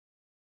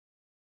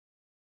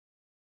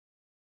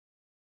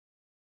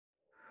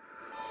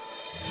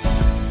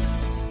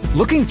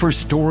Looking for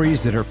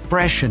stories that are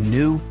fresh and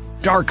new?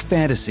 Dark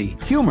fantasy,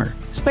 humor,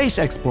 space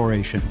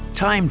exploration,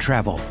 time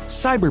travel,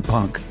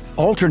 cyberpunk,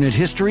 alternate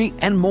history,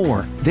 and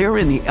more. They're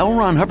in the L.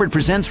 Ron Hubbard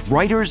Presents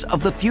Writers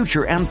of the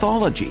Future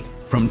anthology.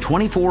 From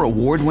 24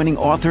 award-winning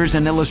authors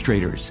and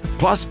illustrators,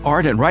 plus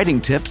art and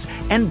writing tips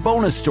and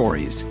bonus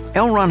stories.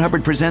 L. Ron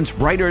Hubbard Presents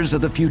Writers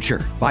of the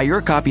Future. Buy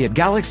your copy at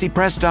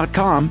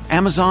galaxypress.com,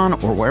 Amazon,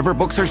 or wherever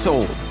books are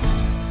sold.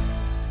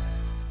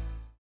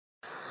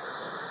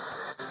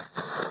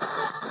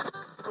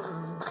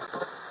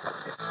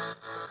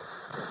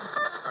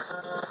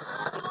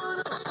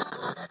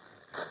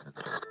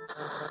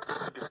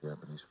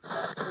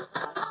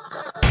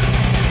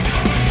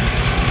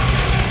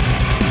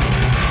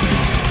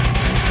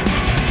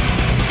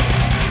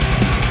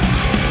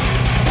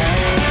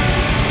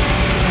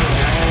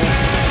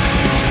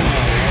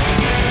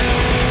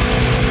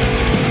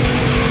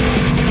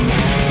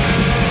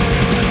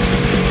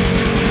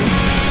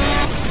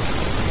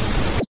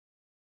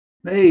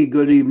 Hey,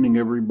 good evening,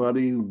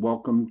 everybody.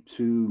 Welcome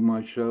to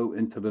my show,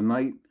 Into the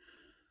Night,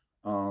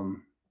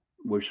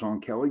 with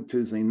Shawn Kelly,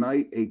 Tuesday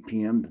night, 8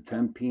 p.m. to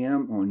 10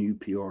 p.m. on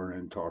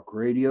UPRN Talk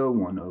Radio,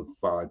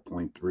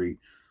 105.3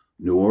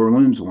 New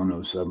Orleans,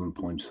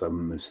 107.7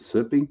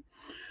 Mississippi.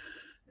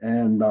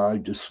 And I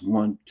just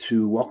want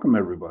to welcome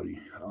everybody.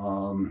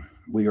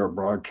 We are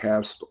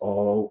broadcast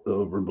all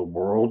over the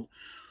world.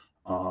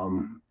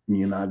 In the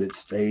United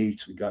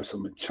States, we got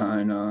some in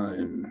China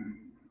and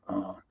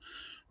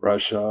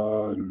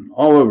Russia and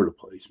all over the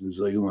place, New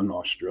Zealand,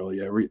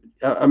 Australia.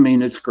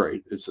 It's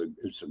great. It's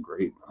a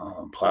great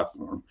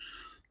platform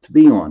to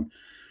be on.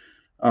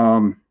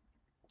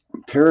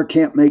 Tara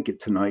can't make it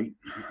tonight.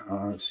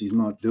 She's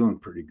not doing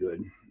pretty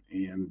good,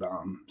 and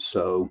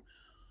so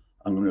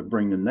I'm going to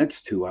bring the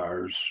next 2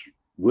 hours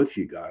with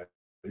you guys.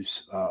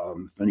 If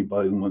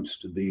anybody wants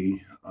to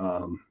be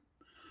on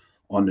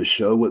the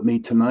show with me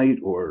tonight,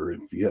 or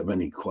if you have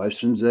any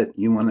questions that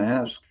you want to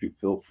ask, you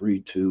feel free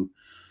to.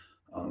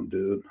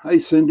 Dude. Hi,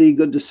 Cindy.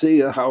 Good to see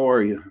you. How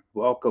are you?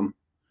 Welcome.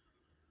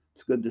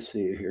 It's good to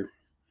see you here.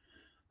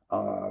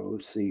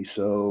 Let's see.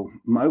 So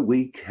my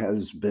week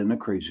has been a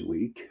crazy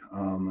week.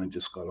 I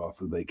just got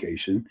off of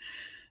vacation,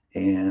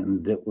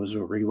 and it was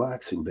a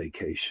relaxing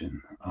vacation.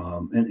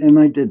 And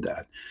I did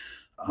that.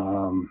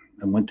 I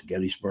went to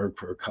Gettysburg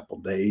for a couple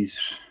days,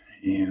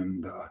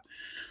 and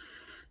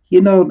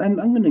and I'm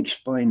going to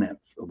explain that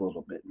a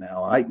little bit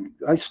now.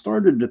 I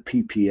started the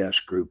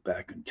PPS group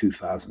back in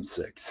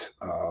 2006.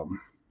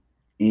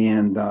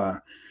 And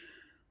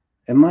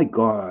my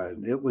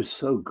God, it was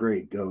so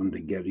great going to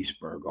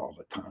Gettysburg all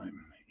the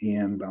time.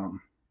 And,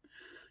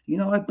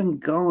 I've been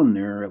going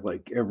there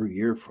like every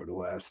year for the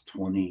last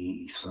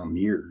 20 some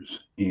years.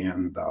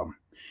 And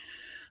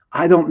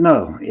I don't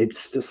know.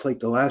 It's just like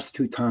the last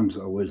 2 times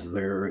I was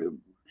there,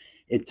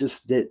 it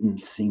just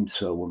didn't seem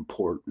so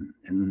important.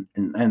 And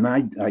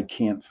I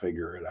can't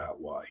figure it out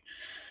why.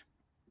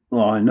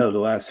 Well, I know the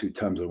last 2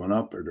 times I went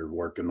up there, they're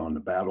working on the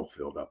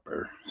battlefield up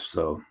there.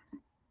 So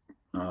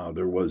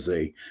there was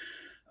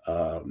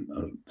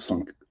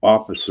some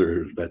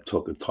officer that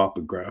took a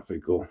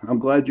topographical. I'm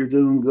glad you're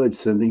doing good,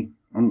 Cindy.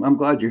 I'm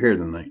glad you're here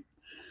tonight.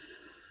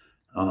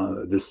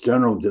 This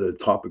general did a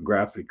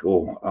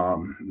topographical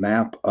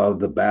map of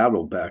the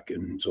battle back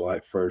in July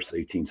 1st,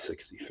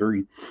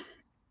 1863.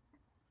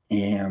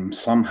 And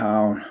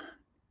somehow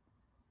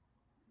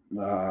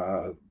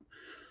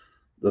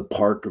the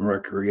park and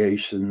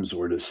recreations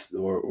or the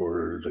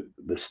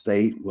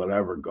state,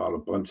 whatever, got a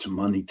bunch of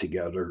money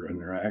together, and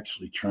they're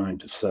actually trying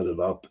to set it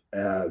up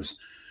as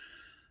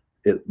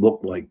it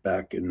looked like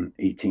back in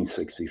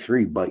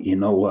 1863. But you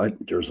know what?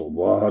 There's a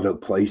lot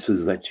of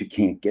places that you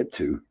can't get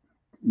to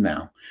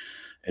now,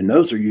 and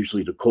those are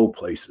usually the cool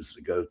places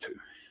to go to.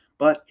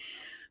 But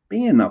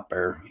being up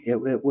there, it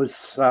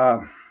was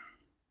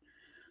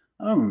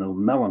I don't know,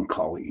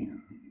 melancholy.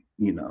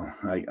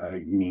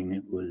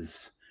 It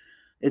was.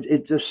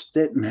 It just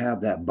didn't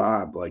have that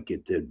vibe like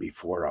it did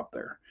before up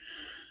there.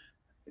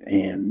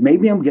 And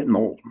maybe I'm getting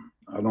old.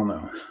 I don't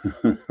know.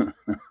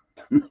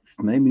 It's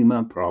maybe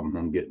my problem.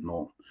 I'm getting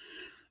old.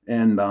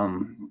 And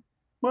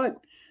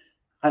but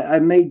I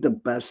made the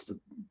best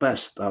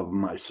of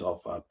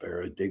myself out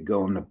there. I did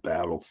go on the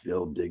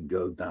battlefield, did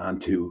go down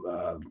to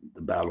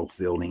the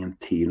battlefield in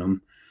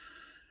Antietam.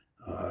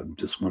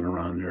 Just went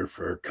around there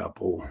for a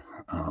couple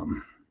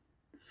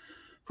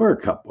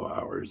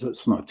hours.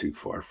 That's not too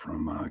far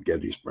from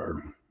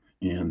Gettysburg,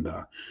 and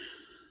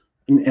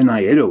I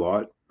ate a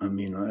lot.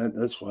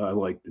 That's what I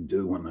like to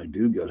do when I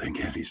do go to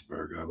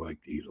Gettysburg. I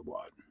like to eat a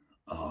lot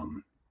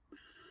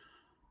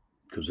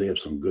because they have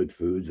some good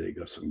foods. They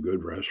got some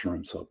good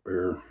restaurants up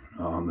there.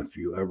 If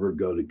you ever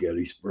go to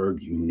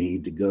Gettysburg, you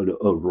need to go to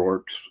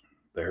O'Rourke's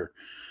there.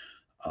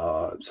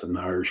 It's an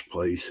Irish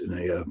place, and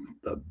they have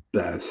the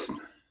best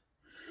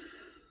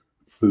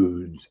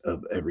foods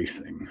of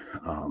everything.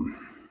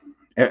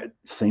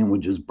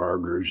 Sandwiches,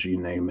 burgers, you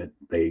name it,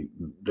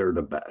 they're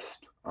the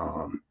best.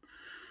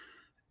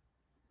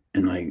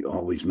 and I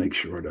always make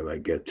sure that I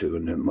get to.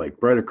 And then, like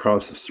right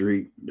across the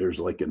street, there's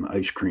like an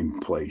ice cream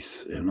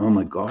place, and oh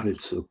my God,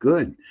 it's so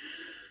good.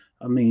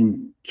 I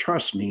mean,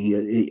 trust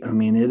me. I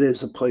mean, it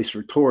is a place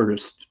for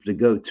tourists to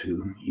go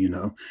to.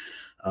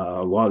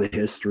 A lot of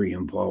history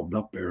involved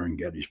up there in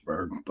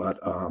Gettysburg, but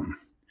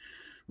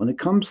when it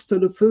comes to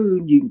the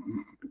food, you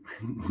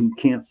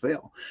can't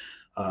fail.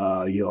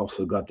 You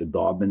also got the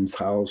Dobbins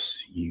house.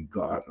 You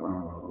got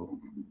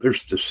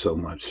there's just so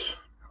much.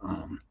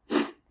 Um,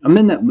 I'm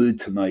in that mood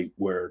tonight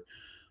where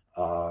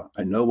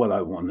I know what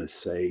I want to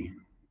say,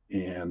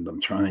 and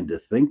I'm trying to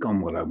think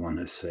on what I want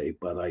to say,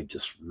 but I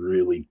just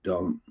really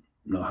don't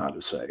know how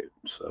to say it.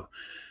 So,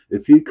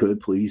 if you could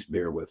please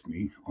bear with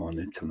me on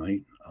it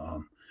tonight.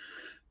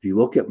 If you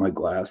look at my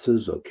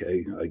glasses,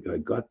 okay, I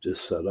got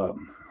this set up.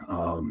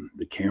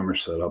 The camera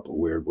set up a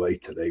weird way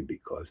today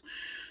because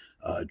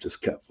it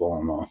just kept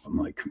falling off of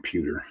my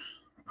computer.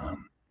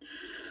 Um,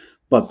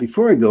 but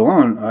before I go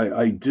on,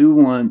 I do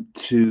want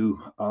to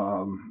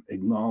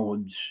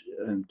acknowledge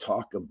and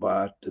talk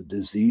about the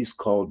disease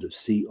called the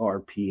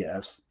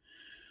CRPS.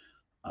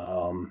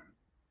 Um,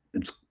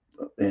 it's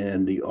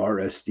and the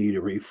RSD, the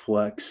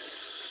reflex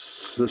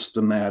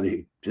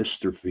systematic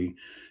dystrophy,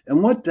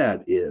 and what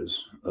that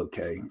is.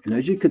 Okay, and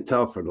as you could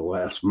tell for the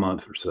last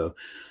month or so,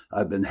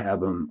 I've been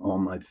having all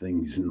my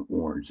things in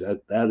orange.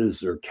 That is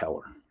their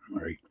color,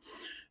 right?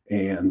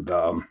 And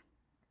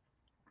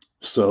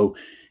so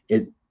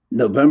it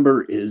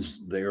November is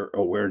their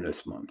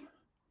awareness month.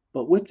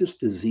 But with this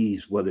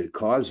disease, what it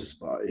causes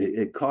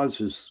it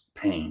causes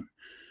pain.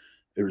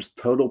 There's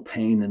total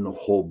pain in the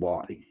whole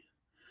body,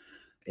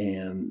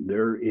 and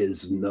there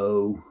is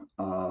no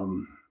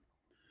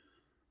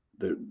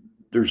there,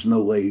 there's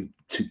no way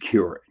to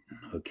cure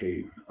it.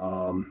 Okay,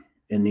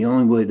 and the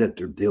only way that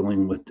they're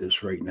dealing with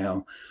this right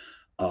now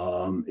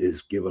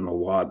is giving a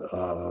lot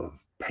of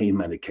pain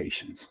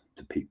medications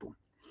to people.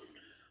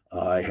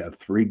 I have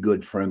three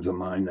good friends of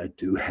mine that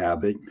do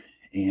have it,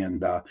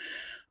 and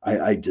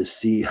I just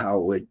see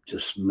how it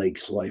just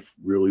makes life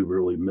really,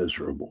 really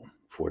miserable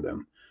for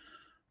them.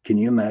 Can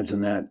you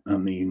imagine that? I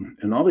mean,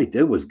 and all they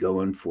did was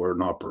go in for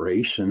an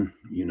operation,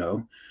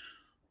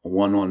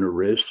 one on the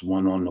wrist,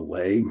 one on the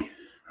leg.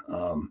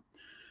 Um,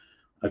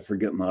 I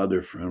forget my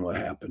other friend what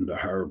happened to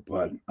her,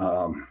 but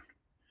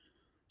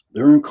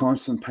they're in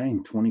constant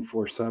pain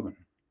 24/7,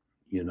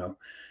 you know,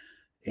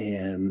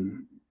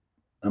 and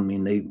I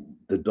mean,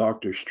 the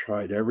doctors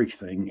tried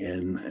everything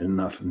and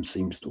nothing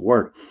seems to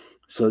work.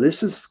 So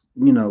this is,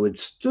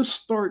 it's just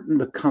starting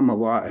to come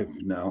alive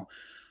now.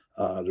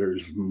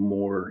 There's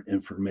more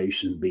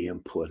information being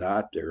put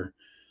out there.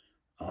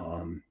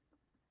 Um,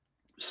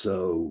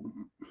 so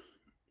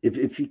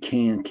if you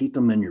can, keep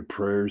them in your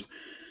prayers.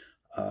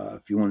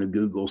 If you want to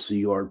Google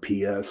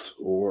CRPS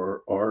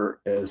or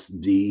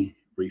RSD,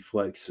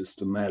 reflex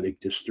systematic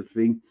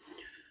dystrophy,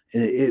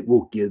 it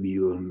will give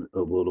you a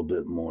little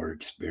bit more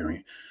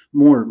experience,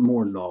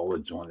 more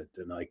knowledge on it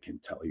than I can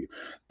tell you.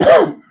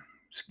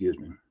 Excuse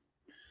me.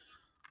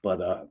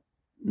 But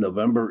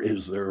November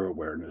is their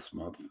awareness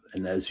month,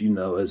 and as you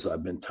know, as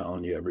I've been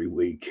telling you every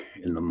week,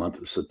 in the month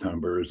of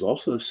September is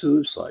also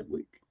Suicide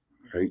Week,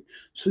 right?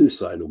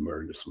 Suicide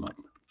Awareness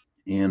Month,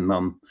 and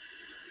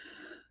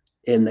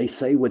and they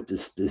say with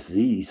this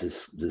disease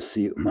is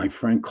my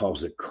friend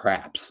calls it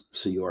CRAPS,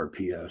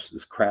 CRPS,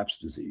 this CRAPS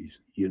disease.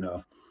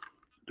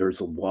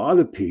 There's a lot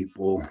of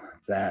people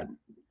that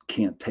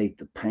can't take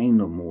the pain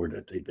no more,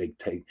 that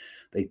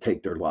they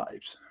take their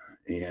lives,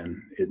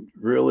 and it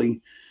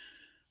really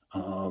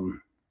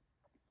um,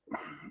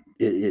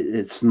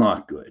 it's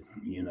not good.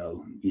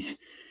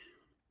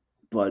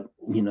 But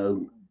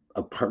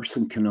a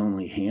person can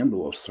only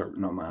handle a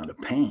certain amount of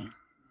pain,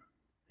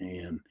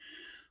 and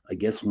I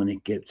guess when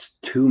it gets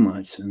too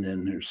much, and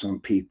then there's some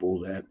people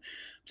that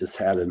just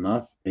had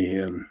enough,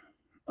 and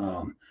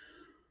um,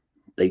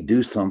 they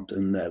do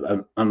something that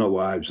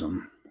unalives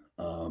them.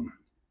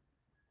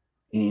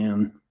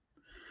 And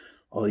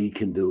all you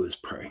can do is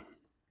pray.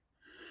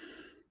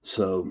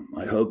 So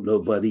I hope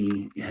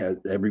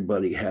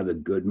everybody had a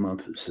good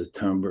month of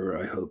September.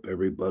 I hope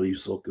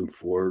everybody's looking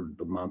forward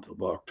to the month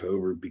of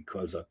October,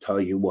 because I'll tell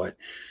you what,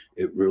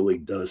 it really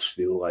does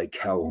feel like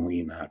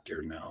Halloween out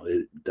there now.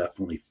 It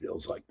definitely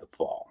feels like the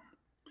fall.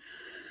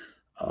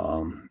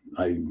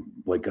 I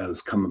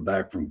was coming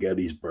back from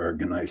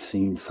Gettysburg, and I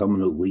seen some of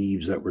the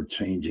leaves that were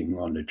changing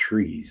on the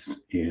trees,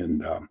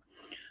 and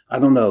I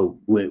don't know,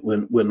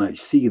 when I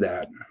see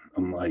that,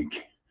 I'm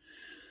like,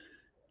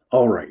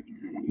 all right,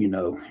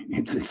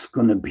 it's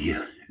gonna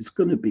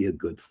be a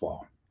good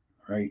fall,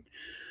 right?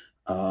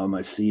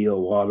 I see a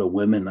lot of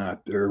women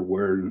out there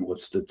wearing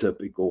what's the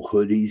typical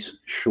hoodies,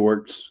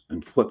 shorts,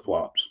 and flip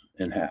flops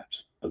and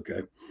hats.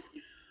 Okay,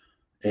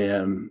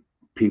 and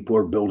people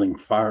are building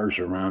fires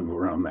around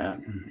where I'm at,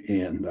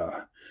 and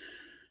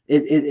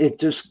it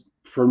just,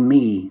 for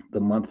me, the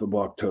month of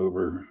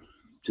October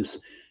just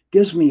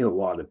gives me a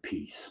lot of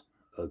peace.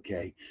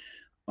 Okay,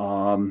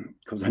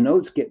 because I know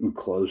it's getting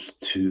close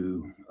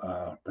to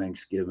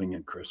Thanksgiving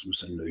and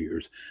Christmas and New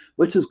Year's,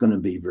 which is going to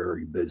be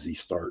very busy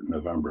starting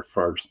November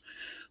 1st.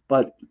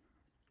 But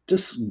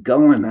just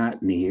going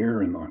out in the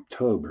air in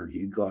October,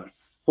 you got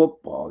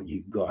football,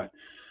 you got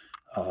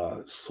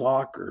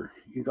soccer,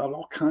 you got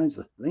all kinds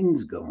of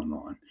things going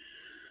on.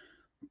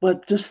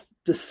 But just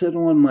to sit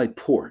on my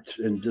porch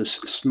and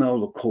just smell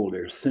the cold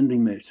air,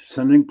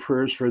 sending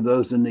prayers for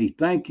those in need.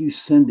 Thank you,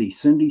 Cindy.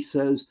 Cindy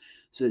says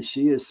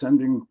she is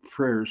sending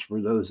prayers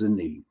for those in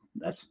need.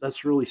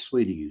 That's really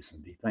sweet of you,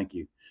 Cindy. Thank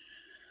you.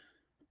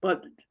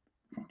 But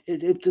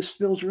it just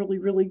feels really,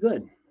 really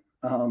good.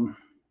 Um,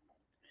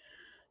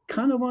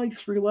 kind of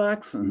likes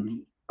relaxing.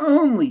 The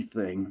only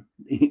thing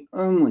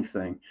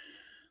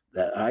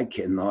that I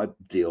cannot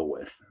deal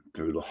with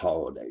through the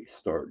holidays,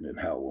 starting at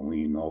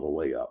Halloween all the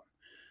way up,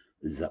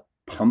 is that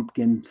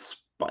pumpkin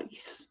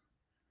spice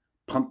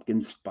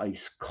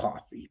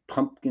coffee,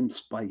 pumpkin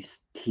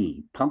spice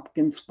tea,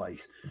 pumpkin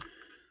spice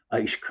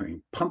ice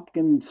cream,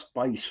 pumpkin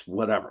spice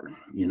whatever.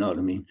 You know what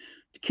I mean?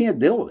 You can't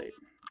deal with it.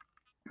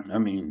 I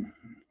mean,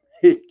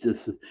 it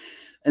just,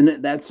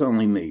 and that's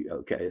only me.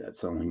 Okay,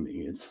 that's only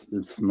me.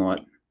 It's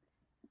not.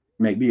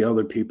 Maybe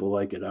other people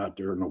like it out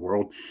there in the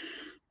world,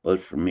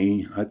 but for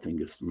me, I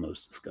think it's the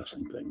most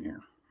disgusting thing here.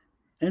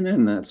 And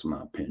then that's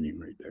my opinion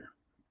right there.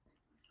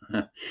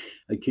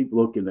 I keep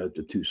looking at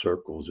the two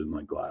circles in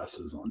my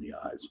glasses on the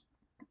eyes.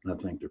 I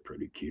think they're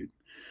pretty cute,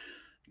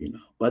 you know.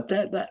 But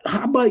that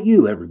how about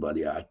you,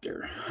 everybody out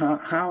there?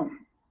 How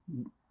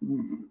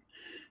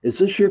is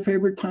this your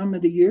favorite time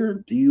of the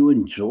year? Do you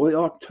enjoy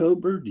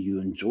October? Do you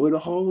enjoy the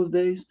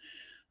holidays?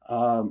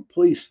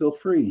 Please feel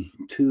free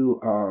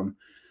to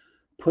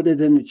put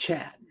it in the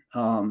chat.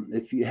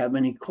 If you have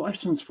any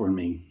questions for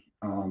me,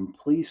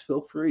 please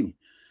feel free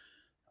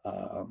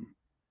um,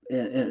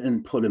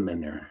 and put them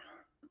in there.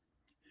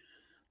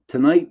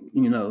 Tonight,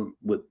 you know,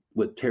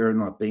 with Tara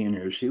not being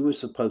here, she was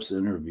supposed to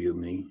interview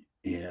me,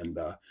 and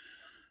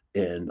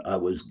I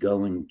was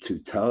going to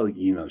tell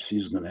you know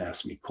she's going to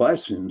ask me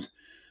questions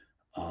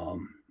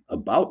um,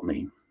 about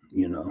me,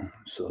 you know,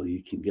 so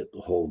you can get the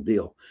whole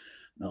deal.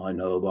 Now I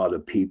know a lot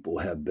of people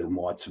have been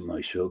watching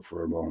my show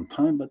for a long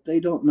time, but they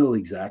don't know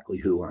exactly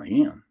who I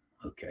am,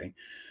 okay,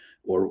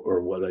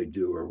 or what I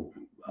do, or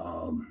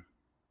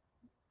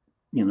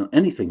you know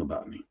anything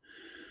about me.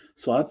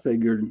 So I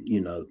figured,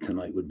 you know,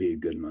 tonight would be a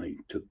good night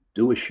to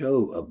do a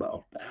show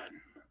about that.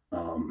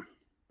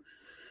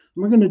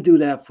 We're going to do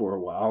that for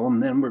a while,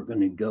 and then we're going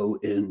to go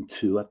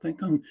into. I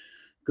think I'm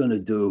going to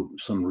do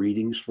some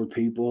readings for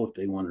people if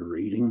they want a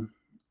reading.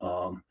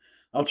 Um,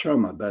 I'll try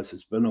my best.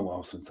 It's been a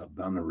while since I've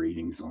done the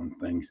readings on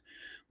things.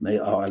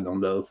 I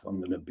don't know if I'm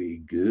going to be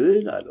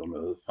good. I don't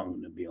know if I'm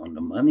going to be on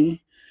the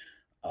money.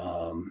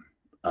 Um,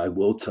 I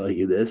will tell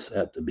you this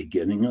at the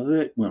beginning of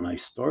it when I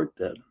start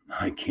that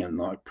I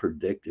cannot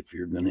predict if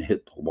you're going to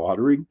hit the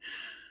lottery.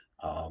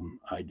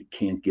 I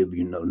can't give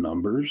you no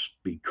numbers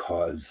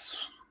because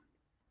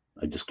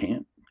I just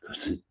can't.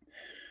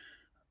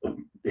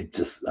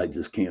 Because I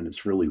just can't.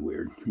 It's really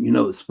weird. You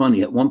know, it's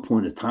funny. At one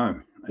point in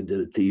time, I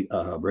did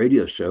a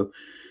radio show.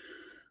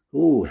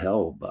 Oh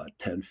hell, about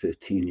 10,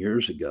 15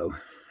 years ago,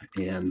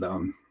 and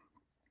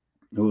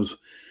it was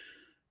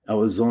I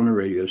was on a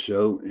radio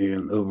show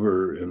and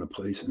over in a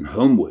place in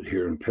Homewood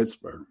here in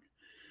Pittsburgh,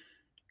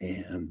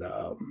 and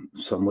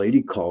some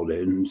lady called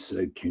in and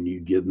said, "Can you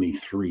give me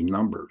three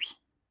numbers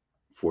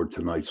for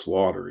tonight's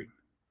lottery?"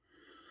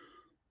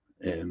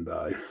 And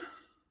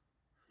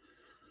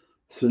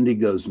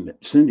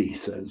Cindy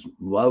says,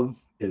 "Love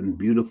and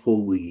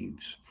beautiful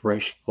leaves,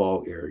 fresh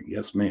fall air."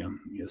 Yes, ma'am.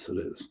 Yes, it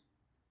is.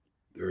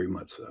 Very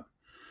much so.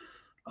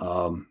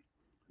 Um,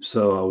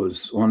 so I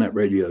was on that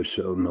radio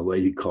show, and the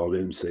lady called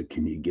in and said,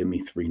 "Can you give me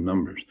three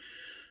numbers?"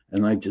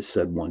 And I just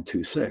said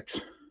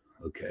 126.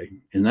 Okay,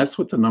 and that's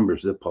what the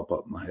numbers that pop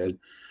up in my head.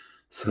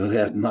 So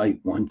that night,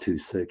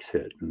 126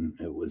 hit, and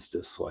it was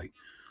just like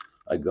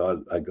I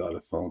got a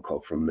phone call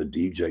from the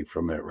DJ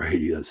from that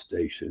radio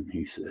station.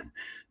 He said,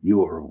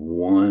 "You are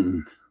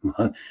one,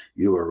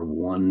 you are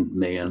one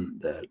man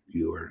that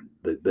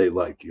they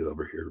like you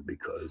over here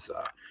because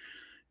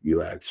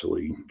you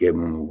actually gave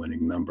them a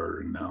winning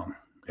number, and now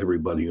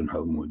everybody in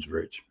Homewood's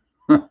rich."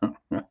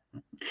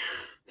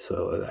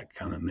 So that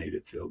kind of made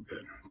it feel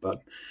good.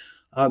 But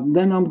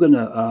then I'm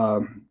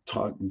gonna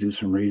do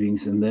some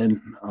readings, and then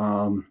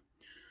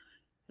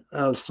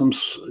some,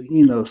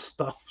 you know,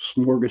 stuff,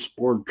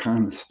 smorgasbord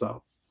kind of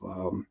stuff,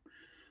 um,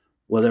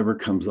 whatever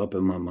comes up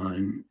in my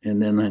mind.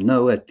 And then I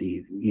know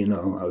you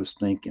know, I was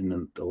thinking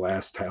in the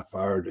last half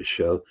hour of the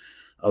show,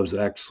 I was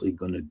actually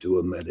going to do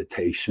a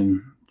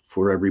meditation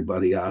for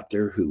everybody out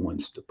there who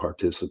wants to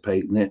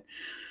participate in it.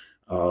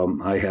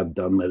 I have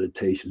done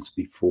meditations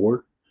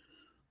before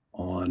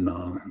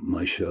on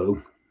my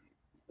show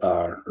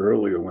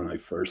earlier when I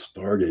first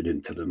started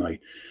into the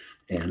night,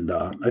 and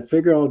I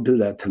figure I'll do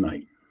that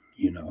tonight.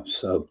 You know,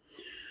 so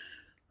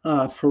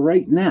for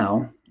right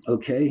now,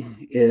 okay,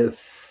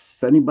 if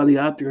anybody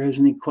out there has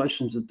any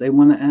questions that they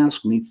want to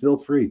ask me, feel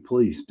free,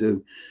 please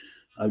do.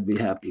 I'd be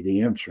happy to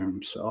answer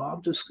them. So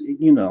I'll just,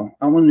 you know,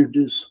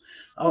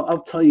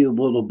 I'll tell you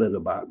a little bit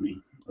about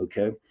me,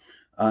 okay?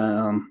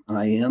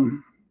 I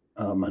am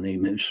My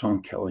name is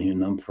Shawn Kelly,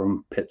 and I'm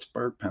from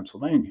Pittsburgh,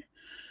 Pennsylvania.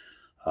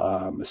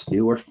 I'm a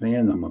Steeler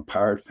fan. I'm a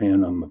Pirate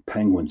fan. I'm a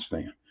Penguins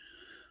fan.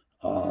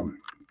 Um,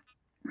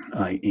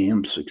 I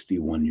am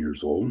 61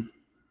 years old,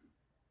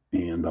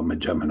 and I'm a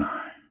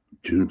Gemini.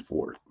 June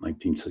 4th,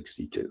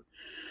 1962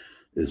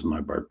 is my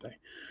birthday.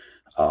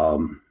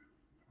 Um,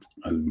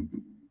 I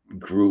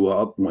grew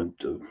up, went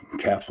to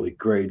Catholic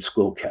grade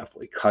school,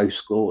 Catholic high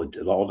school. I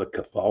did all the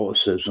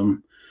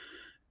Catholicism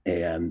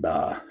and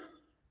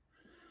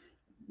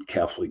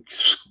Catholic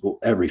school,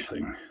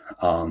 everything.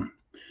 Um,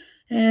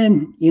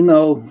 and,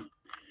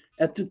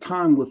 at the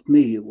time with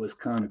me, it was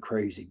kind of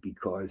crazy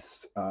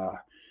because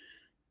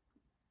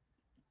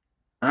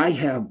I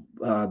have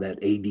that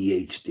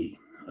ADHD,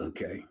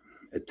 okay,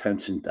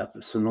 attention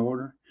deficit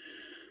order.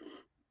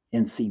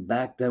 And see,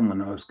 back then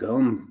when I was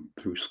going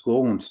through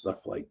school and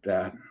stuff like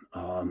that,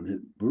 it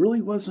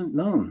really wasn't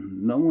known.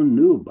 No one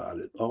knew about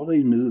it. All they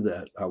knew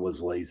that I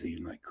was lazy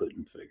and I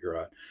couldn't figure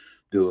out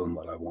doing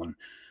what I wanted.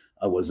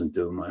 I wasn't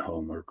doing my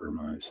homework or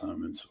my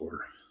assignments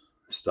or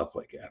stuff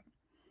like that.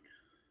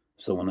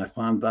 So when I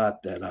found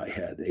out that I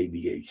had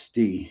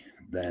ADHD,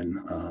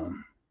 then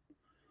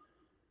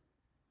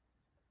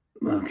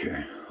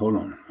okay, hold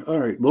on. All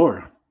right,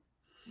 Laura,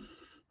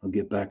 I'll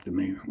get back to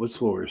me.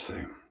 What's Laura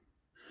say?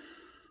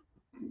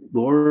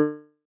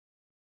 Laura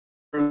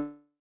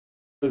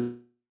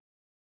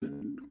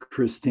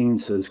Christine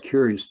says,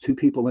 curious, two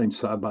people laying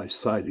side by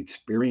side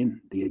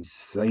experience the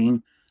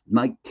same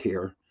night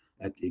terror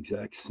at the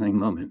exact same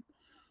moment.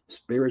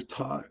 Spirit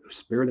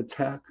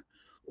attack,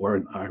 or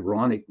an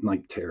ironic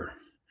night terror?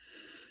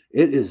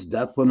 It is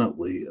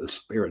definitely a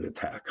spirit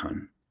attack,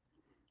 hon.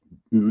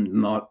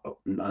 Not,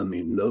 I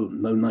mean, no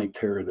night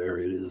terror there.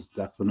 It is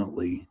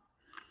definitely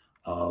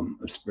a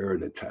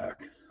spirit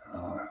attack.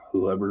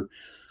 Whoever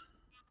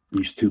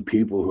these two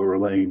people who are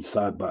laying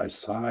side by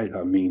side,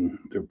 I mean,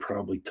 they're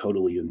probably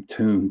totally in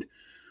tune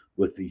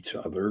with each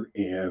other,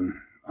 and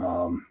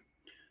um,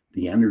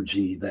 the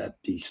energy that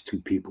these two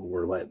people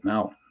were letting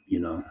out,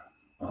 the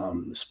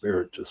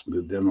spirit just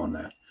moved in on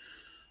that.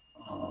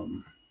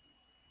 Um,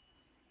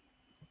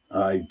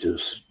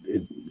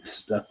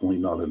 it's definitely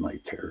not a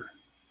night terror.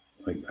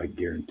 I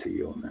guarantee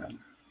you on that.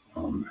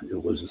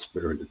 It was a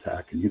spirit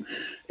attacking you,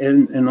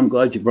 and I'm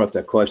glad you brought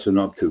that question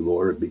up too,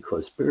 Laura,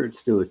 because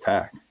spirits do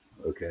attack.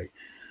 Okay,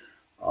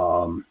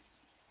 um,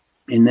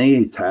 and they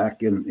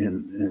attack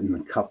in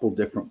a couple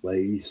different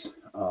ways.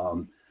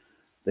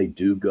 They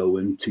do go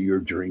into your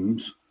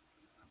dreams,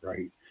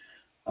 right?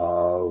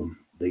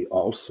 They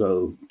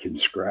also can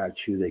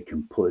scratch you, they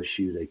can push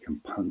you, they can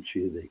punch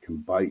you, they can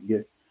bite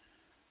you.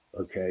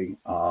 Okay,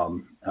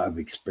 I've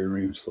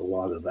experienced a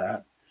lot of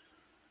that.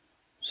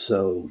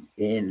 So,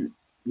 and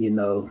you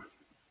know,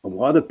 a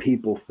lot of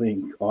people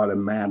think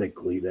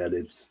automatically that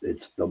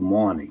it's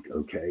demonic.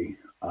 Okay,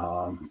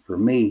 for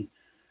me,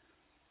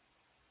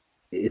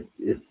 if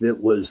it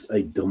was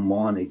a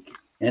demonic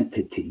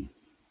entity,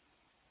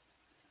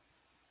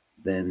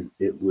 then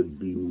it would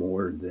be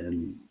more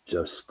than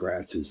just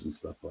scratches and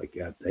stuff like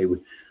that. They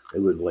would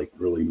like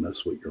really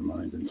mess with your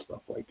mind and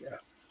stuff like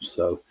that.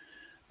 So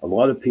a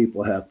lot of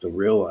people have to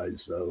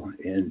realize though,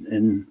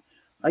 and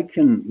I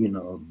can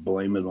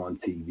blame it on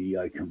TV.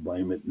 I can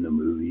blame it in the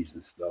movies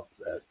and stuff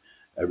that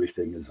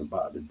everything is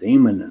about a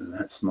demon, and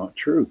that's not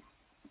true.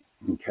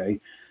 Okay,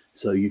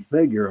 so you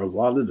figure a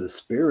lot of the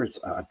spirits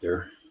out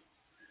there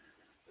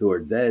who are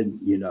dead,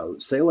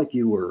 say like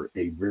you were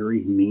a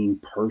very mean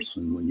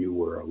person when you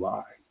were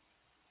alive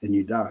and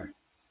you die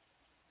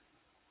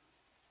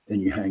and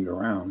you hang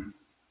around,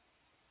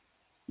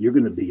 you're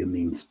going to be a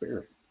mean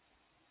spirit.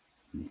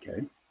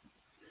 Okay.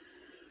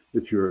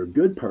 If you're a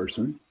good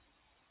person,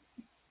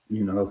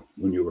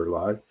 when you were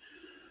alive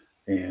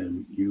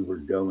and you were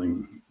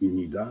going and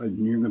you died,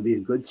 and you're going to be a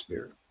good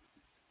spirit,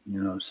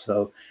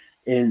 So,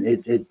 and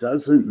it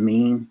doesn't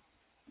mean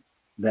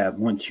that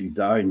once you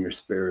die and your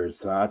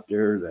spirit's out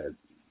there that,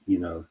 you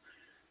know,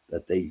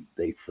 that they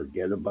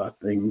forget about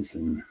things,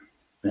 and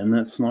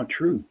that's not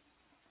true,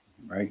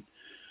 right?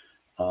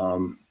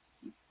 Um,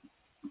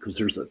 because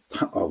there's a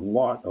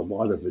lot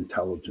of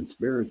intelligent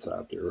spirits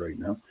out there right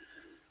now,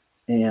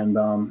 and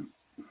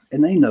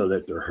and they know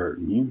that they're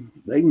hurting you.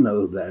 They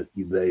know that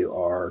they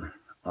are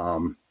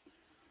um,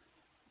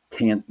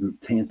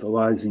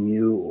 tantalizing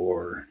you,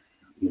 or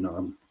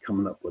I'm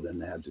coming up with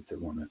an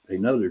adjective on it. They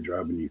know they're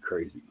driving you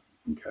crazy.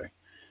 Okay,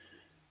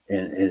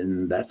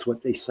 and that's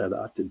what they set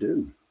out to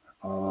do.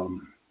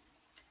 Um,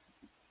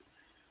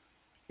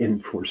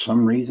 and for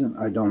some reason,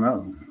 I don't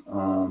know.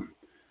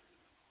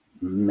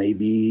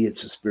 Maybe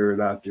it's a spirit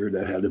out there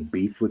that had a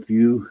beef with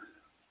you,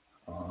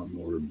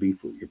 or a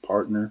beef with your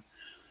partner,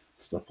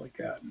 stuff like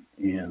that.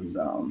 And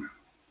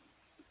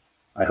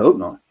I hope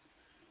not.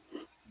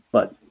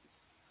 But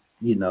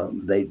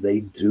they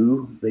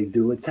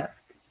do attack.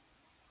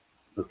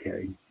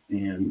 Okay,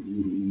 and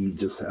you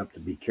just have to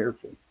be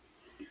careful.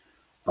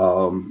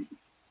 Um,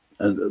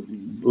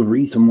 and the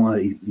reason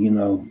why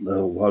a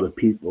lot of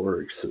people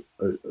are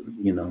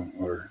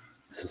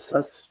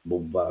susceptible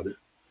about it,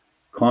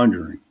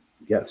 conjuring,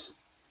 yes,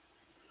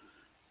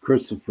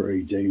 Christopher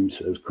A. James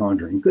says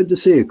Conjuring. Good to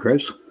see you,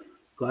 Chris.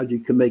 Glad you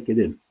could make it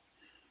in.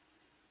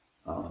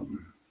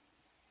 Um,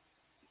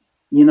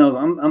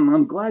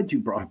 I'm glad you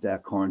brought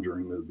that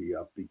Conjuring movie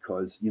up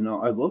because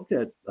I looked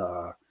at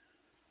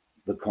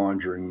the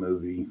Conjuring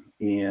movie,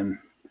 and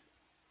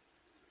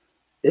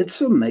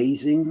it's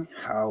amazing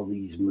how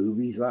these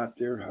movies out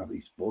there, how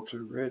these books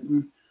are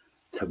written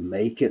to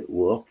make it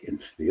look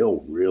and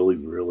feel really,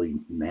 really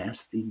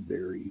nasty,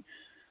 very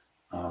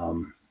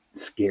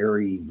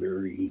scary,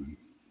 very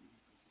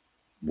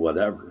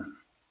whatever.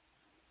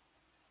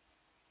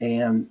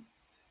 And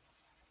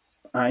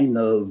I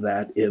know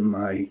that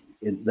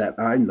that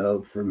I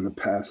know from the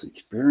past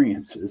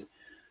experiences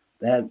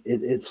that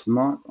it's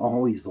not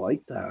always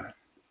like that.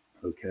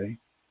 Okay.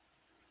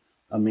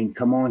 I mean,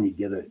 come on, you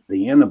get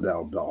the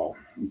Annabelle doll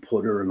and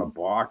put her in a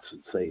box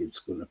and say it's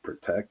going to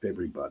protect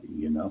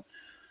everybody. And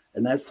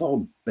that's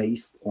all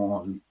based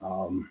on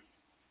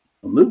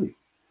a movie.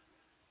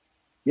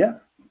 Yeah.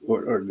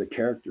 Or the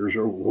characters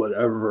or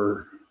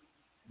whatever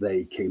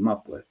they came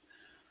up with.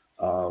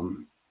 A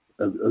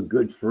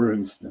good, for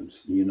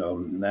instance,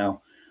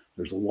 now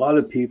there's a lot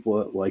of people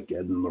that like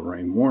Ed and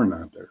Lorraine Warren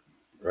out there,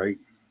 right?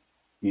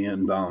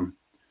 And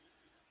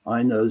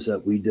I knows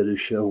that we did a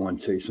show on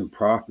Chasing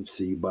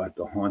Prophecy about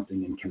the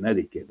haunting in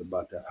Connecticut,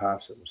 about that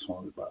house that was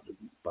haunted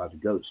by the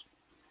ghost.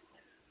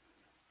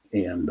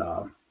 And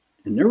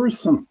there were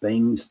some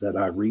things that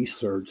I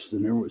researched,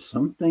 and there were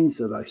some things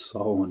that I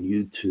saw on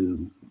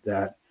YouTube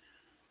that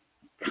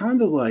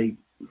kind of like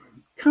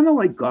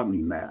got me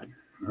mad,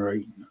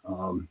 right?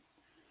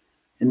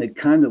 And it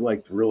kind of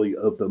like really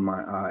opened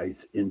my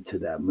eyes into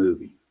that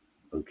movie.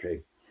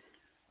 Okay.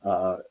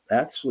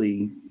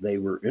 Actually, they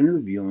were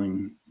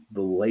interviewing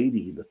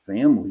the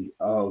family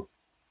of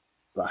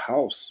the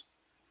house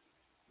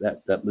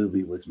that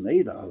movie was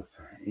made of,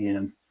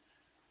 and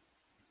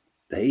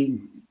they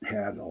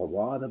had a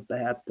lot of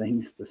bad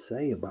things to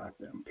say about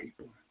them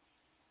people.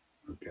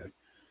 Okay.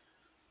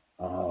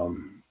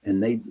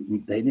 And they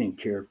didn't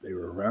care if they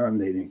were around.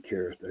 They didn't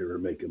care if they were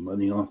making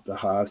money off the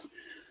house.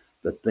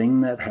 The thing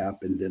that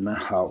happened in the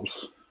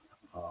house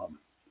um,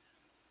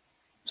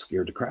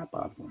 scared the crap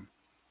out of them.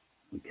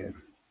 Okay.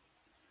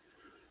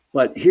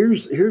 But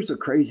here's a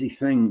crazy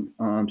thing.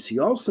 She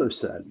also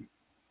said,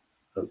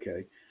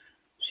 okay,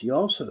 she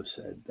also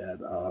said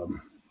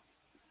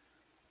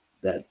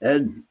that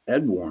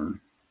Ed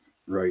Warren,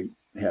 right,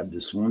 had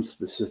this one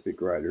specific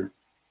writer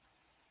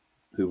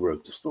who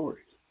wrote the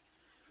stories.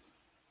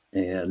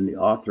 And the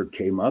author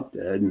came up to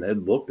Ed, and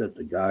Ed looked at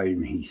the guy,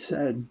 and he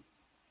said,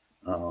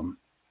 um,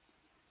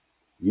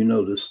 "You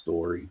know this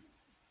story.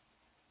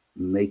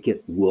 Make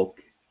it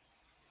look,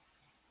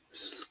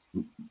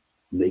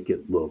 make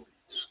it look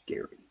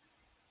scary.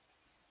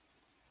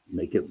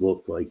 Make it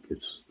look like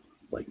it's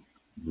like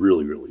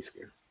really, really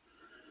scary."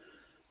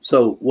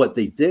 So what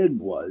they did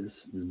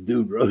was, the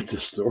dude wrote the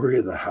story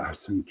of the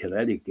house in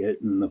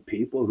Connecticut, and the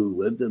people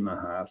who lived in the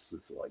house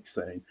is like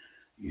saying,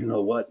 "You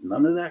know what?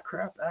 None of that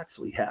crap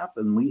actually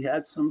happened. We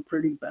had some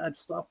pretty bad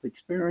stuff,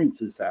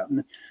 experiences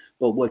happening,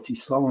 but what you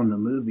saw in the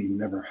movie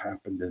never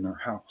happened in our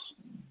house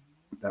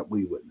that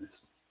we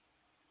witnessed."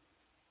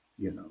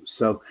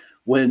 So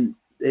and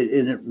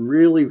it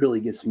really, really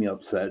gets me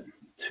upset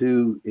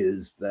too,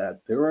 is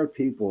that there are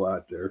people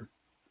out there,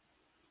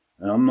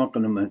 and I'm not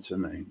going to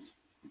mention names,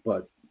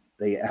 but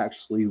they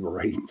actually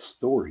write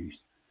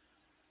stories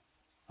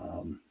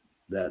um,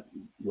 that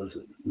was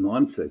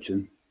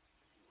nonfiction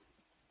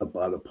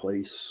about a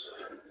place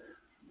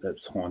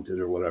that's haunted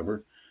or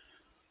whatever,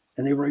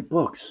 and they write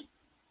books,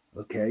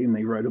 okay, and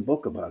they write a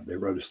book about it. They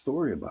wrote a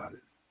story about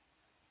it,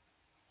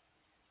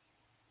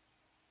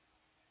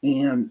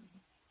 and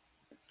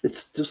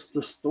it's just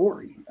a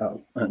story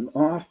of an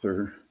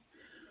author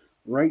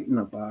writing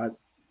about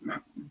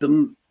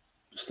them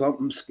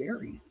something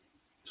scary,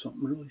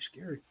 something really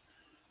scary.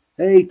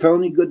 Hey,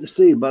 Tony, good to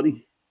see you,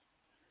 buddy.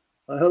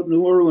 I hope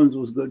New Orleans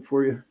was good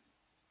for you.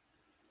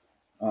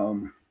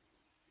 Um,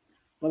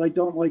 but I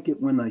don't like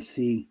it when I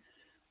see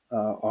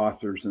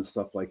authors and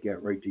stuff like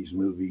that write these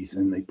movies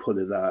and they put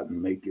it out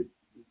and make it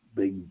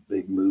big,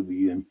 big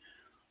movie. And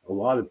a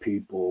lot of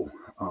people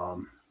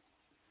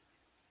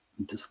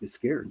just get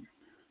scared.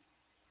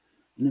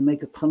 And they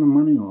make a ton of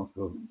money off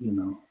of,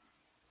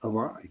 a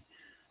ride.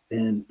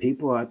 And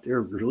people out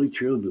there really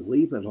truly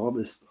believe that all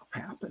this stuff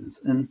happens.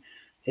 And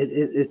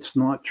it's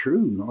not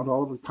true, not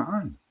all the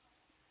time.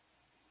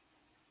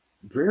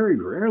 Very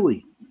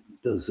rarely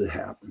does it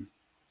happen.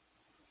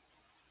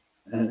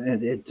 And I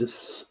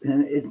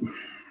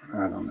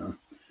don't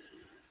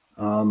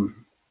know.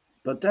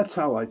 But that's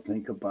how I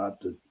think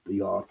about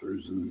the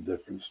authors and the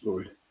different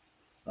stories.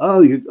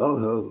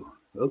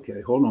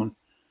 Okay, hold on.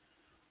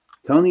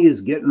 Tony is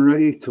getting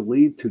ready to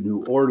leave to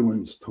New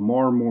Orleans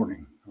tomorrow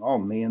morning. Oh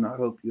man, I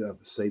hope you have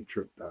a safe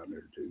trip down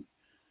there, dude.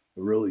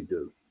 I really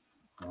do.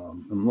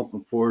 I'm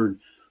looking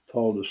forward to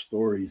all the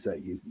stories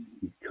that you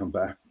come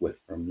back with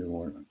from New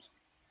Orleans.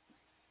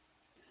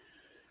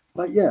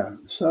 But yeah,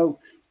 so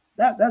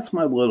that's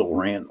my little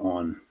rant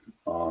on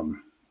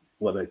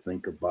what I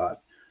think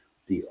about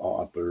the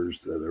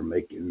authors that are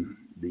making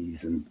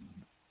these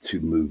into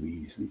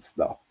movies and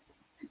stuff.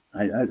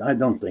 I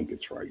don't think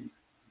it's right,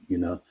 you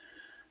know,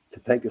 to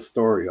take a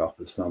story off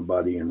of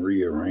somebody and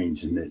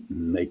rearranging it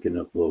and making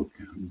it look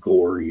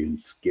gory and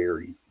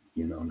scary.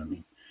 You know what I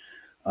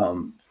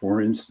mean?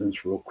 For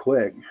instance, real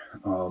quick,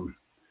 um,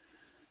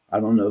 I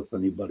don't know if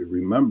anybody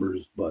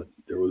remembers, but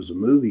there was a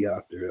movie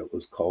out there that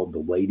was called The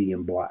Lady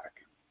in Black.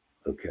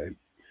 Okay.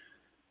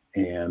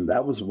 And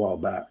that was a while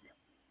back.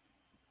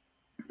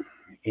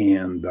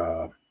 And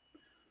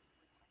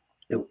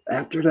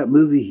after that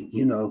movie,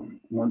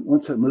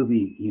 once that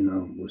movie,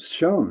 was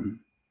shown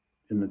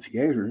in the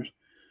theaters,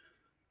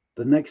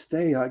 the next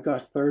day I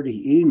got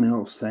 30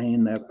 emails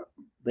saying that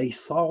they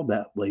saw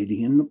that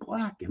lady in the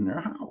black in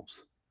their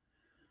house.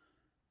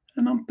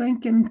 And I'm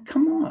thinking,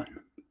 come on,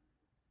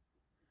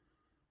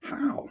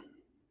 how?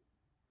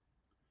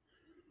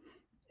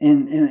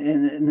 And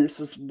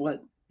this is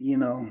what,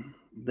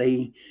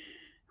 they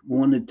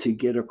wanted to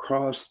get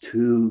across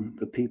to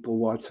the people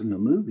watching the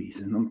movies.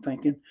 And I'm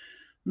thinking,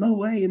 no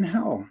way in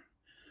hell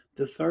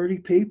the 30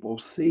 people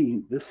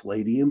see this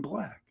lady in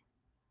black.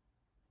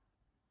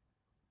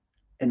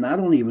 And I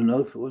don't even know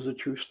if it was a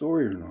true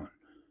story or not.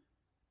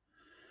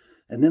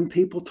 And then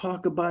people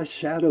talk about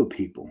shadow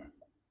people.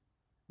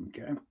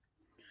 Okay.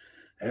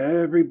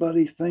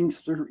 Everybody thinks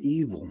they're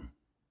evil.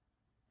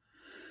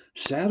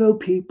 Shadow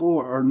people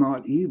are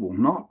not evil,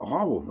 not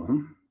all of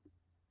them.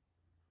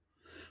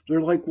 They're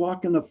like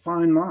walking a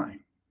fine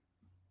line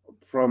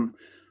from,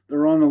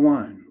 they're on the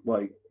line,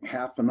 like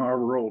half in our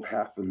world,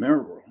 half in their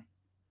world.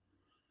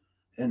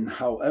 And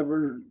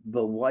however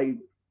the light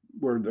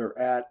where they're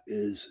at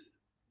is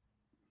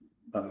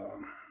uh,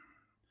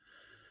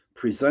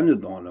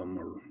 presented on them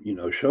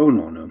or, shown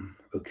on them,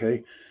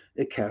 okay,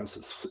 it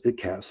casts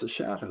a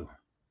shadow.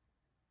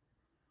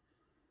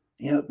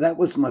 That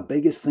was my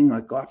biggest thing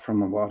I got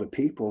from a lot of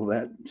people,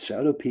 that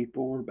shadow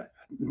people were bad.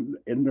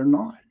 And they're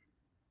not.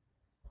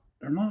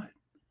 They're not.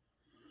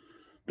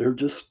 They're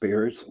just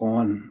spirits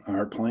on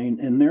our plane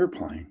and their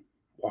plane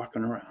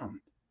walking around.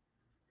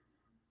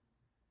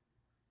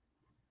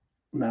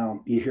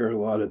 Now, you hear a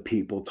lot of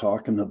people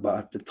talking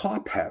about the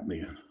top hat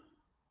man.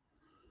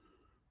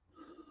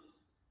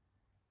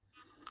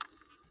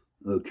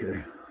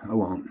 Okay, I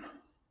won't.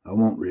 I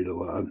won't read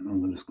aloud.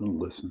 I'm just going to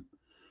listen.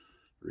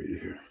 Read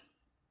it here.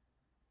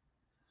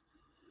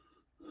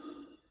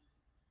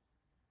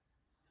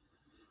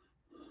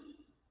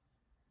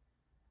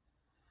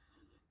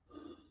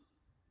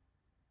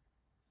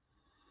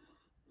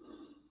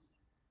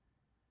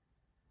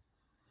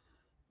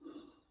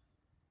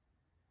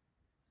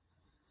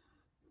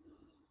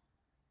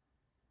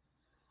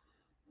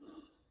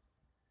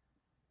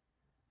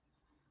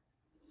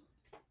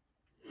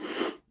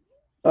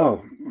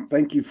 Oh,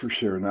 thank you for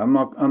sharing. I'm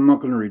not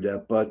going to read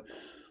that, but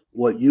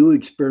what you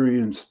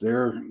experienced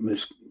there,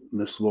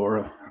 Miss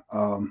Laura,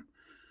 um,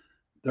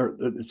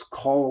 it's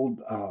called.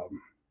 Oh,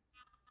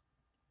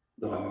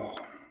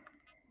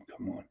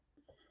 come on.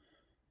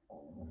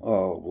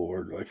 Oh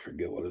Lord, I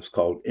forget what it's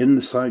called. In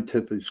the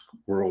scientific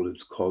world,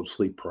 it's called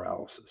sleep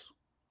paralysis.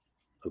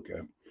 Okay.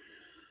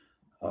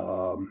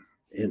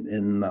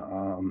 In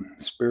the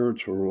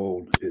spiritual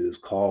world, it is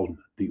called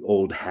the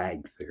old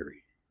hag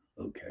theory.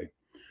 Okay.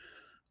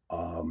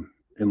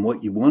 And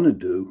what you want to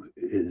do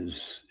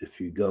is,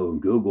 if you go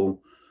and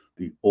Google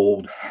the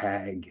old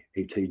hag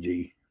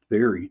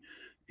theory,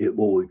 it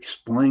will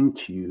explain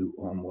to you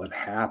on what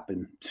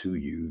happened to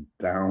you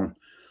down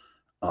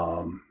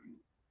um,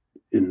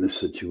 in the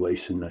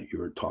situation that you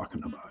were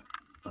talking about.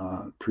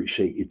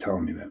 Appreciate you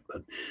telling me that,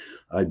 but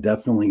I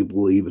definitely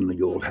believe in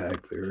the old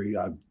hag theory.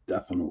 I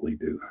definitely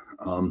do.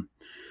 Um,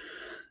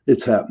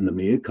 it's happened to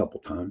me a couple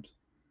times,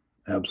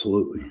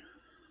 absolutely.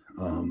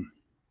 Um,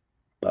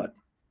 but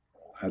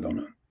I don't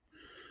know.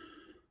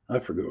 I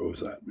forget where I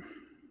was at.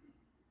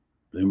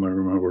 Anybody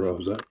remember where I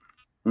was at?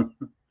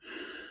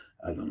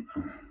 I don't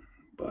know.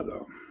 But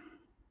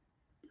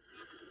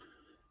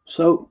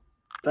so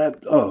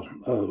that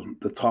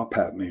the top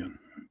hat man,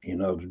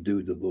 the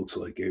dude that looks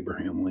like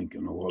Abraham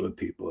Lincoln. A lot of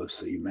people have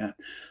seen that.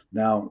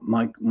 Now,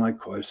 my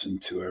question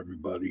to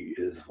everybody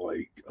is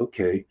like,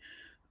 okay,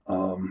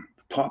 the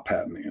top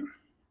hat man,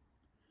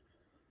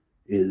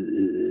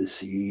 is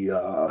he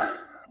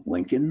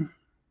Lincoln,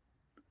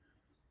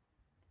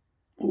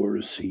 or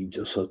is he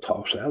just a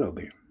tall shadow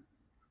man?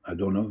 I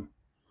don't know.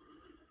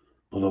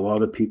 But a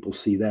lot of people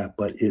see that.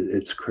 But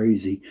it's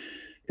crazy.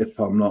 If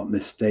I'm not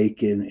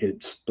mistaken,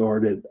 it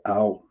started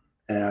out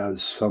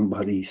as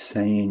somebody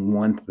saying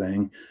one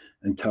thing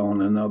and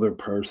telling another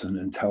person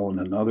and telling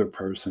another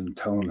person and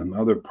telling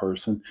another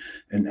person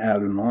and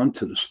adding on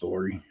to the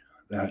story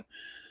that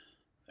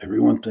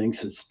everyone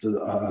thinks it's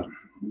the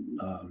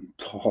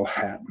tall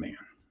hat man,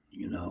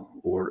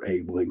 or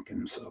Abe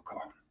Lincoln, so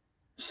called.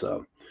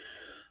 So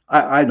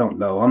I don't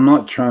know. I'm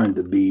not trying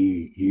to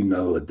be,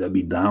 a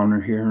Debbie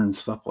Downer here and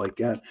stuff like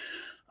that.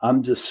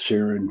 I'm just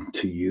sharing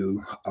to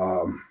you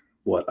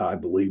what I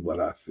believe,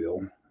 what I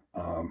feel.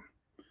 Um,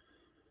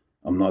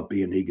 I'm not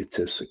being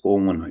egotistical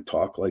when I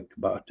talk like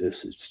about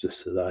this. It's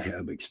just that I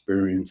have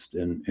experienced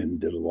and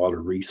did a lot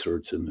of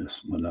research in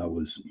this when I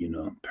was,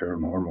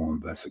 paranormal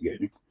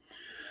investigating.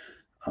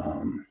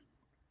 Um,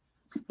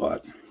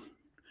 but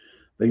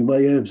if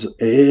anybody has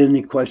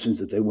any questions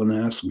that they want to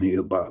ask me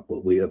about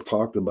what we have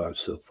talked about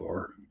so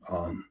far,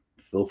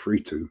 feel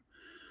free to.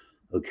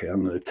 Okay,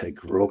 I'm going to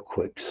take a real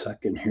quick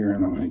second here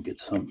and I'm going to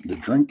get something to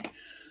drink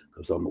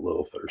because I'm a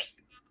little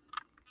thirsty.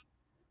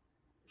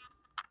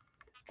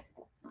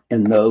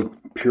 And no,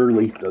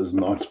 Purely does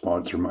not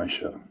sponsor my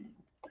show.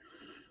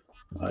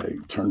 I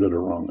turned it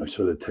around. I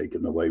should have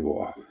taken the label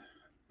off.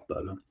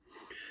 But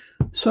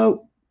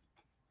so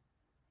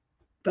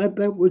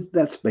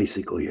that's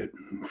basically it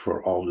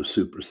for all the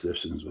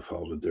superstitions with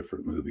all the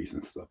different movies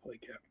and stuff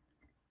like that.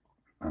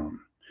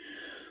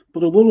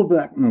 But a little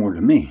bit more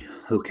to me.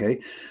 Okay,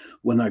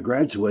 when I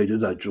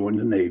graduated, I joined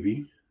the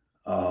Navy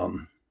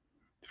um,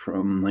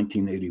 from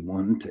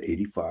 1981 to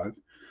 85.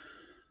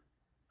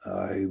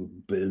 I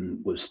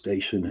was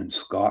stationed in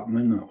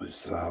Scotland. I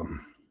was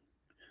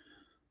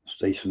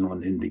stationed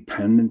on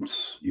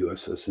Independence,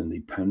 USS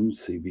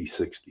Independence,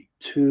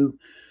 CV-62.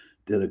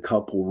 Did a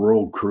couple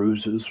world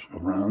cruises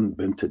around,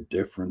 been to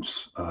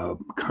different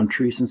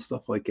countries and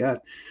stuff like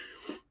that,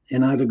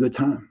 and I had a good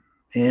time.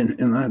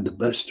 And I had the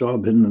best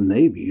job in the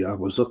Navy. I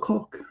was a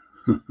cook.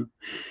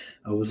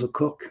 I was a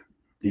cook,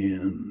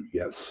 and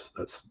yes,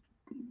 that's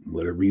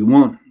whatever you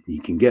want, you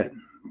can get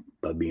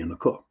by being a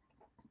cook.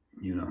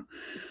 You know,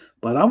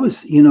 but I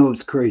was,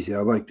 it's crazy. I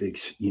like to,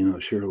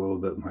 share a little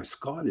bit of my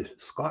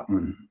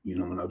Scotland.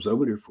 When I was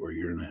over there for a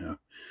year and a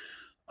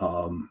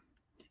half.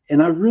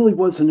 And I really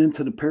wasn't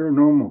into the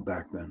paranormal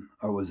back then.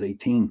 I was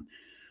 18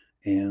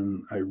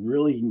 and I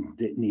really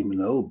didn't even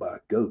know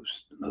about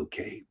ghosts.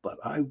 Okay. But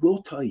I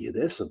will tell you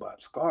this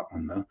about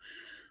Scotland, though.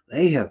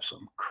 They have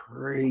some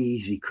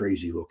crazy,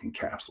 crazy looking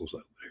castles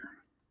over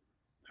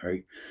there.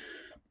 Right.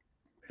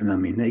 And I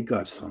mean, they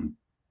got some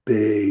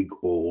big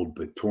old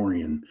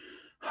Victorian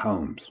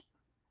homes.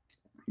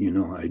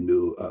 I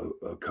knew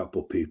a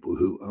couple people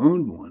who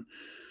owned one.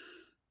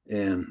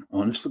 And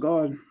honest to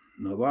God,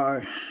 no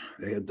lie,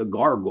 they had the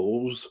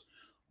gargoyles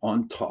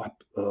on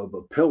top of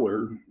a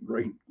pillar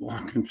right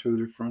walking through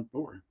their front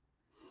door.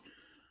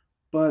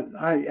 But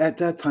at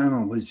that time,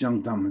 I was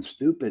young, dumb, and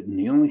stupid, and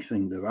the only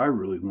thing that I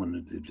really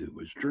wanted to do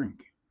was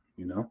drink.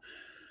 You know,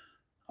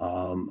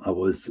 I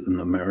was an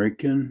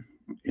American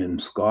in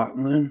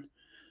Scotland,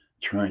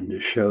 trying to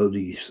show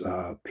these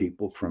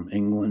people from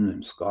England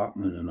and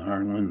Scotland and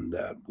Ireland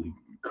that we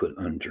could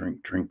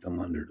drink them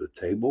under the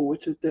table,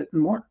 which it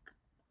didn't work.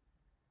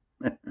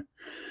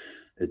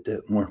 It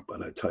didn't work,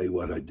 but I tell you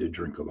what, I did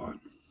drink a lot,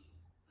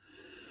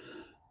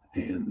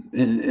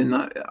 and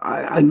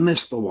I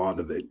missed a lot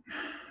of it.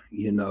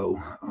 You know,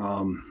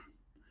 um,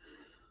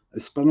 I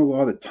spent a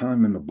lot of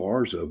time in the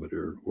bars over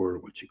there, or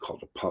what you call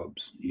the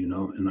pubs.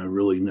 And I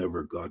really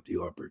never got the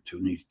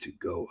opportunity to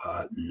go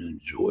out and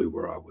enjoy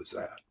where I was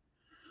at.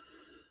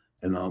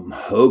 And I'm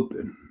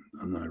hoping,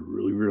 and I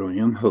really, really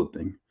am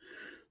hoping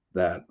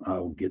that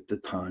I'll get the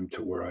time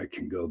to where I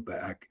can go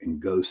back and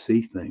go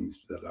see things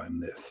that I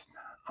missed.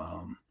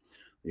 Um,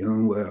 the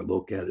only way I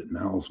look at it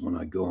now is when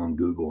I go on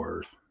Google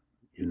Earth,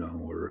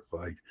 or if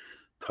I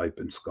type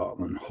in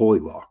Scotland,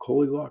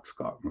 Holyloch,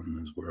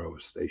 Scotland is where I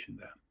was stationed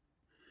at.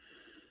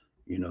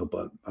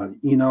 But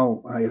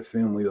I have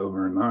family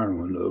over in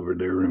Ireland, over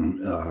there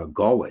in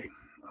Galway,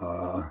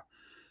 uh,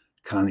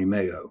 County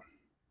Mayo.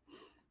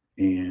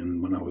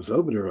 And when I was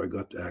over there, I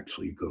got to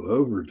actually go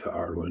over to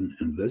Ireland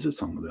and visit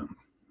some of them.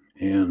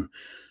 And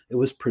it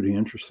was pretty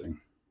interesting.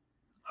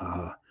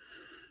 Uh,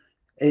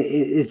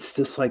 it's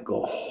just like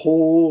um,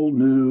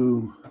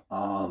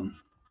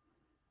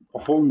 a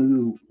whole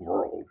new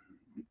world,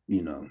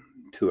 you know,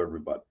 to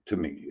everybody. To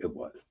me, it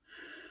was.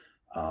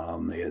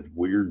 They had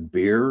weird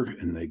beer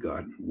and they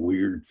got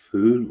weird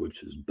food,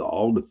 which is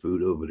dull. The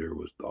food over there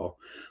was dull.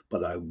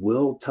 But I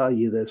will tell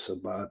you this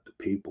about the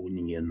people in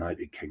the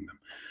United Kingdom.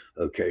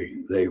 Okay,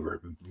 they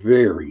were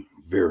very,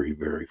 very,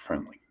 very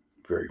friendly.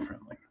 Very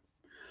friendly.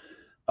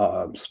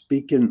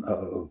 Speaking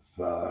of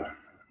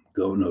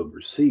going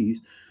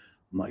overseas,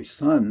 my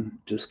son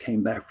just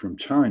came back from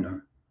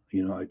China.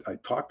 I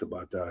talked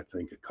about that, I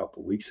think, a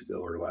couple weeks ago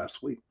or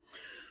last week.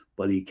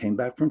 But he came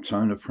back from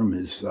China from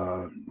his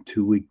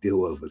 2 week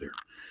deal over there.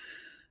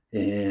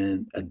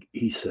 And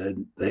he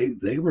said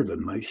they were the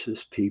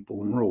nicest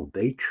people in the world.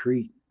 They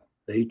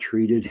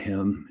treated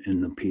him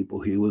and the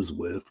people he was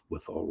with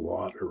a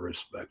lot of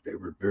respect. They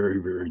were very,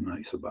 very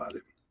nice about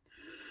it.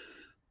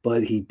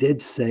 But he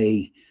did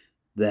say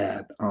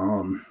that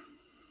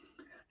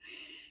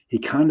he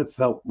kind of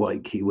felt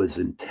like he was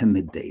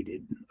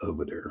intimidated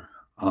over there.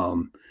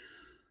 Um,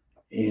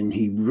 and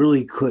he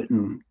really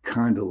couldn't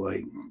kind of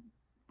like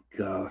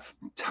uh,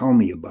 tell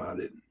me about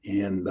it.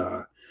 And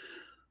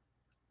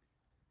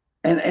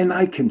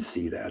I can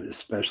see that,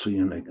 especially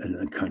in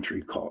a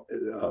country called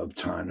of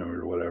China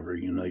or whatever.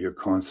 You're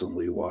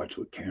constantly watched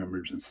with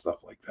cameras and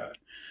stuff like that.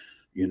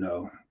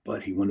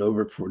 But he went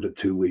over for the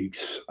 2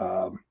 weeks.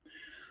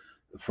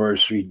 The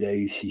first 3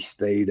 days he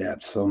stayed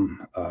at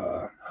some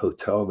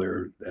hotel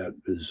there that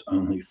is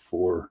only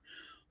for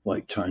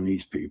like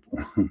Chinese people,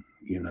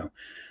 you know,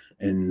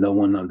 and no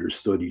one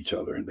understood each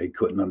other. And they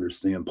couldn't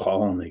understand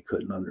Paul and they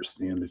couldn't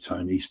understand the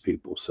Chinese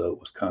people. So it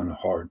was kind of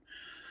hard.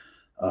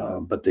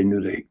 But they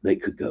knew they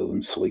could go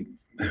and sleep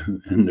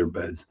in their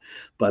beds.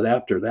 But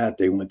after that,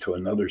 they went to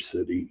another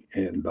city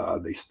and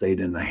they stayed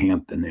in the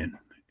Hampton Inn.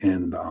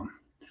 And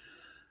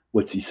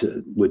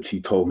which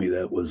he told me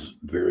that was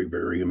very,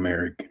 very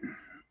American.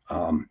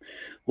 Um,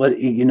 what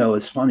you know,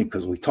 it's funny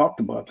because we talked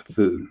about the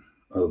food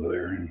over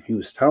there, and he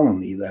was telling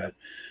me that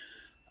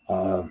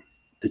uh,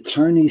 the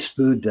Chinese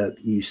food that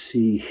you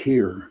see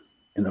here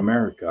in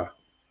America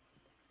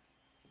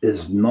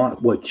is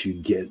not what you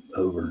get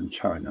over in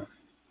China.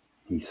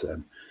 He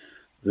said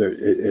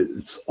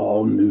it's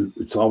all new,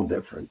 it's all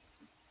different.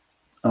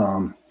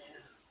 Um,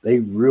 they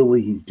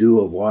really do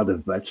a lot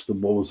of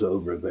vegetables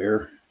over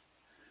there.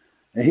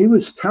 And he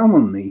was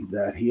telling me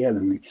that he had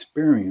an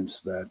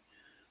experience that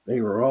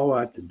they were all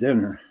at the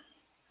dinner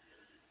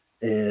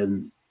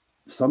and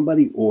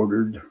somebody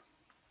ordered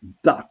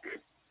duck,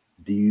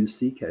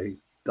 D-U-C-K,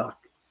 duck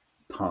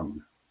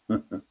tongue,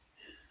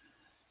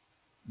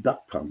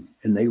 duck tongue,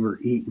 and they were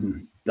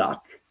eating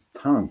duck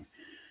tongue.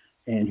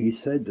 And he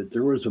said that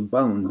there was a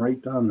bone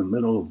right down the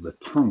middle of the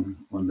tongue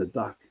on the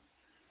duck.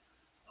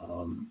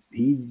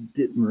 He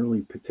didn't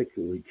really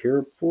particularly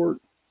care for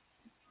it,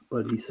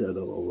 but he said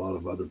a lot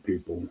of other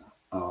people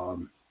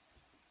um,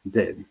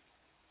 did.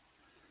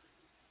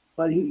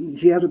 But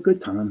he had a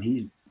good time.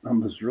 I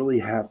was really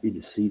happy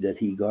to see that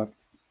he got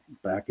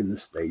back in the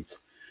States.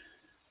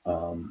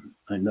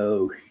 I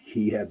know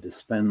he had to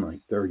spend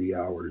like 30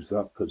 hours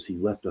up because he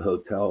left the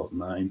hotel at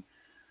 9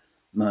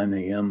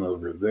 a.m.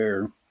 over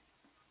there,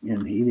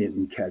 and he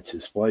didn't catch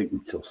his flight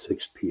until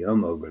 6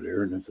 p.m. over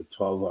there, and it's a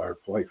 12-hour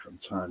flight from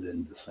China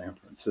into San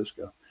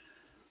Francisco.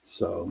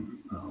 So,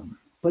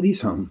 but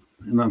he's home,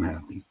 and I'm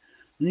happy,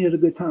 and he had a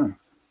good time.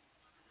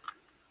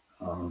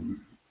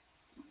 Um,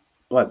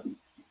 but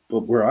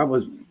but where I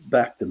was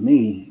back to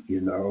me,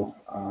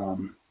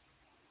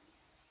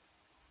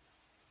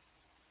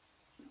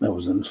 I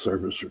was in the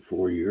service for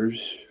 4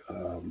 years,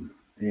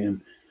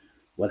 and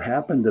what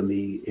happened to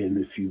me,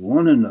 and if you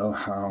want to know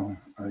how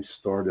I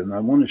started, and I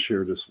want to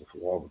share this with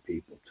all the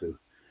people too.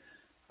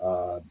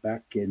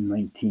 Back in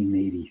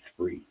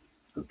 1983,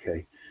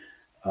 okay,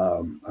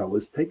 I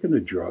was taking a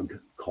drug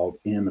called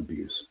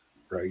Antabuse,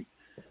 right?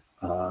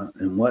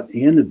 And what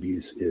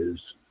Antabuse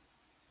is,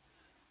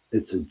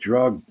 it's a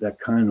drug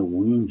that kind of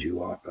weans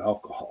you off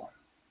alcohol,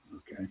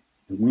 okay?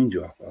 It weans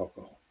you off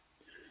alcohol.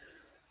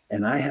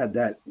 And I had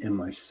that in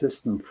my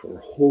system for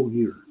a whole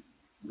year,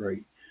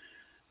 right?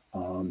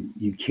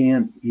 You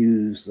can't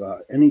use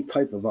any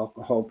type of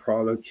alcohol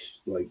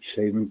products like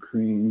shaving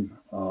cream,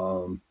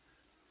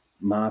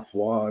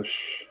 mouthwash,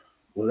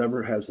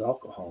 whatever has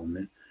alcohol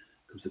in it,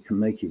 because it can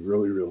make you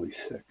really, really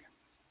sick.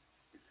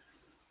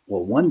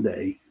 Well, one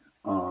day,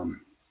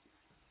 um,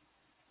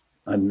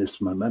 I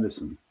missed my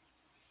medicine.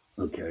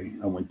 Okay,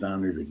 I went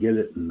down there to get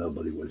it, and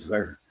nobody was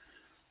there.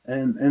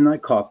 And I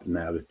caught an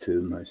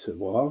attitude, and I said,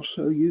 "Well, I'll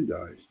show you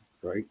guys,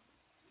 right?"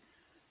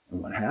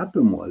 And what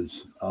happened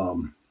was,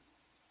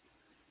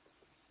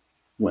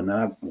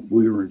 when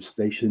we were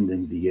stationed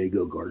in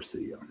Diego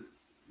Garcia,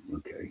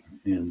 okay,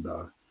 and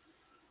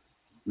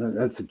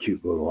that's a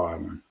cute little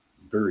island,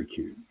 very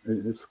cute.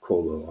 It's a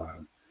cool little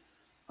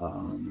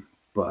island.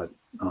 But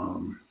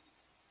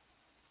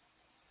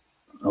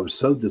I was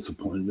so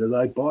disappointed that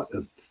I bought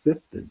a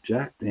fifth of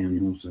Jack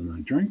Daniels and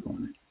I drank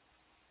on it.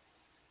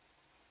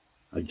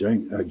 I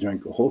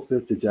drank a whole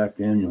fifth of Jack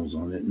Daniels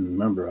on it, and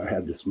remember I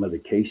had this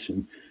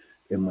medication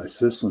in my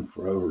system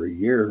for over a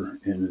year,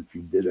 and if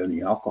you did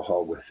any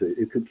alcohol with it,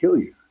 it could kill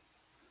you.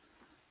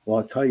 Well,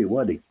 I'll tell you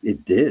what,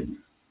 it did.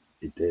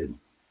 It did.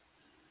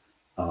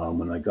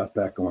 When I got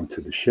back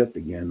onto the ship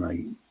again,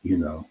 I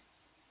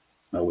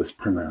was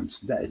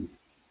pronounced dead.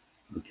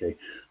 Okay.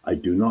 I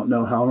do not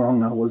know how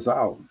long I was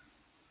out.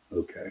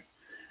 Okay.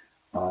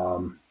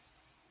 Um,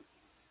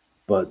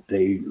 but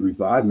they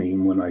revived me.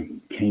 And when I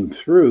came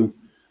through,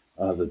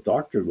 the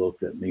doctor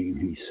looked at me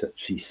and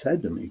she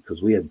said to me,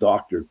 because we had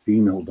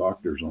female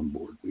doctors on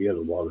board. We had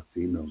a lot of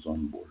females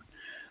on board.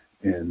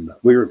 And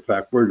in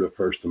fact, we're the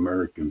first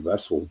American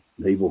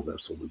naval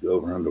vessel to go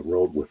around the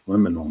world with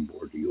women on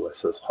board, the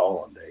USS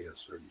Holland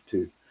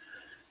AS-32.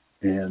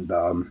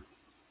 And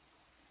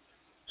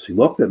she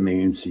looked at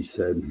me and she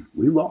said,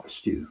 "We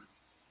lost you.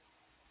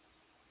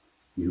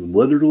 You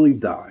literally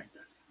died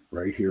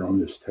right here on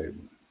this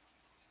table."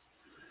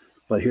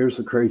 But here's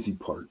the crazy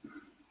part.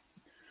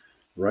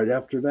 Right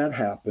after that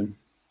happened,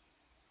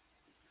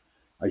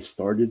 I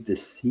started to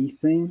see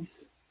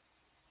things,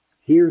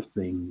 hear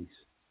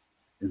things,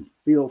 and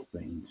feel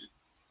things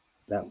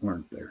that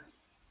weren't there.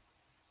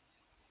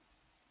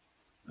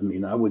 I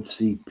mean, I would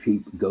see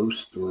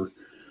ghosts, or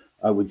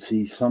I would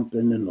see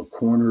something in the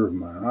corner of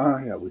my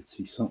eye. I would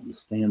see something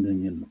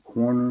standing in the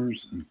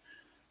corners, and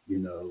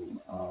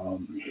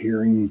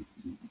hearing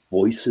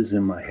voices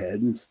in my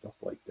head and stuff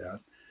like that.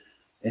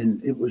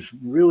 And it was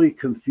really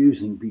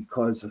confusing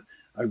because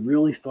I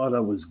really thought I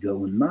was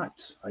going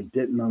nuts. I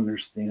didn't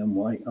understand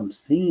why I'm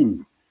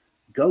seeing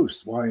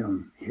ghosts, why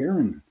I'm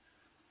hearing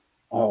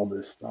all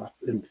this stuff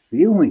and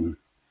feeling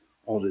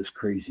all this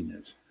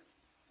craziness.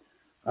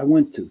 I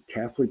went to a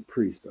Catholic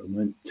priest, I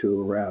went to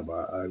a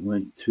rabbi, I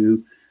went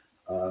to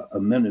a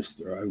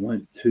minister, I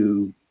went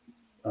to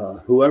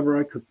whoever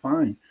I could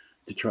find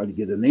to try to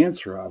get an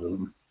answer out of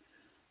them.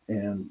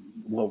 And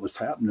what was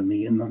happening to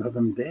me, and none of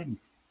them did.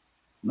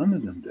 None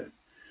of them did.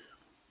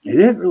 It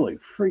didn't really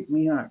freak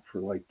me out for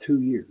like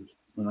 2 years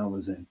when I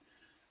was in.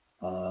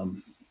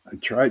 Um, I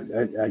tried.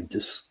 I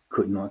just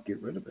could not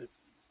get rid of it.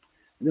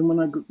 And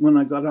then when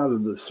I got out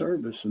of the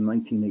service in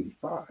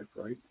 1985,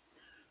 right,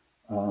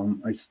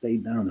 I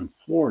stayed down in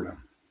Florida,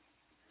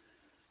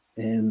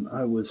 and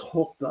I was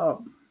hooked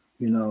up.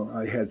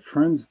 I had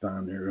friends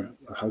down there,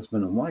 a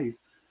husband and wife,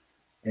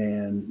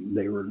 and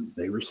they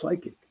were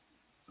psychic.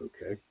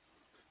 Okay,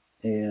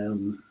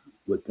 and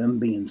with them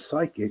being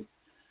psychic,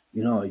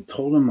 I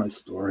told them my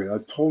story. I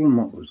told them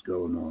what was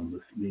going on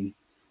with me,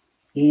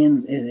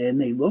 and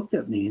they looked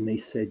at me and they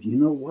said, you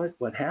know what?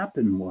 What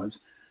happened was,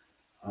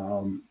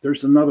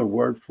 there's another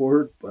word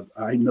for it, but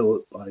I know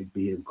it by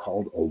being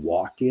called a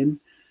walk-in.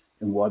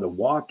 And what a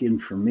walk-in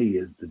for me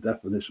is, the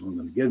definition I'm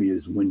going to give you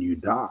is, when you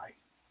die,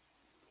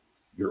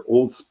 your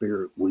old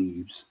spirit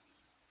leaves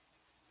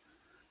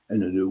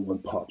and a new one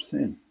pops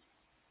in.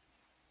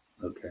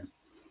 Okay.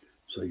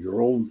 So your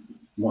old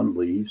one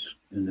leaves,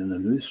 and then a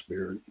new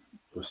spirit,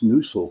 this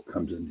new soul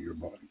comes into your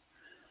body.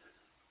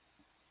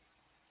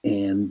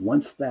 And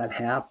once that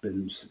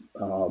happens,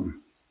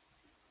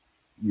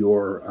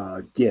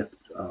 your gift,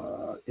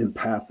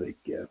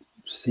 empathic gift,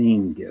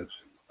 seeing gift,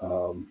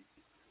 um,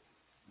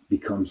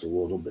 becomes a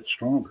little bit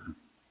stronger,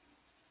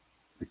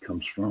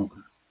 becomes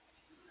stronger.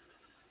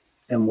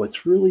 And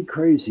what's really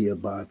crazy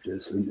about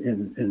this,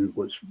 and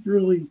what's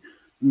really,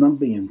 and I'm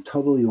being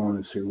totally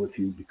honest here with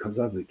you because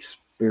I've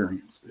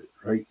experienced it,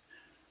 right?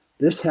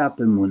 This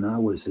happened when I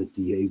was at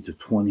the age of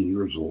 20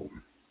 years old.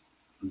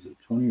 Was it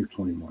 20 or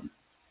 21?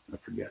 I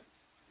forget.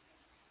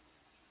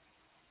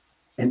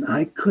 And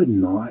I could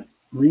not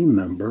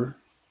remember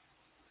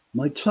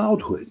my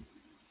childhood.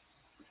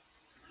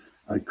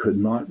 I could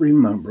not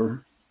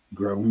remember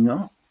growing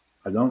up.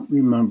 I don't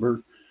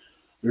remember.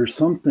 There's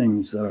some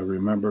things that I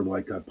remember,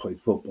 like I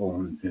played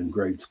football in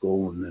grade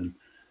school, and then,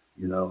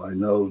 I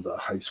know the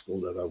high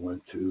school that I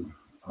went to,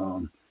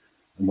 and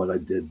what I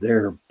did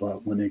there.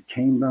 But when it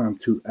came down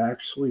to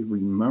actually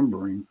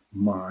remembering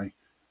my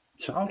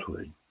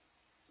childhood,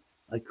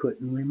 I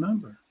couldn't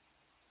remember.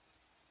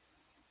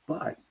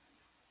 But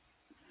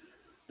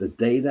the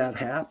day that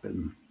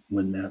happened,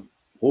 when that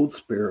old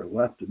spirit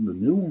left and the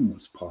new one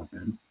was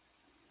popping,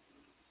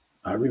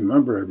 I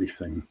remember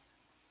everything.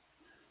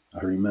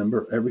 I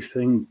remember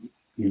everything,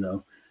 you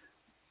know,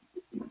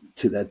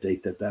 to that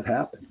date that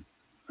happened.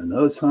 I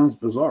know it sounds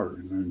bizarre,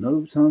 and I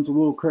know it sounds a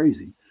little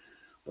crazy,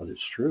 but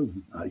it's true.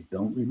 I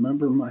don't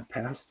remember my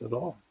past at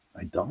all.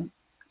 I don't.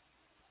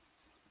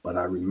 But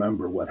I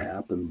remember what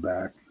happened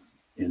back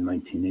in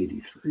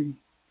 1983.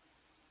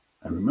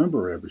 I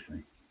remember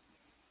everything.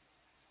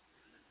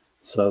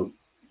 So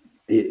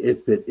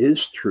if it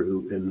is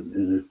true,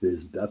 and if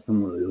there's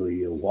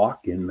definitely a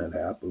walk-in that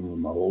happened with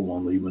my old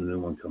one leaving and the new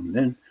one coming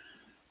in,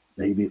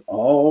 maybe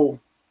all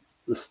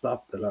the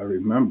stuff that I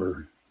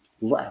remember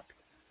left.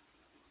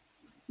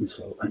 And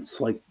so it's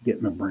like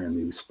getting a brand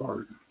new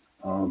start.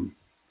 Um,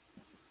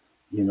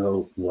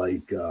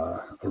 like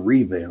a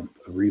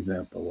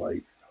revamp of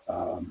life.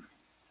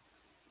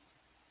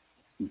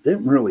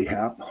 Didn't really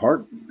have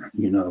heart,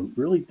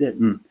 really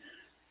didn't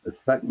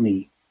affect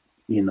me,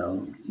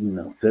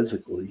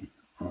 physically.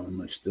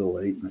 I still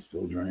ate and I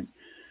still drank.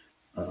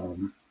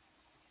 Um,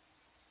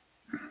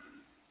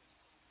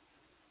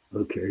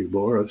 okay,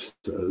 Laura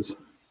says,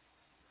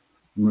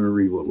 I'm going to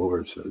read what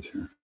Laura says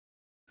here.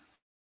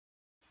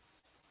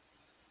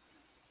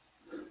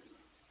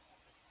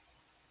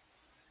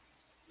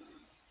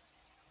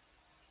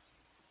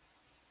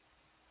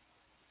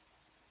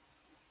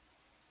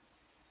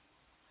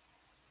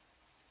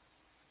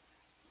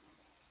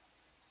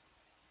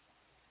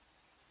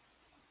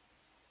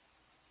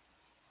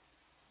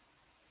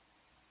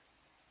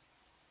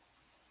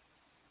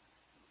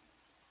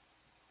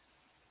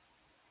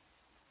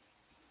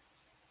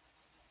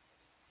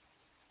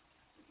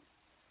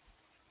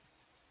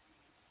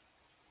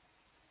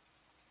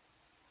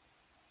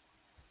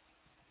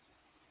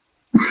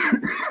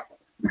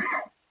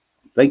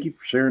 Thank you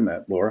for sharing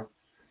that, Laura.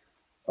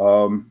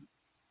 Um,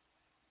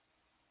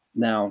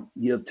 Now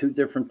you have two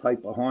different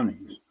type of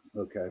hauntings.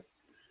 Okay,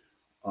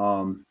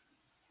 um,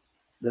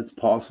 that's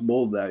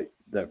possible that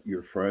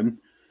your friend,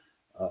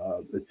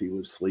 if he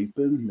was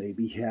sleeping,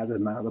 maybe had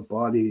an out of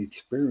body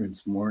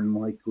experience. More than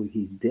likely,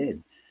 he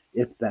did.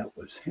 If that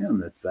was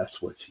him, if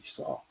that's what she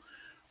saw.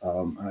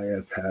 I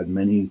have had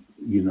many,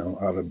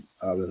 out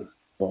of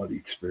body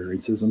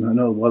experiences, and I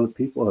know a lot of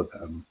people have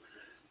had them.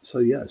 So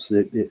yes,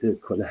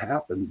 it could have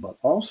happened. But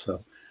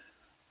also,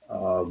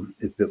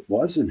 if it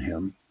wasn't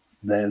him,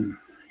 then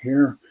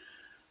here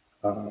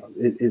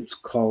It's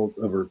called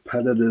a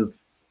repetitive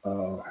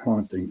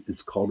haunting.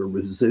 It's called a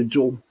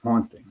residual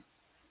haunting,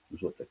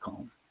 is what they call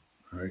them.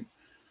 All right,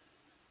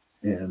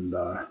 and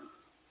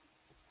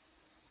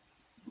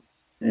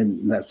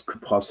that's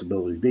could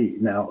possibility be.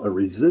 Now, a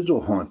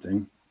residual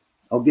haunting.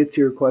 I'll get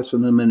to your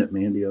question in a minute,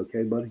 Mandy.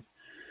 Okay, buddy.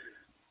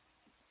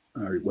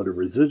 All right. What a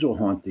residual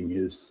haunting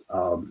is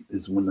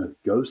when a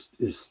ghost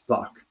is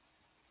stuck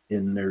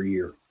in their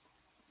ear.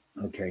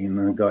 Okay, and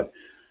I got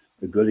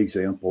a good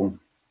example.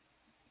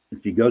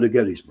 If you go to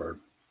Gettysburg,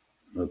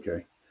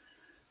 okay,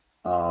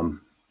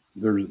 um,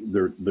 there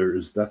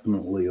is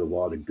definitely a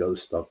lot of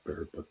ghost up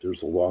there, but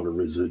there's a lot of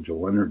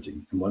residual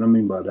energy. And what I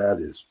mean by that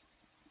is,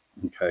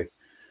 okay,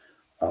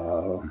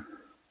 uh,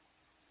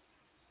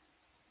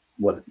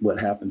 what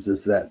happens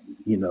is that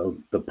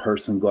the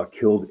person got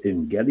killed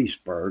in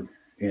Gettysburg,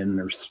 and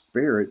their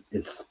spirit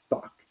is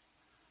stuck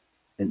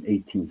in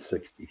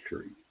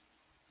 1863.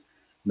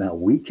 Now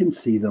we can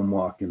see them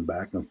walking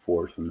back and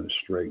forth in a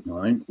straight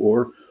line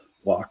or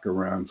walk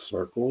around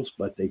circles,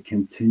 but they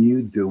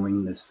continue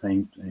doing the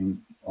same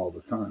thing all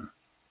the time.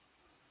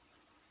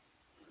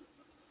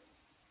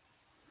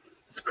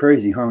 It's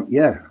crazy, huh?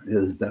 Yeah, it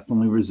is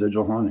definitely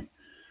residual haunting.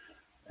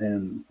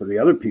 And for the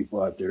other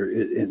people out there,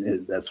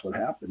 that's what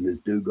happened. This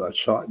dude got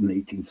shot in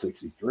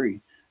 1863.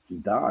 He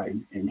died,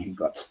 and he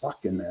got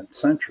stuck in that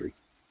century,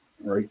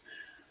 right?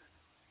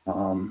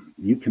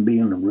 You can be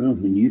in the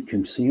room and you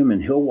can see him,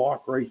 and he'll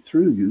walk right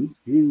through you.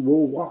 He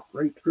will walk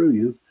right through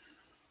you,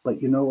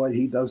 but you know what?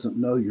 He doesn't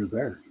know you're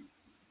there,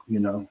 you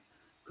know,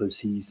 because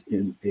he's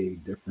in a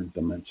different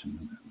dimension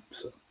than him.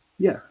 So,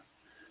 yeah,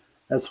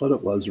 that's what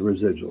it was, a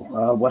residual.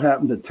 What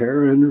happened to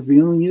Tara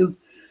interviewing you?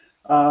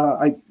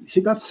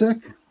 She got sick,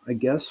 I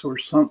guess, or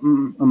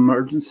something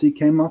emergency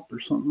came up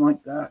or something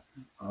like that.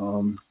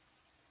 Um,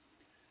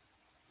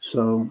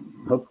 so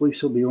hopefully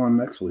she'll be on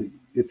next week.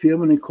 If you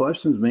have any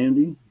questions,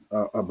 Mandy,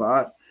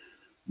 about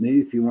me,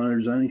 if you want,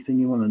 there's anything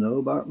you want to know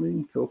about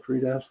me, feel free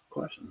to ask a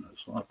question.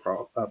 That's not a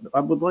problem. I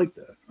would like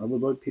that. I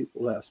would like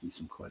people to ask me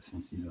some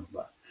questions,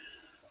 about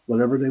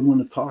whatever they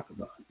want to talk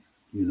about,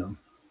 you know.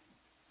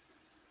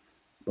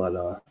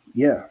 But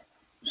yeah,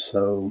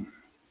 so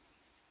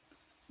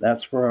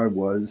that's where I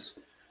was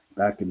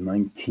back in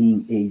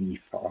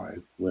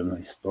 1985 when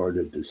I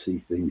started to see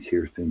things,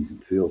 hear things,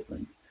 and feel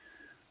things.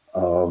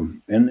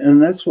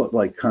 And that's what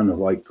like kind of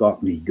like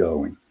got me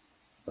going.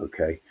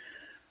 Okay,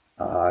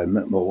 I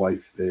met my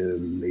wife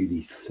in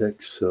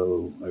 '86,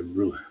 so I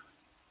really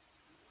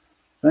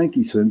thank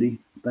you, Cindy.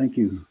 Thank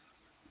you,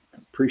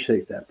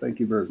 appreciate that. Thank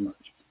you very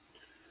much.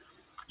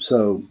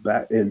 So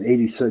back in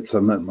 '86, I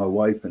met my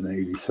wife. In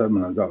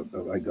 '87,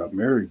 I got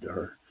married to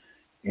her,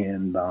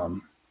 and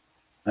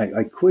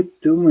I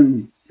quit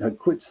doing. I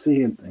quit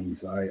seeing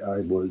things.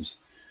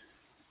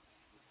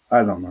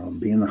 I don't know,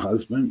 being a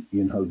husband,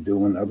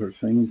 doing other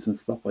things and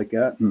stuff like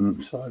that.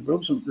 And so I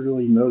wasn't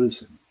really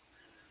noticing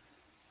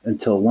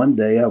until one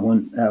day I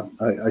went out.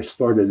 I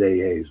started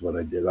AA is what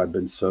I did. I've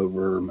been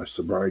sober. My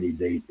sobriety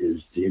date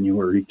is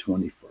January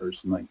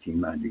 21st,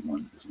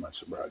 1991 is my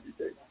sobriety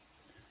date.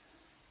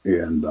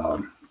 And,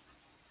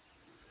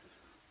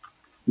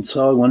 and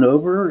so I went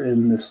over,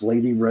 and this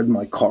lady read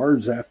my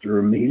cards after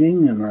a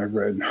meeting, and I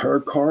read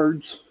her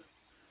cards,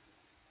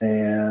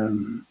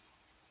 and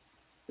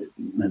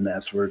and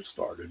that's where it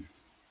started.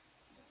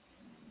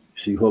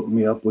 She hooked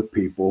me up with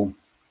people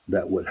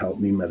that would help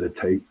me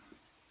meditate,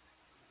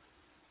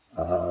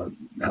 uh,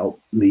 help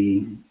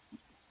me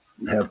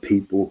have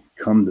people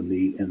come to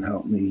me and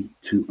help me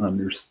to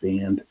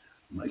understand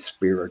my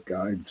spirit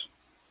guides,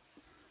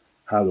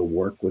 how to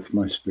work with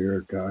my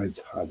spirit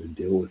guides, how to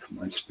deal with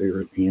my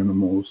spirit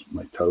animals,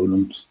 my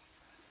totems.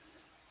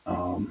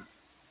 Um,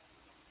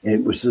 and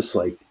it was just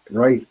like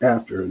right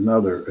after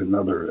another,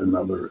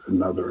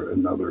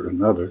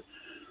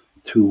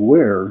 to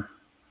where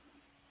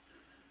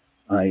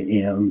I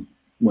am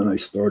when I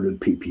started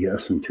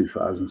PPS in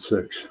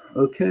 2006.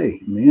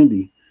 Okay,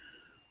 Mandy.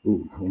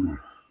 Ooh, hold on.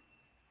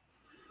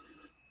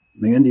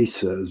 Mandy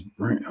says,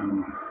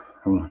 hold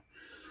on.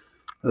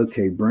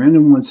 Okay,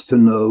 Brandon wants to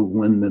know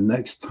when the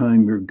next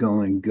time you're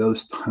going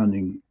ghost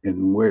hunting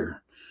and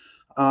where.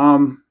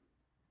 Um,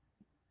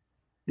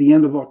 the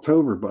end of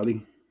October,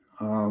 buddy.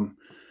 Um,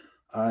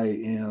 I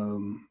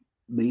am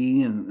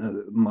me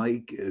and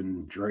Mike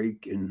and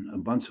Drake and a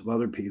bunch of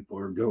other people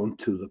are going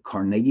to the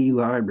Carnegie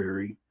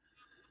Library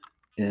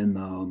in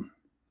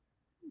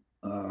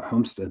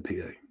Homestead,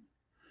 PA,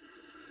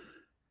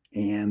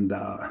 and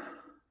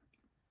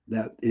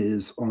that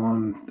is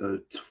on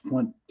the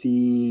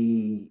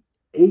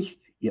 28th.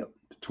 Yep,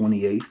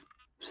 28th,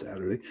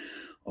 Saturday.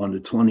 On the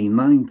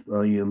 29th,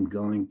 I am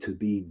going to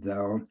be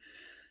down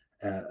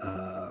at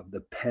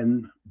the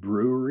Penn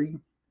Brewery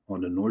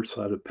on the north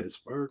side of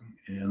Pittsburgh,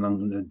 and I'm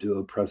going to do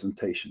a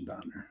presentation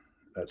down there.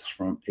 That's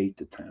from 8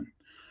 to 10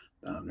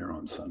 down there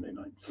on Sunday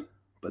nights.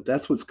 But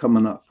that's what's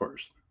coming up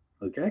first.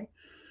 Okay?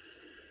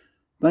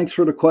 Thanks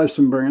for the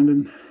question,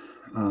 Brandon.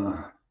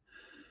 Uh,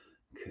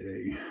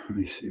 okay, let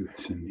me see what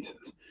Cindy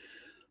says.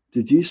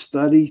 Did you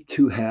study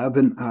to have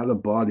an out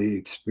of body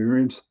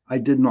experience? I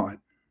did not.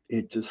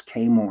 It just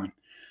came on.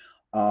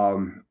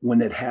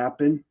 When it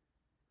happened,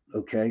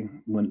 okay,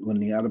 when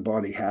the out of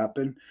body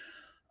happened,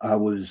 I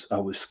was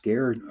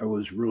scared. I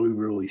was really,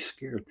 really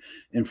scared.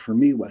 And for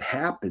me, what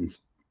happens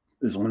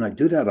is when I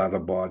do that out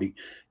of body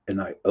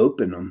and I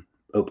open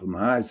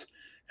my eyes,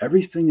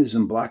 everything is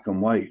in black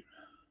and white.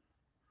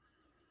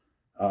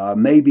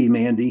 Maybe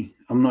Mandy,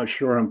 I'm not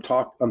sure.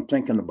 I'm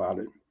thinking about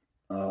it.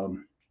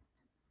 Um,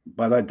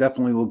 but I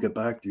definitely will get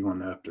back to you on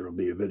that. There'll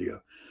be a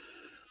video.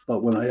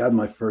 But when I had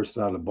my first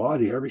out of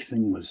body,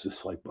 everything was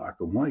just like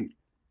black and white.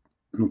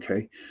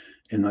 Okay.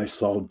 And I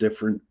saw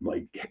different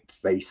like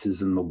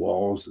faces in the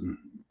walls and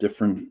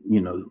different,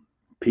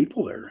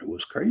 people there. It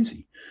was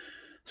crazy.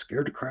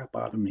 Scared the crap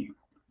out of me,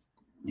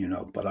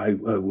 but I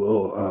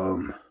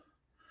will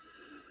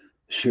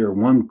share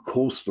one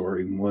cool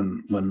story.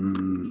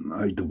 When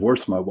I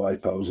divorced my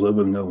wife, I was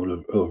living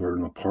over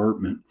an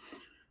apartment,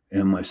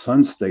 and my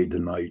son stayed the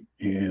night,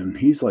 and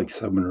he's like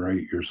 7 or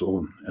 8 years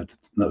old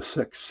no,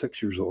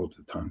 6 years old at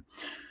the time,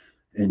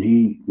 and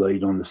he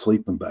laid on the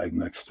sleeping bag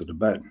next to the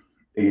bed.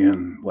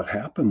 And what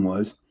happened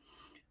was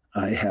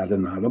I had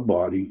an out of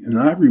body, and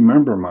I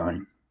remember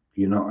mine.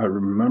 I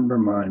remember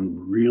mine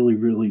really,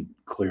 really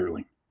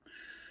clearly.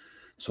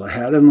 So I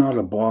had an out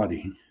of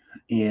body,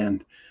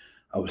 and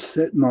I was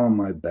sitting on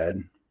my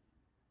bed,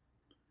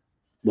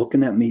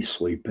 looking at me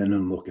sleeping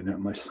and looking at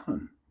my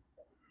son.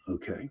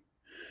 Okay.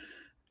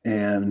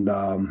 And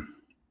all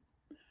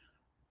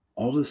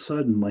of a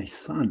sudden, my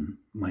son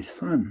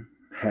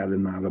had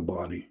an out of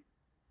body,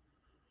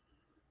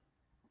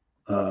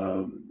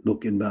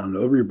 looking down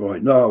over your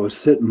body. No, I was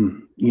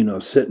sitting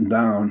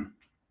down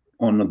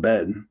on the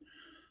bed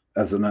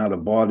as an out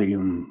of body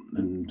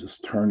and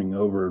just turning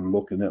over and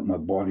looking at my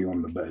body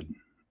on the bed.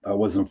 I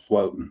wasn't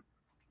floating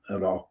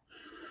at all.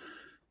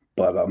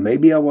 But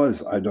maybe I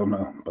was. I don't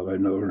know. But I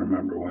know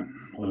remember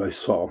what I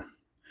saw.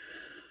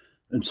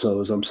 And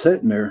so as I'm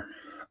sitting there,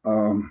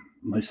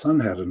 my son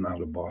had an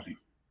out of body.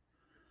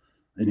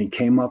 And he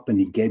came up and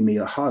he gave me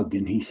a hug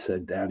and he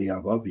said, "Daddy, I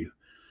love you."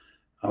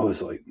 I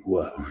was like,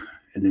 whoa.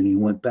 And then he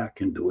went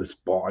back into his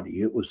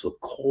body. It was the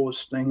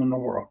coolest thing in the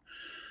world.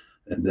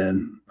 And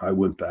then I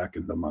went back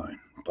into mine.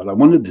 But I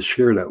wanted to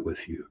share that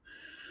with you.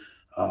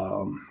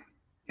 Um,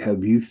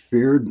 have you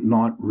feared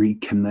not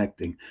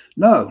reconnecting?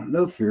 No,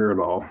 no fear at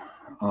all.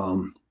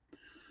 Um,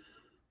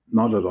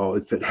 Not at all.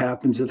 If it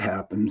happens, it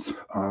happens.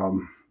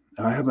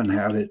 I haven't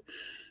had it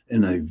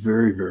in a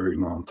very, very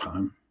long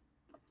time.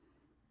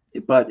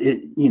 But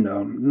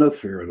no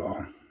fear at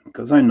all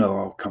because I know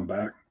I'll come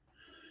back.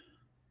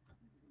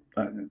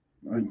 I,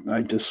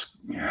 I just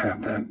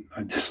have that.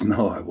 I just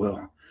know I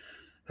will.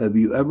 Have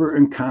you ever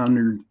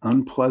encountered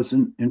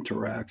unpleasant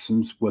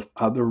interactions with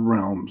other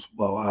realms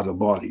while out of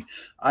body?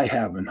 I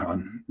haven't,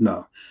 hon.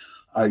 No.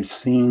 I've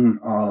seen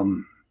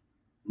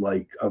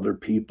like other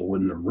people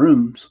in the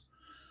rooms,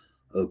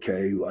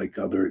 okay, like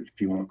other, if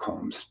you want to call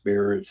them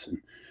spirits, and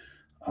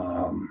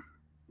um,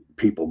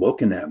 people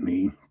looking at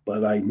me,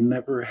 but I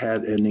never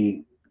had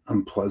any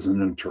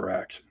unpleasant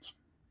interactions.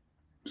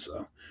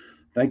 So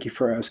thank you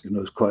for asking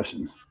those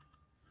questions.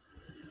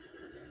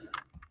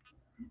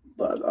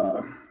 But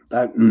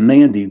that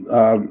Mandy,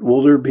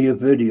 will there be a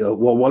video?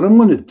 Well, what I'm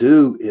going to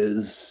do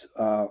is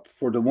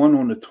for the one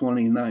on the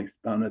 29th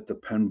down at the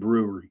Penn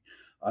Brewery,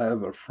 I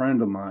have a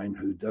friend of mine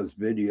who does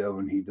video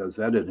and he does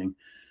editing,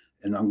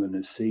 and I'm going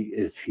to see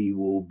if he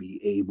will be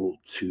able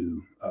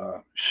to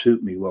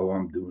shoot me while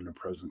I'm doing a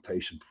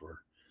presentation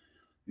for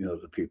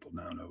the people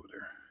down over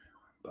there.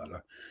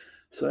 But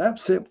so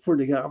that's it for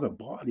the out of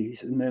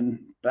bodies, and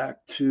then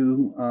back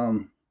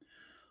to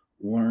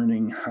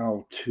learning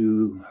how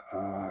to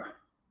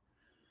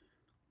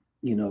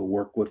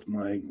work with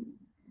my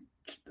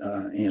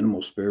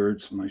animal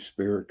spirits, my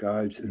spirit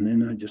guides, and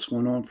then I just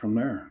went on from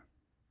there.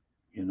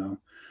 You know,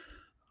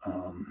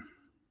 um,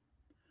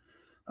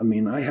 I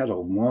mean, I had a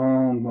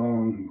long,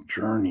 long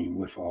journey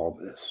with all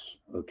this.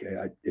 Okay,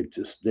 it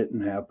just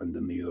didn't happen to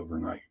me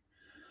overnight.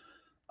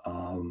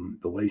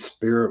 The way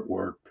spirit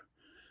worked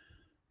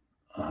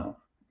uh,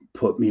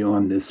 put me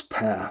on this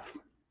path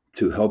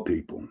to help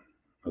people.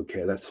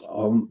 Okay, that's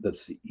all.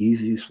 That's the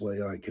easiest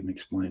way I can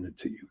explain it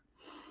to you.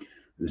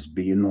 Is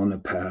being on a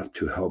path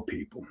to help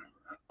people.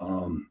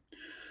 Um,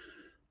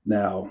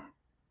 Now,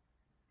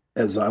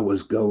 as I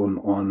was going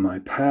on my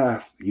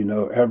path,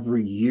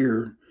 every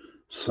year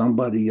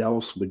somebody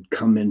else would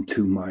come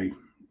into my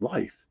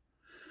life.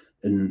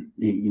 And,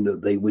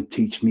 they would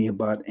teach me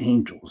about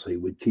angels. They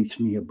would teach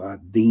me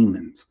about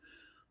demons.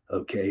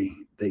 Okay.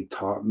 They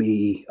taught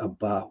me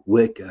about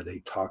Wicca. They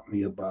taught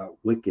me about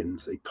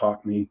Wiccans. They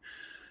taught me,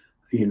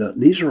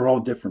 these are all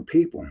different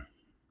people.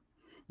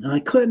 And I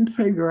couldn't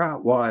figure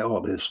out why all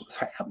this was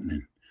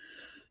happening.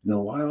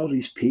 Why all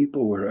these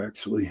people were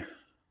actually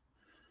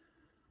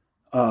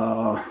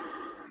Uh,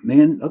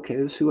 okay,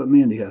 let's see what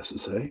Mandy has to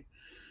say.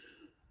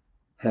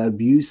 Have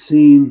you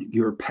seen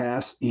your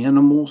past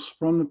animals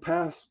from the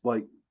past,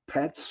 like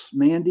pets,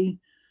 Mandy?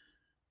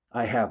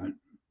 I haven't.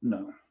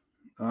 No,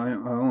 I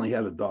only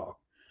had a dog,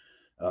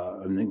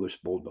 an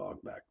English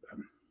bulldog back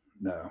then.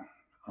 No,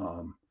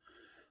 um,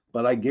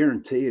 But I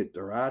guarantee it,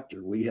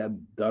 thereafter, we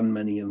had done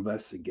many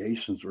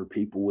investigations where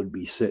people would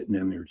be sitting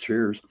in their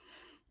chairs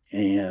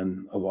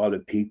and a lot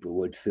of people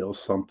would feel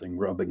something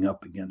rubbing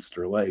up against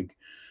their leg,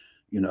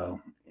 you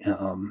know.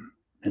 Um,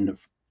 and the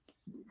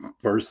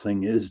first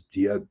thing is,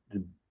 did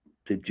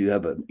you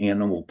have an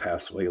animal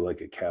pass away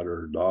like a cat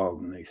or a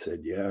dog? And they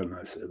said, yeah. And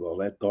I said, well,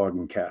 that dog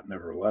and cat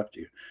never left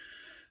you.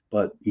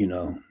 But,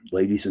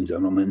 ladies and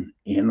gentlemen,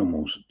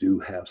 animals do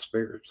have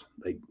spirits.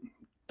 They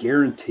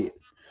guarantee it.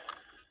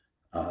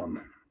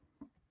 Um,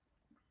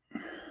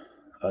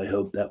 I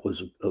hope that was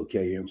an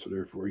okay answer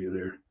there for you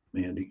there,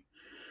 Mandy.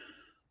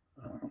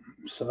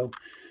 So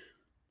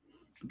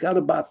got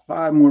about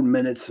 5 more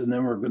minutes, and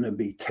then we're going to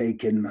be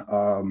taking,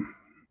 a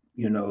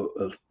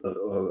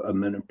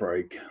minute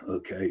break.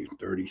 Okay,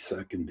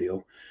 30-second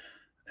deal,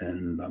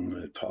 and I'm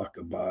going to talk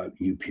about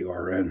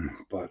UPRN.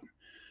 But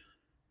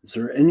is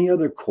there any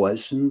other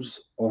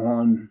questions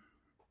on,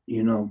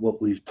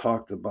 what we've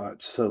talked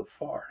about so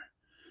far?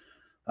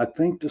 I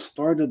think the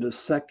start of the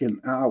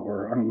second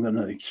hour, I'm going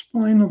to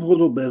explain a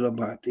little bit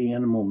about the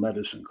animal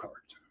medicine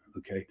cards.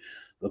 Okay,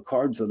 the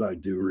cards that I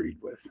do read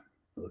with.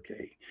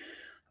 Okay.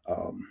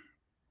 Um,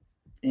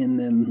 and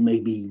then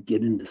maybe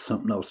get into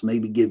something else.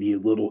 Maybe give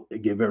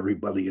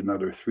everybody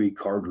another 3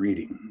 card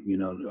reading.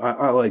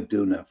 I like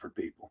doing that for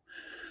people.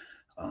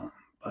 Uh,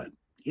 but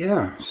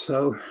yeah,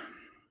 so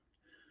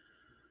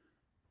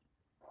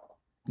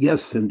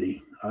yes,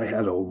 Cindy, I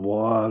had a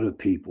lot of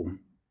people.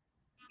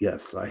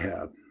 Yes, I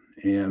have,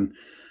 and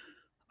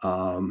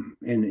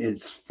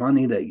it's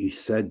funny that you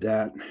said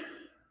that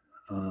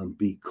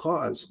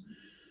because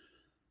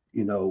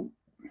you know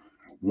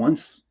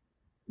once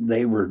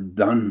they were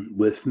done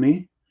with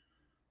me,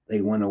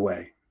 they went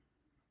away,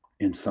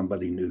 and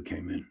somebody new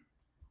came in.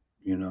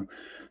 you know.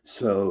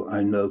 So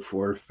I know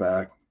for a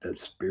fact that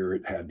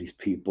Spirit had these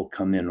people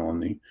come in on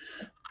me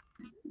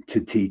to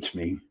teach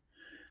me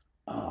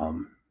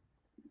um,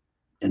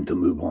 and to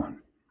move on.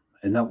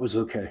 And that was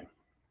okay.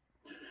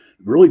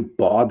 It really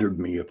bothered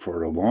me for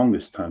the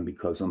longest time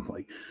because I'm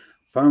like,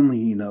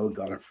 finally,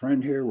 got a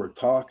friend here. We're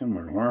talking,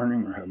 we're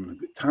learning, we're having a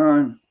good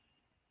time.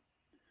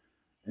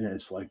 And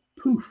it's like,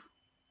 poof,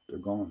 they're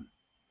gone.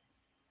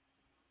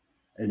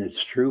 And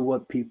it's true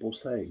what people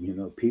say.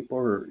 People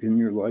are in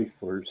your life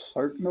for a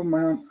certain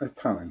amount of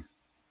time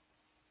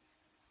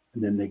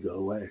and then they go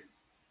away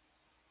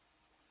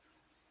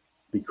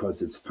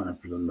because it's time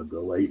for them to go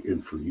away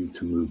and for you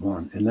to move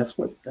on. And that's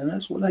what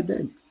I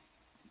did.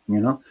 You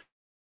know,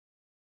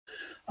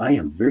 I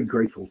am very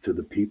grateful to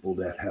the people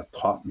that have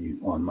taught me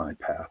on my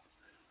path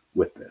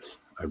with this.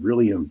 I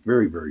really am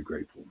very, very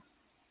grateful.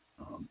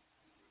 Um,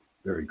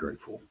 very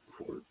grateful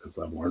for it because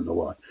I've learned a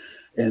lot.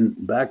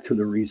 And back to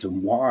the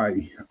reason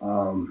why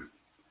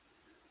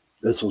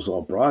this was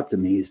all brought to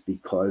me is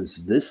because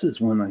this is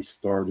when I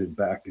started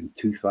back in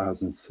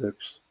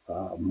 2006,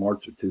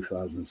 March of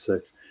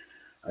 2006.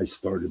 I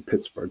started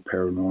Pittsburgh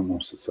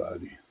Paranormal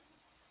Society.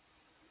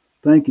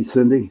 Thank you,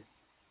 Cindy.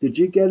 Did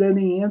you get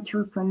any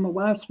answer from the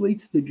last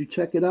week's? Did you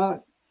check it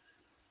out?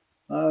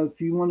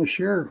 If you want to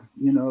share,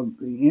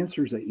 the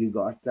answers that you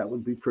got, that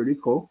would be pretty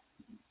cool.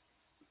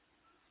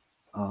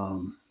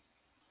 Um,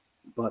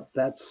 but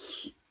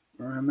that's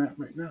where I'm at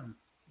right now.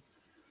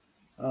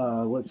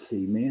 Let's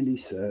see. Mandy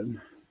said,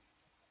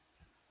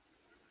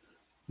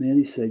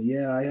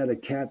 yeah, I had a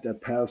cat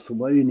that passed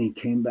away and he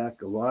came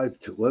back alive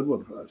to live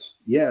with us.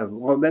 Yeah,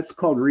 well, that's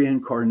called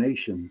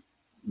reincarnation,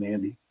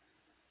 Mandy.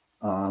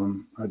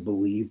 I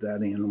believe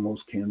that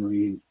animals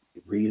can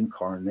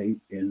reincarnate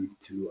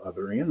into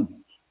other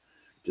animals,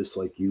 just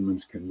like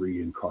humans can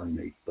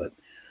reincarnate. But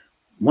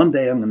one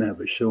day I'm going to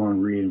have a show on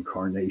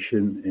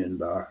reincarnation,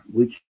 and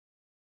we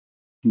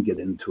can get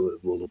into it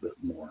a little bit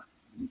more.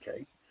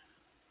 Okay.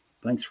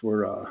 Thanks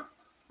for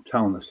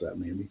telling us that,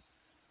 Mandy.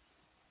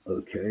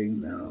 Okay.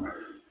 Now,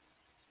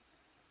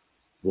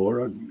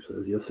 Laura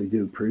says, yes, they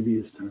do.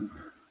 Previous time.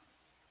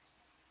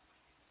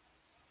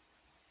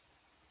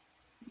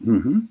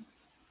 Mm-hmm.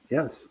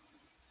 Yes.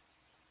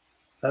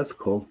 That's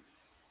cool.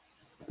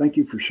 Thank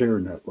you for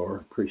sharing that, Laura.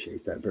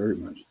 Appreciate that very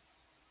much.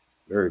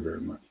 Very,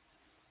 very much.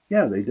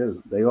 Yeah, they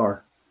do. They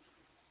are.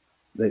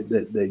 They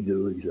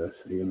do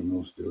exist. The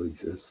animals do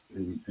exist,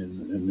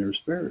 and their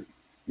spirit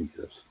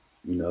exists.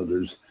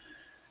 There's,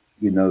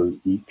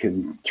 you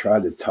can try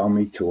to tell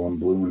me till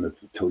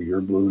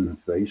you're blue in the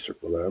face or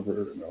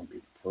whatever, and I'll be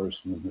the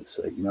first one to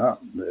say no.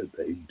 That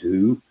they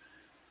do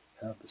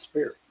have a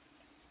spirit,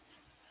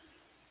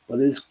 but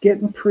it's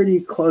getting pretty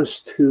close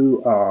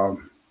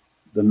to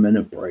the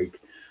minute break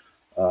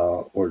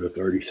or the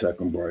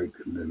 30-second break,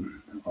 and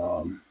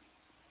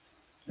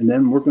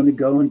then we're going to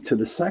go into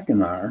the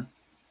second hour.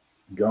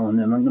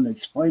 And I'm going to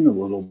explain a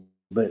little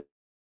bit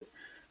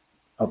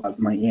about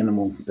my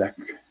animal deck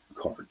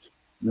cards.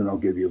 Then I'll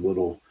give you a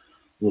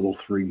little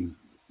 3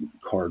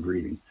 card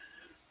reading,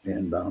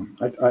 and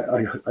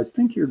I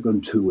think you're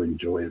going to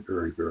enjoy it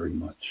very, very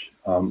much.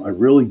 I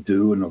really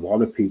do, and a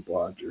lot of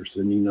people out there,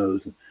 Cindy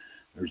knows,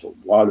 there's a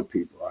lot of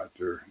people out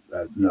there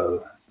that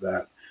know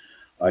that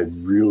I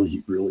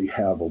really, really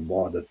have a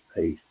lot of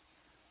faith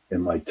in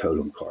my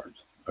totem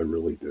cards. I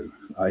really do.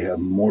 I have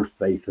more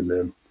faith in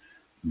them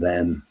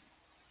than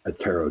a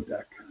tarot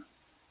deck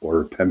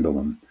or a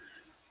pendulum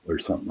or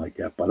something like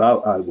that. But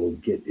I will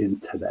get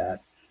into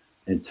that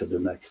into the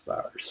next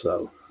hour.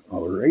 So,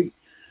 all right,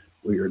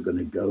 we are going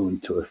to go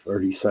into a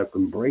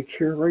 30-second break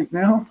here right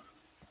now.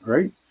 All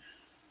right.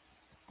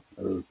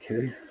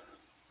 Okay.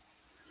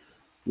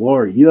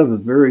 Laura, you have a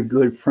very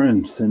good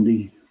friend,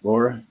 Cindy.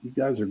 Laura, you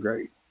guys are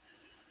great.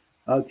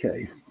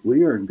 Okay,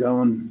 we are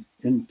going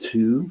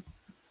into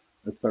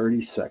a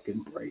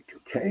 30-second break.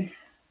 Okay.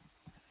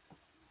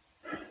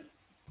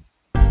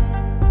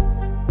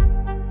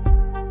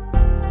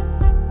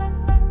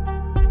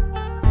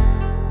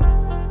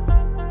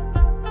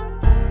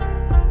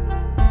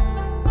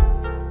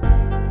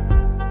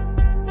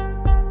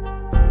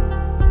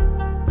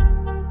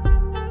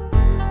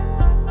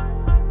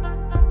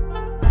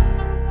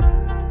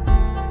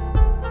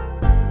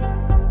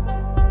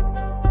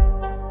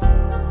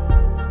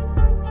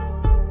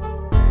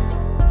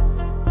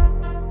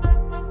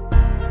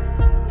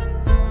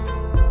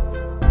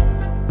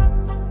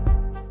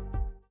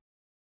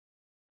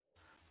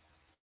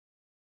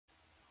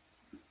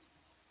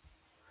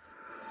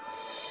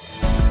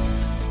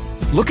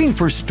 Looking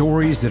for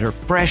stories that are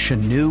fresh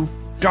and new?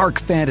 Dark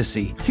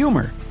fantasy,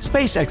 humor,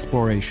 space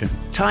exploration,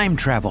 time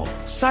travel,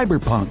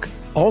 cyberpunk,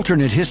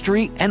 alternate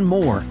history, and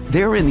more.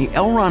 They're in the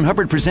L. Ron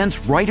Hubbard Presents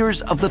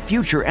Writers of the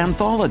Future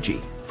anthology.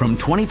 From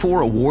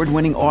 24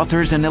 award-winning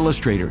authors and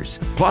illustrators,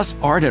 plus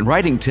art and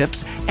writing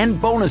tips and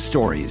bonus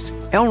stories.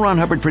 L. Ron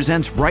Hubbard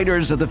Presents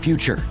Writers of the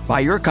Future.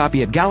 Buy your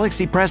copy at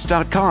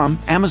galaxypress.com,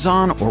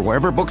 Amazon, or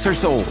wherever books are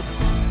sold.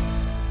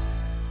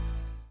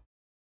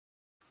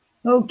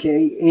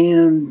 Okay,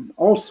 and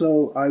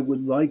also I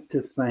would like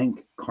to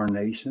thank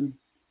Carnation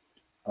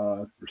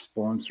for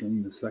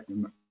sponsoring the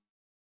second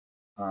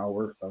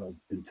hour of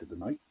Into the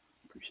Night.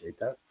 Appreciate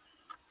that.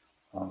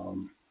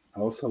 I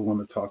also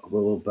want to talk a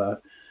little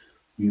about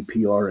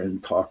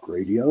UPRN Talk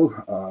Radio.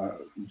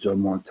 Joe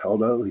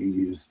Montaldo,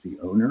 he is the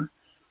owner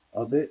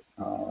of it.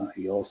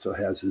 He also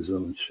has his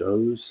own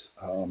shows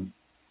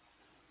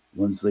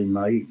Wednesday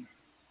night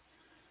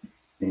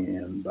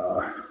and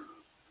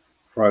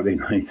Friday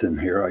nights, and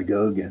here I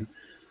go again.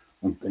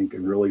 I'm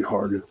thinking really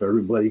hard. If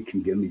everybody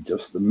can give me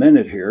just a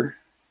minute here,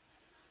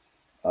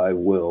 I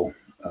will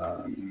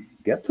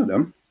get to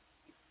them.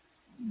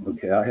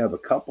 Okay, I have a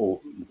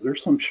couple.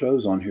 There's some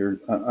shows on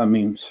here. I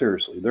mean,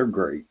 seriously, they're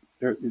great.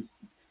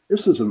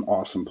 This is an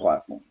awesome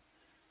platform.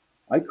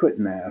 I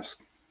couldn't ask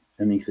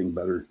anything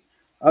better.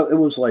 It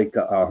was like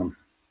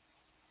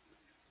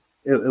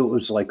it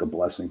was like a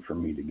blessing for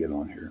me to get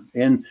on here.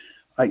 And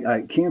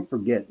I can't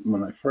forget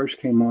when I first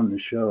came on the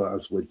show, I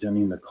was with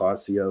Jenny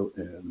Nicasio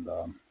and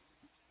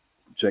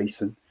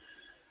Jason,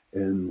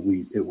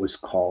 and it was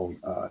called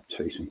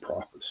Chasing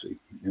Prophecy,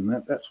 and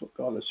that's what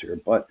got us here.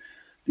 But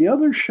the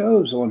other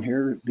shows on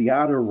here, The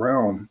Outer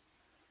Realm,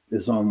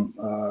 is on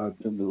I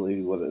do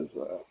believe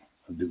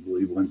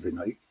Wednesday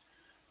night,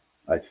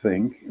 I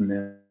think, and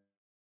then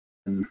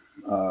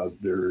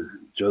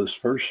Joe's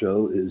first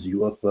show is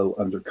UFO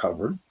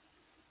Undercover.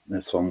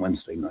 That's on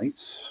Wednesday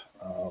nights.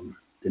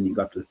 Then you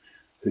got the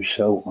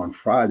show on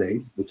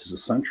Friday, which is a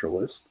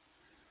Centralist.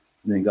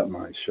 And then you got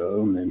my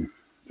show, and then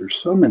there's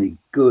so many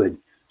good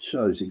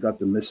shows. You got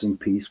The Missing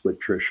Piece with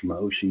Trish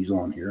Moe. She's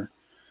on here.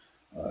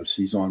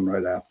 She's on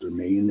right after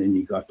me. And then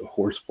you got the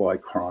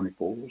Horsefly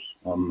Chronicles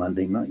on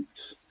Monday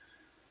nights.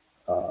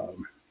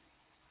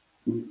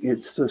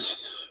 It's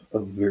just a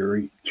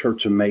very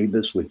Church of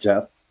Mavis with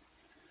Jeff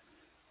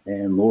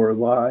and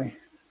Lorelei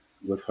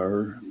with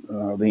her,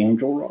 the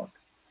Angel Rock.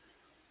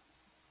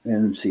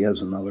 And she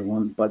has another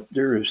one. But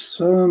there is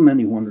so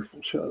many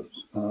wonderful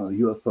shows.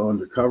 UFO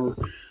Undercover.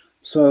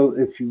 So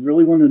if you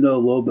really want to know a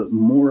little bit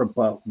more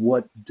about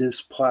what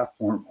this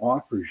platform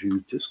offers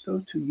you, just go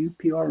to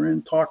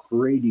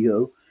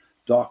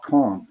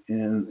uprntalkradio.com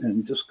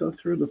and just go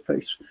through the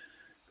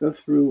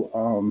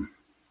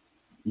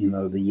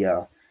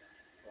the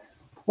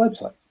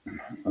website.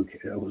 Okay,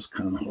 that was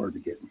kind of hard to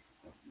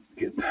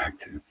get back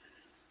to.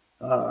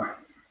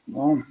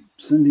 Well,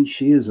 Cindy,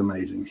 she is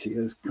amazing.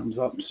 Comes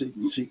up.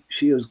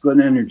 She has good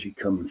energy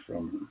coming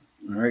from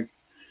her.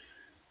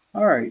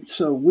 All right.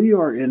 So we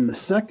are in the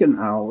second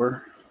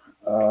hour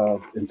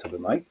of Into the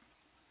Night.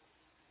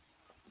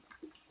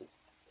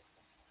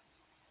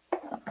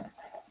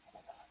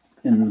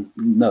 And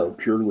no,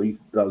 Pure Leaf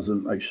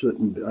doesn't. I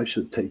shouldn't. I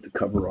should take the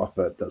cover off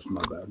that. That's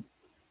my bad.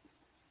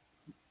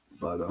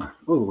 But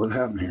oh, what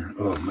happened here?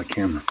 Oh, my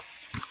camera.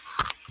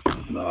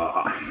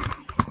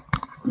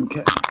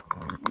 Okay.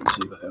 Let's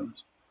see what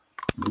happens.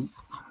 Nope.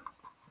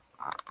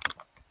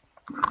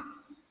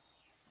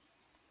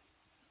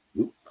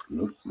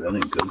 Nope, that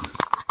ain't good.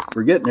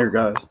 We're getting there,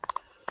 guys.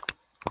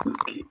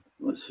 Okay,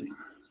 let's see.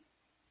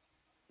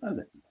 I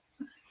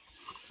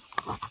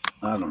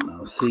don't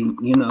know. See,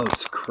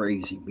 it's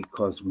crazy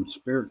because when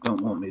spirit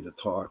don't want me to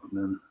talk, and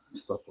then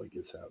stuff like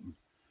this happens.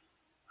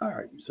 All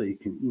right, so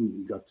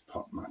you got to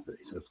talk my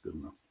face. That's good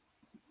enough.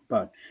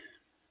 But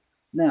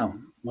now,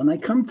 when I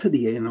come to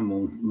the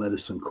animal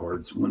medicine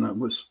cards, when I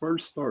was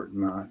first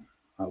starting out,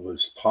 I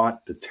was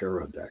taught the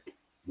tarot deck.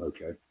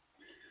 Okay.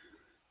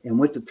 And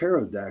with the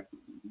tarot deck,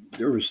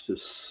 there was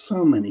just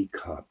so many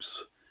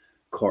cups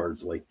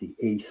cards like the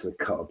Ace of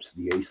Cups,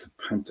 the Ace of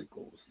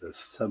Pentacles, the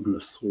Seven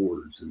of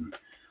Swords, and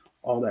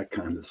all that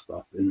kind of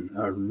stuff. And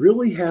I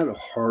really had a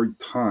hard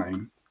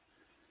time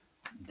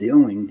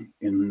dealing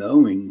and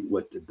knowing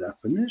what the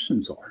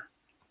definitions are.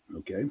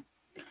 Okay.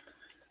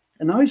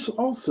 And I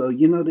also,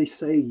 they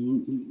say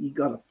you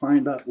got to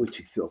find out what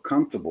you feel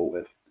comfortable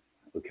with.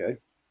 Okay.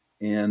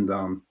 And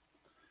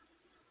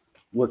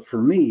what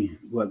for me,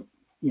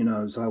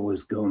 as I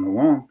was going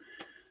along,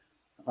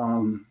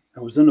 I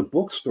was in a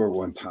bookstore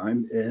one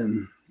time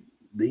and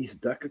these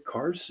deck of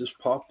cards just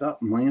popped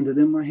up and landed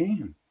in my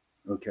hand.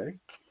 Okay.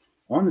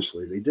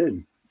 Honestly, they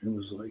did. It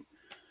was like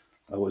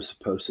I was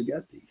supposed to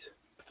get these.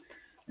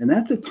 And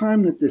at the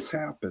time that this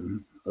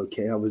happened,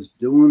 okay, I was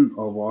doing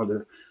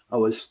I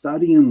was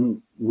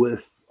studying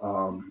with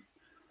the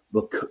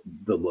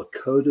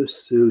Lakota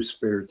Sioux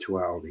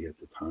spirituality at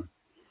the time.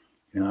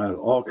 And I had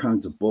all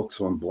kinds of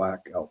books on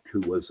Black Elk, who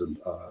was a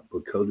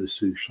Lakota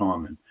Sioux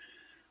shaman.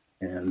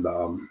 And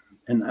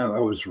I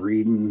was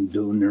reading,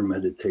 doing their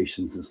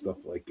meditations and stuff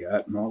like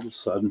that. And all of a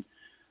sudden,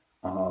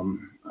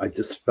 I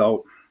just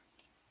felt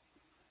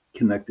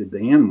connected to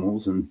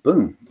animals, and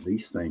boom,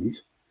 these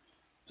things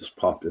just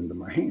popped into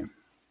my hand.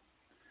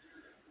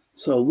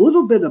 So a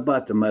little bit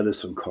about the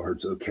medicine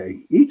cards,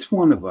 okay? Each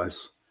one of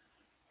us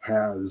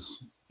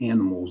has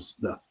animals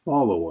that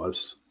follow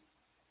us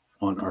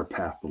on our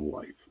path of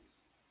life,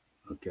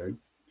 okay?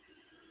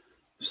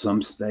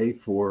 Some stay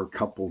for a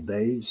couple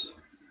days,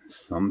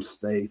 some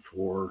stay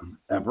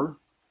forever.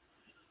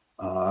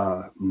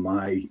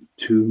 My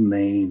two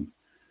main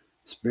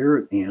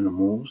spirit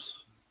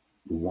animals,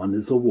 one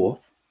is a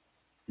wolf,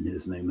 and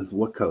his name is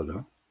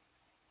Lakota.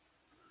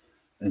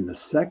 And the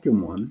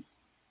second one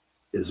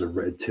is a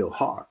red-tailed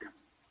hawk.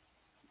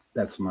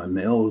 That's my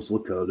male is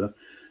Lakota,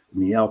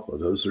 and the alpha.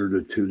 Those are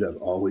the two that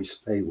always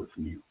stay with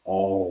me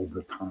all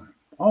the time.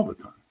 All the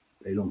time.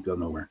 They don't go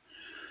nowhere.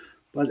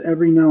 But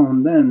every now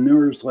and then,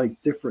 there's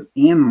like different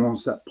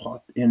animals that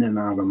pop in and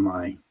out of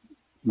my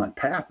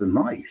path in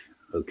life,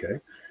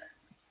 okay?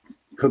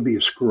 Could be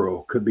a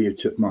squirrel, could be a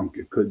chipmunk,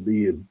 it could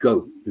be a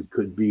goat, it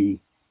could be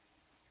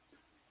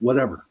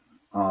whatever.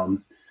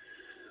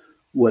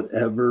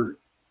 Whatever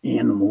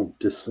animal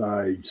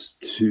decides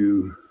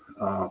to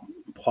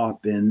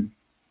pop in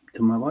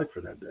to my life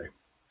for that day.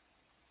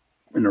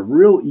 And a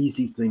real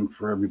easy thing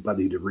for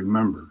everybody to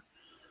remember,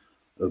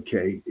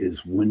 okay,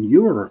 is when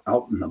you're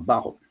out and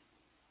about,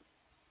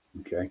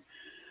 okay,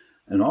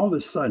 and all of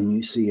a sudden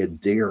you see a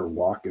deer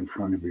walk in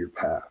front of your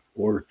path,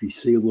 or if you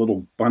see a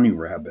little bunny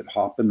rabbit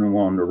hopping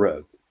along the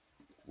road,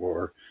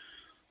 or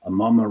a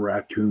mama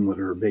raccoon with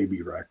her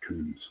baby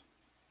raccoons,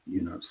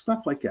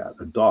 stuff like that,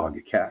 a dog,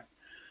 a cat.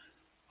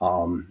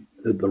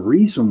 The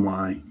reason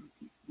why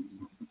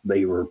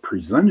they were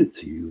presented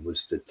to you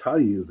was to tell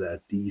you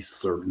that these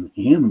certain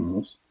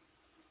animals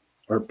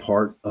are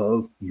part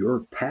of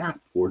your path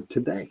for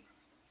today.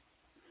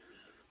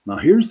 Now,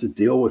 here's the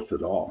deal with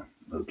it all,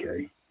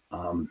 okay?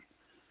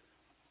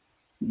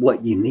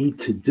 What you need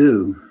to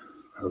do,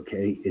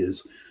 okay,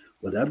 is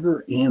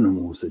whatever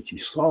animals that you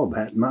saw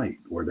that night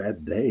or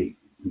that day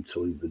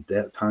until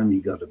that time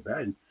you go to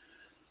bed,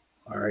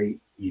 all right,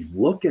 you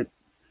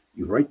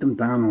write them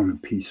down on a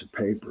piece of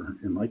paper.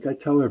 And like I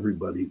tell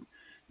everybody,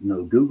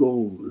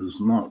 Google is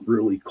not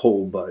really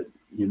cool, but,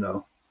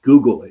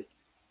 Google it.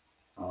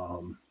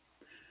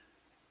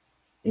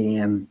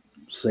 And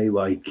say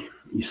like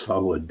you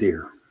saw a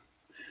deer.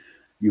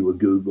 You would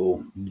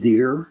Google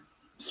deer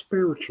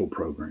spiritual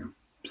program,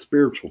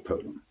 spiritual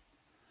totem.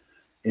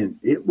 And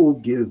it will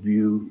give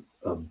you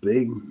a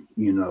big,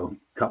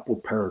 couple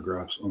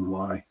paragraphs on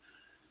why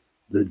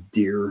the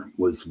deer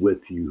was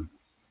with you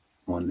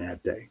on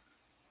that day.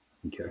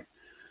 Okay.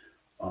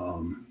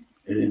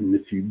 And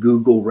if you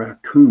Google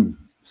raccoon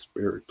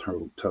spirit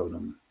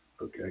totem,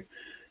 okay,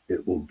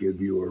 it will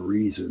give you a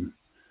reason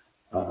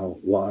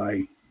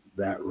why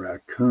that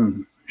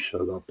raccoon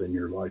showed up in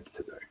your life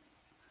today.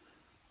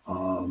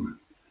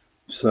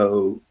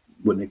 So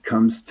when it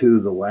comes to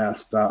the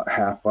last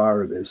half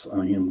hour of this,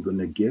 I'm going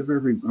to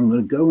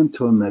go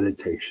into a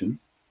meditation.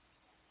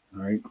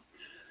 All right.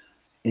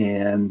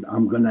 And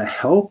I'm going to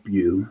help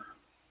you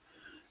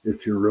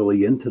if you're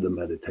really into the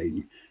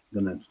meditating.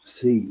 I'm going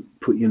to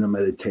put you in a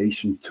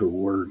meditation to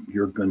where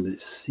you're going to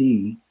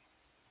see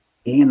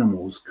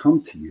animals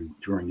come to you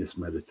during this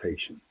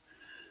meditation.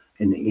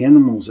 And the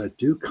animals that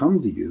do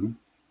come to you,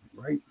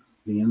 right?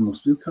 The animals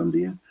do come to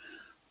you,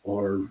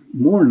 are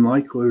more than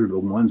likely the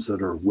ones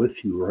that are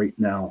with you right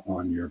now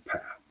on your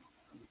path.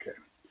 Okay.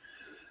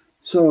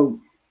 So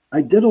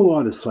I did a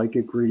lot of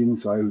psychic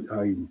readings.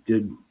 I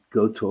did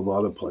go to a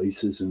lot of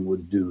places and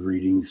would do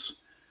readings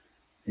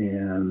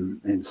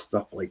and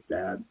stuff like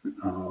that.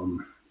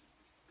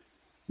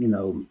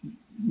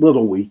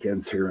 Little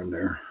weekends here and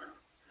there.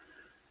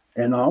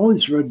 And I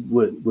always read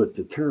with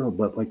the tarot,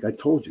 but like I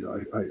told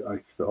you, I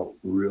felt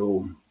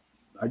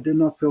I did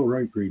not feel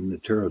right reading the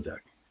tarot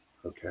deck.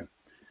 Okay.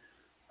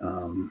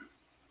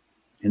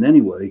 And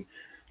anyway,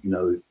 you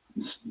know,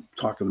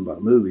 talking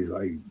about movies,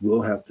 I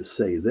will have to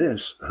say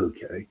this,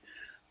 okay?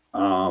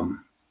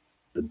 Um,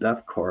 the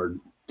death card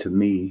to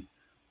me,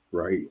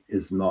 right,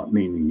 is not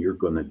meaning you're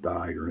going to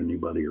die or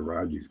anybody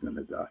around you is going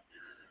to die.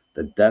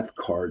 The death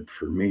card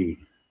for me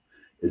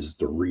is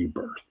the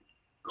rebirth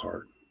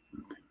card.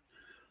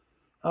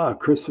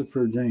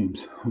 Christopher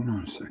James. Hold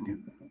on a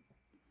second.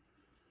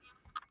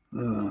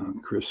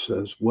 Chris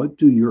says, "What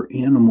do your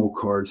animal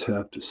cards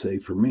have to say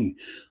for me?"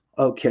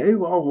 Okay,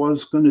 well, what I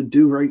was going to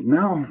do right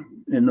now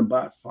in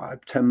about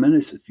 5, 10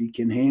 minutes, if you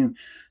can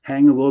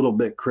hang a little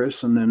bit,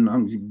 Chris, and then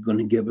I'm going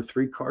to give a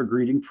 3 card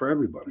reading for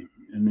everybody,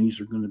 and these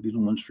are going to be the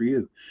ones for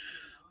you.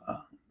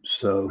 Uh,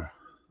 so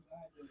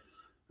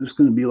it's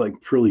going to be like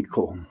pretty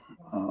cool.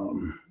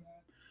 Um,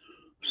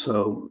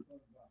 so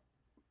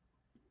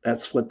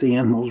that's what the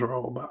animals are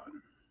all about.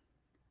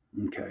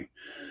 Okay.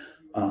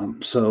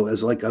 So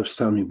as like I was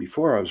telling you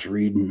before, I was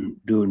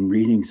doing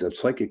readings at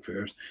psychic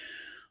fairs.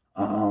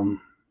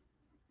 Um,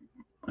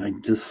 I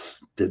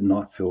just did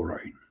not feel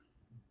right.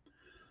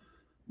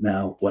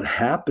 Now, what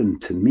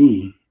happened to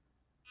me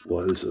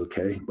was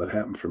okay. What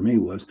happened for me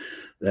was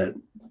that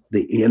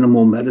the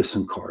animal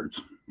medicine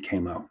cards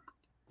came out,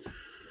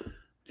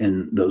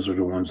 and those are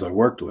the ones I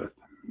worked with,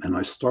 and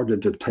I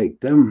started to take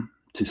them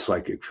to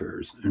psychic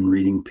fairs and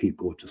reading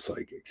people to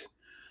psychics.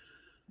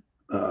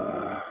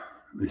 Let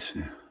me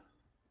see.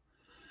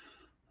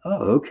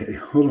 Oh, okay.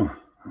 Hold on.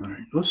 All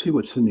right. Let's see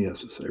what Cindy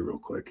has to say real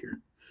quick here.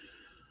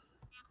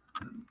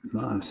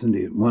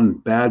 Cindy, one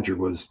badger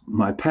was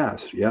my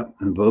past. Yep.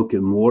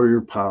 Invoking warrior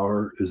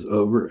power is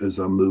over as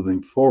I'm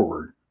moving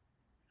forward.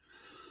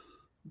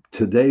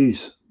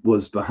 Today's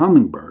was the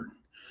hummingbird,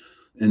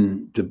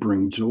 and to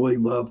bring joy,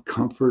 love,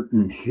 comfort,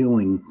 and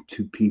healing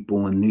to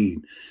people in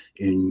need.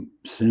 And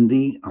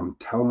Cindy, I'm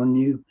telling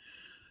you,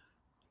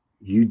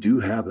 you do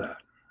have that.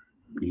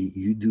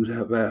 You do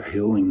have that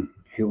healing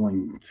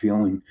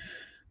feeling,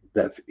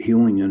 that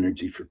healing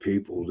energy for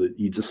people, that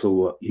you just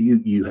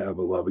you have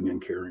a loving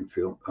and caring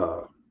feel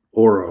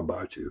aura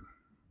about you.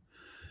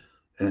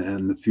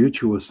 And the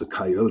future was the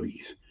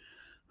coyotes,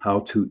 how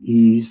to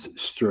ease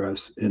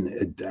stress and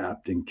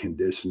adapt and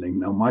conditioning.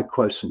 Now, my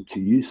question to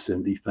you,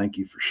 Cindy, thank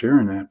you for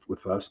sharing that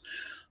with us.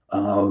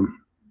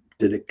 Um,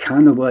 did it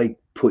kind of like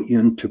put you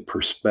into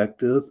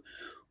perspective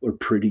or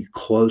pretty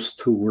close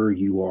to where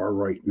you are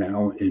right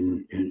now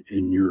in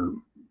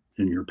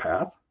your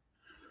path?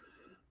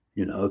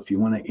 You know, if you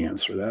want to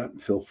answer that,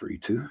 feel free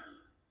to.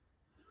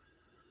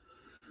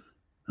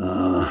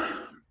 Uh,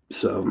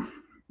 so,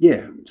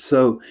 yeah,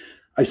 so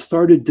I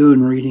started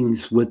doing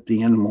readings with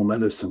the animal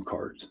medicine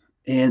cards,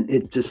 and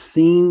it just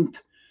seemed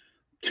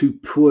to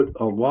put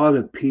a lot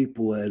of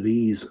people at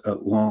ease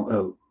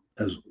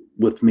as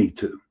with me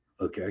too.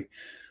 Okay,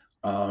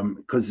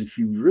 because if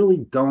you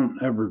really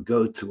don't ever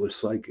go to a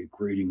psychic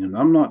reading, and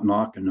I'm not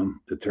knocking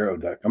them, the tarot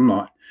deck, I'm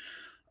not.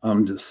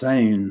 I'm just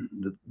saying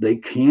that they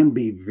can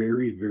be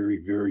very, very,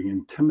 very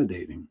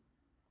intimidating.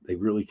 They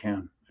really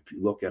can if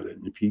you look at it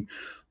and if you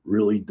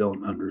really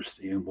don't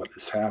understand what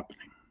is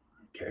happening.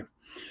 Okay.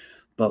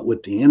 But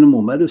with the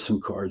animal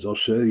medicine cards, I'll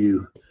show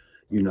you,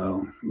 you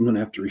know, I'm going to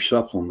have to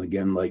reshuffle them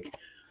again. Like,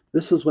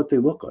 this is what they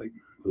look like.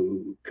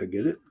 Ooh, could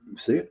get it?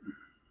 See it?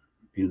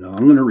 You know,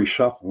 I'm going to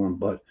reshuffle them,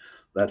 but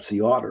that's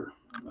the otter.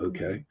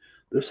 Okay.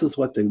 This is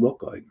what they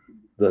look like.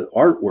 The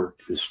artwork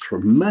is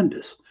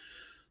tremendous.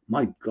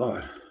 My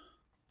God.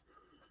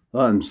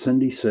 And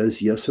Cindy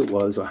says, yes, it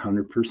was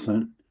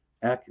 100%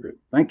 accurate.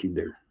 Thank you,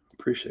 dear.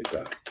 Appreciate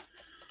that.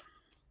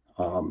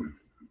 Um,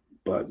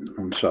 but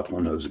I'm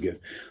shuffling those again.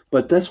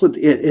 But that's what,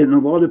 and a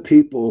lot of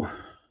people,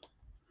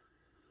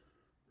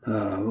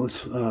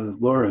 what's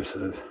Laura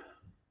says?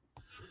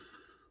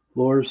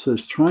 Laura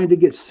says, trying to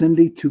get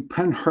Cindy to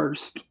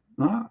Penhurst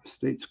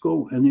State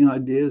School. Any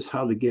ideas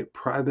how to get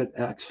private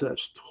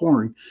access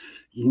touring?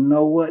 You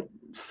know what,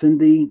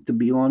 Cindy, to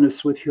be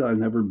honest with you, I've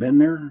never been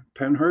there,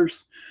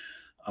 Penhurst.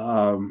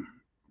 Um,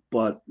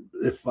 but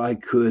if I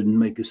could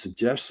make a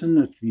suggestion,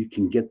 if you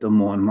can get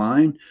them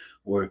online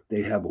or if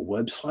they have a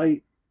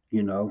website,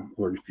 you know,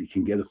 or if you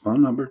can get a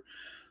phone number,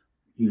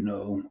 you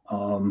know,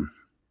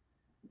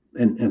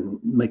 and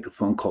make a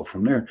phone call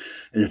from there.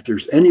 And if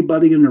there's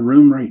anybody in the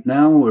room right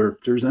now, or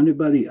if there's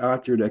anybody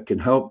out there that can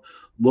help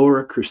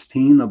Laura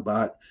Christine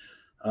about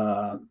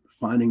uh,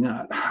 finding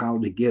out how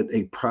to get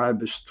a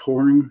private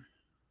touring,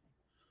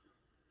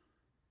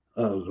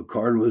 the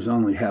card was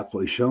only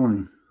halfway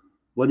showing.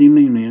 What do you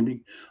mean,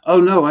 Andy? Oh,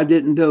 no, I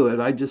didn't do it.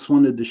 I just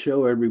wanted to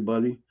show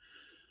everybody.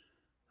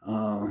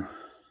 Uh,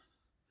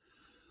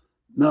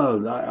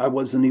 no, I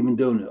wasn't even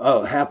doing it.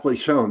 Oh, halfway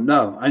shown.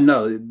 No, I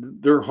know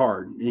they're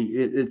hard.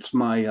 It's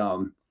my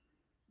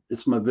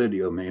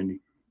video, Mandy.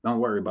 Don't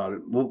worry about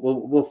it.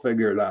 We'll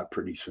figure it out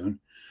pretty soon.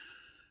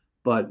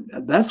 But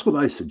that's what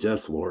I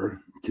suggest, Laura,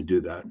 to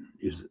do that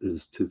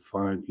is to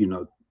find,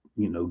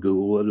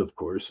 Google it, of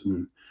course,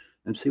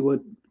 and see what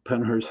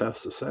Penhurst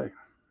has to say.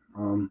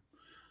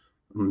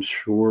 I'm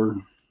sure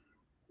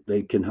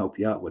they can help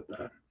you out with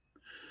that.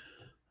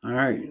 All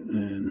right,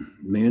 and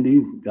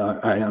Mandy,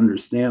 I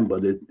understand,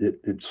 but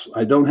it's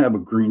I don't have a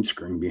green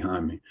screen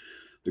behind me.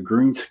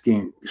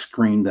 The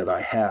screen that I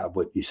have,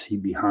 what you see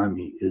behind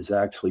me, is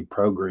actually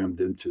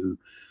programmed into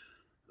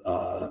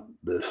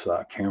this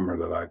camera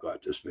that I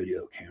got, this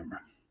video camera.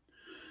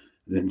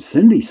 Then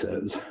Cindy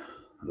says,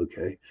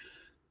 okay,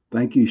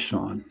 thank you,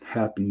 Shawn.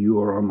 Happy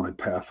you are on my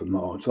path of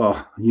knowledge.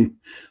 Oh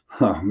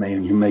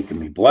man, you're making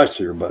me blush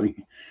here, buddy.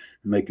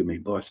 You're making me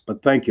blush.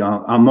 But thank you.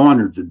 I'm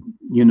honored to,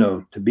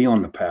 to be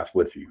on the path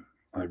with you.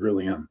 I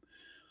really am.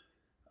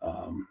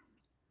 Um,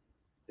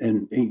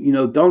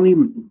 don't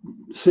even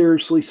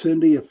seriously,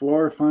 Cindy. If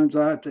Laura finds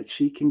out that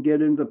she can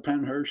get into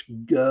Penhurst,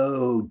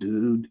 go,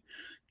 dude,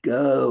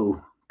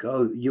 go.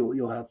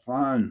 You'll have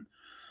fun.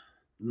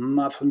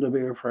 Nothing to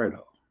be afraid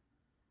of.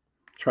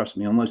 Trust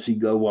me. Unless you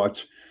go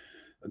watch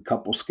a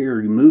couple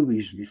scary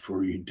movies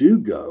before you do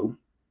go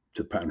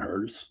to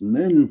Penhurst, and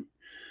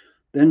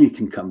then you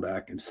can come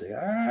back and say,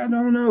 I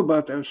don't know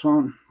about that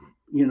song,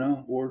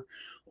 or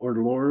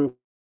Laura,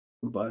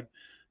 but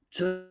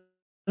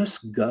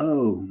just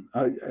go.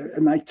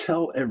 And I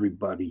tell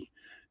everybody,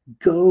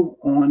 go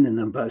on an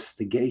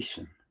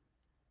investigation.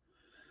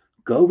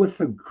 Go with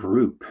a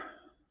group.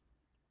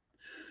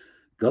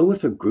 Go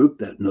with a group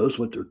that knows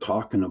what they're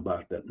talking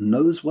about, that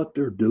knows what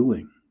they're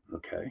doing.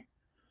 Okay.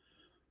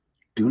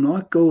 Do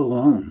not go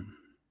alone.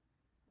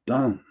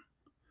 Don't.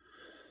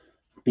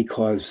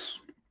 Because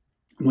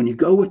when you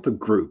go with a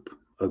group,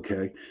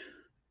 okay,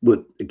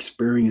 with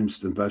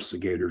experienced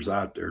investigators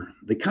out there,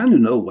 they kind of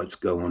know what's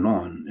going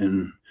on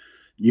and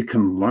you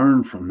can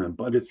learn from them.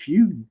 But if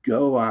you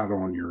go out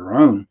on your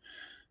own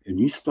and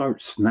you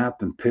start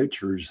snapping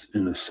pictures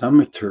in a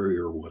cemetery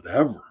or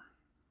whatever,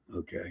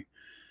 okay,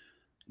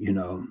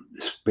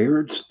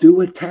 spirits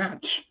do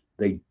attach.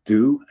 They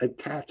do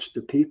attach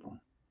to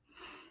people,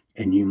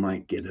 and you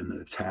might get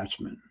an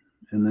attachment.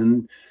 And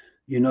then,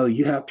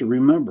 you have to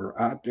remember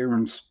out there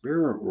in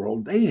spirit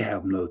world, they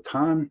have no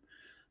time.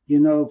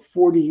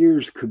 40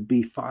 years could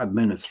be 5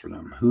 minutes for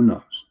them. Who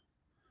knows?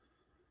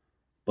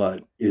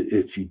 But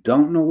if you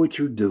don't know what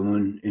you're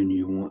doing and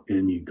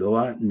you go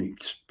out and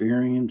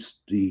experience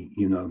the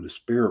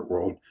spirit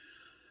world,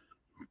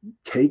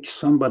 take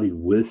somebody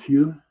with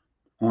you,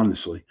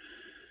 honestly,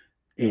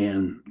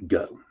 and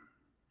go.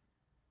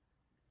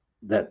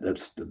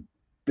 That's the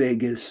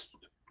biggest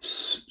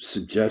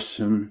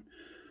suggestion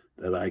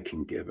that I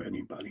can give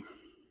anybody.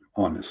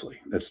 Honestly,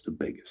 that's the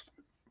biggest.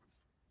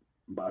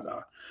 But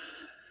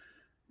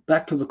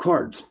back to the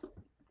cards.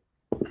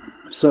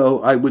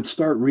 So I would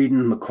start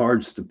reading the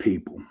cards to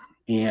people,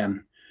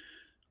 and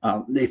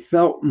they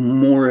felt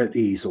more at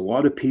ease. A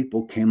lot of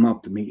people came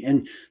up to me,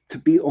 and to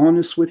be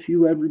honest with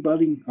you,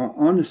 everybody,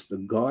 honest to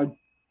God,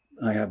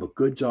 I have a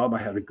good job. I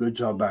had a good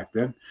job back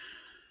then,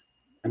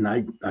 and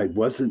I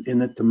wasn't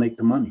in it to make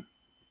the money.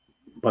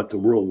 But the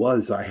rule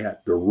was I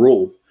had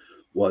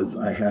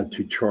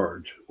to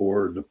charge,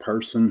 or the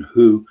person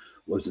who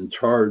was in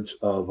charge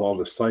of all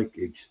the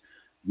psychics,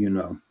 you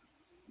know,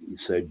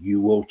 said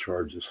you will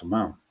charge this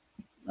amount.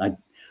 I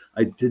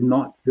I did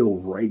not feel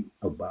right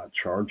about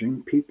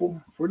charging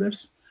people for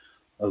this.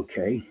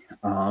 Okay.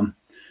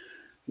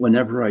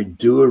 Whenever I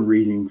do a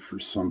reading for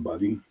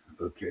somebody,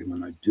 okay,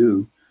 when I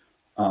do,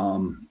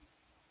 um,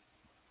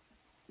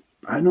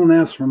 I don't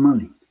ask for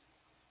money.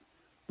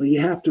 But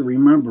you have to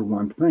remember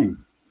one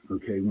thing,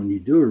 okay, when you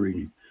do a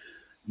reading,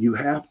 you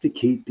have to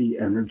keep the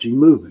energy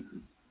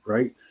moving,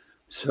 right?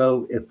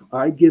 So if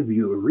I give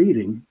you a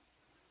reading,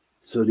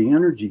 so the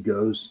energy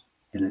goes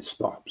and it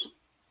stops.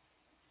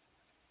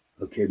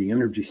 Okay, the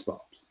energy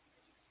stops.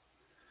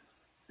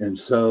 And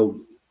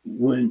so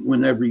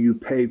whenever you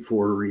pay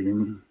for a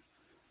reading,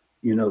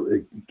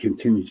 it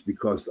continues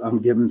because I'm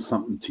giving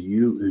something to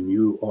you and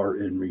you are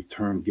in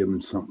return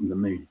giving something to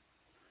me.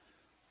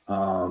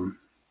 Um,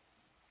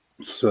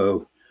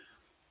 so,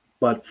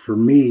 but for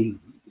me,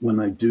 when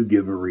I do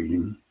give a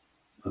reading,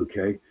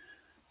 okay,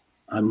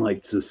 I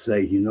might just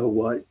say, you know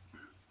what,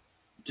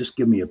 just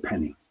give me a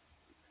penny.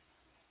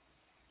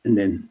 And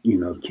then,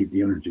 keep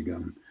the energy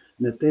going.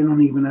 And if they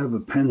don't even have a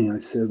penny, I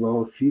said,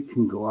 well, if you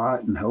can go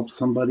out and help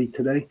somebody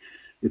today,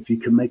 if you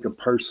can make a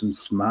person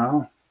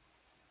smile,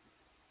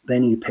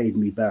 then you paid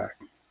me back.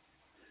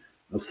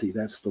 Well, see,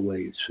 that's the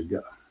way it should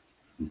go.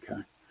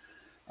 Okay.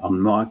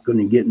 I'm not going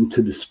to get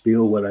into the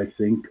spiel what I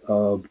think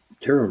of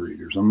tarot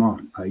readers. I'm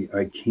not.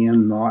 I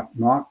cannot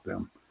knock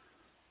them.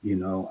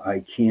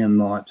 I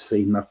cannot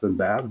say nothing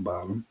bad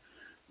about them,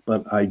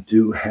 but I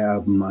do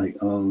have my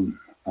own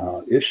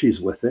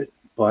issues with it.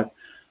 But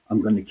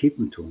I'm going to keep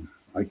them to them.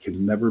 I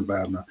can never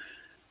badmouth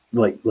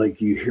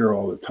like you hear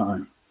all the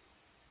time.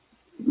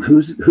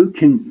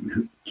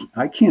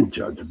 I can't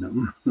judge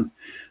them.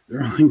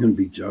 They're only going to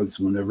be judged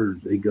whenever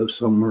they go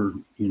somewhere.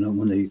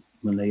 When they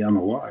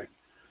unalive.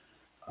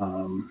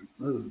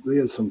 We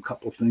have some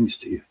couple things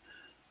to you.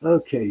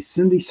 Okay,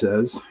 Cindy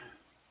says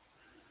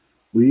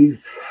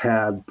we've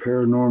had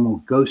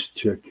paranormal ghost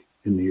chick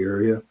in the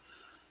area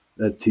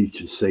that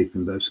teaches safe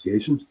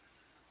investigations.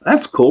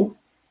 That's cool.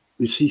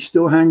 Is she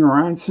still hanging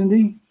around,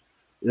 Cindy?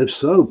 If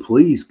so,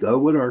 please go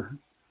with her.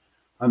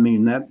 I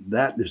mean,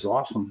 that is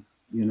awesome.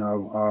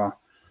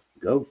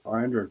 Go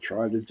find her,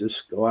 try to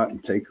just go out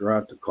and take her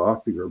out to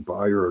coffee or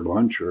buy her a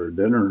lunch or a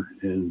dinner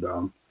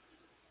and,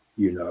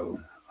 you know,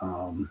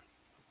 um,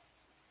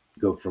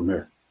 go from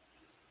there.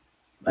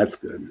 That's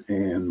good.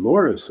 And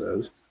Laura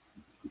says,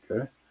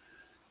 okay,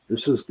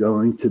 this is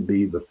going to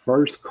be the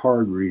first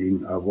card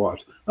reading I've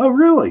watched. Oh,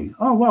 really?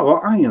 Oh,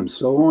 well, I am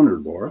so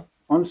honored, Laura.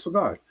 Honest to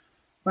God.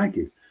 Thank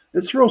you.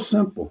 It's real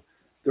simple.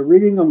 The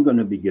reading I'm going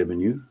to be giving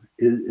you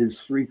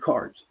is three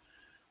cards.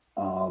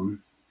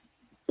 Um,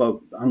 but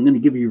I'm going to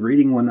give you a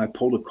reading when I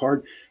pull the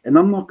card, and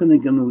I'm not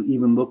going to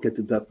even look at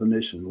the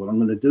definition. What I'm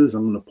going to do is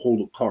I'm going to pull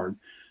the card,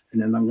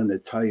 and then I'm going to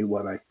tell you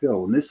what I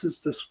feel. And this is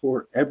just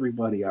for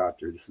everybody out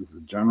there. This is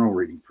a general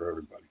reading for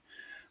everybody.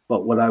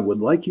 But what I would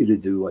like you to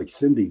do, like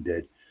Cindy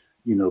did,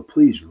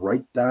 please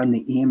write down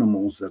the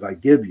animals that I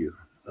give you,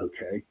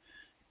 okay?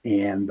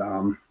 And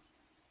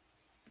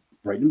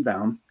write them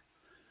down.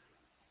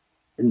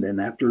 And then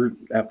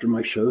after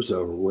my show's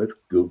over with,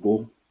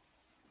 Google,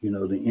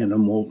 the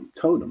animal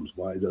totems,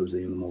 why those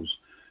animals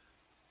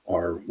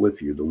are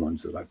with you, the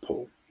ones that I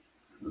pull.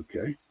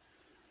 Okay.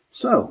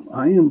 So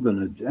I am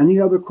going to, any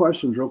other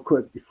questions real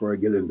quick before I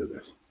get into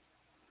this?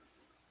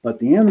 But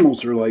the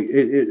animals are like,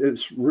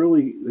 it's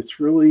really,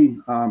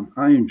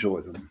 I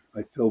enjoy them.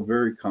 I feel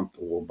very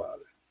comfortable about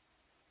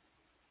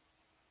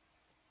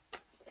it.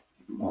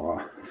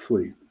 Oh,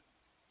 sweet.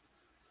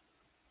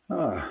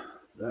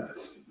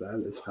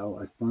 That is how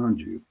I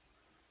found you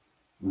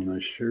when I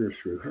share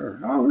through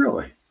her. Oh,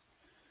 really?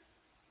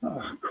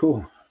 Oh,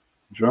 cool.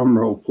 Drum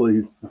roll,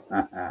 please.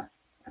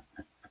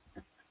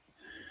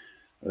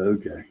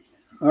 Okay.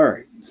 All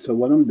right. So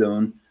what I'm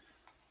doing,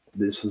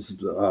 this is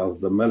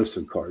the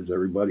medicine cards.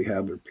 Everybody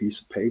have their piece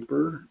of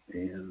paper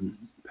and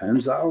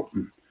pens out.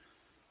 And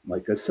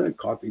like I said,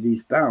 copy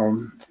these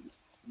down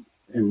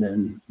and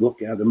then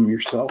look at them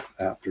yourself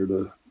after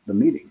the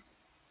meeting.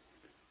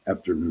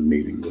 After the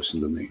meeting,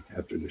 listen to me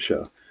after the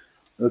show.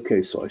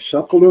 Okay, so I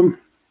shuffled them.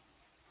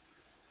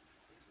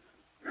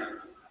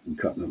 I'm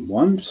cutting them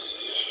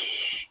once.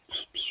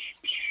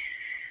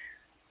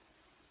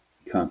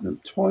 Counting them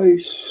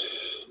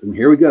twice. And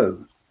here we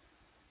go.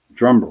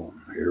 Drum roll.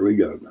 Here we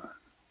go.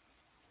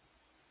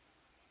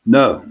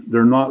 No,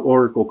 they're not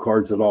oracle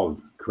cards at all,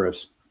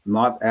 Chris.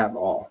 Not at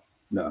all.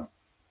 No.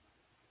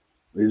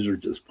 These are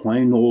just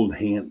plain old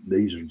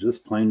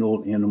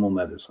animal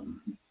medicine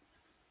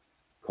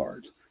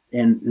cards.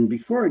 And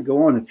before I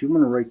go on, if you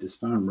want to write this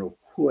down real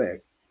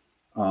quick,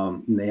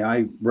 may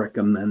I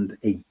recommend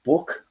a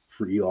book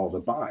for you all to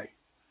buy?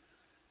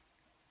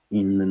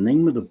 And the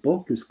name of the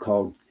book is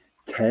called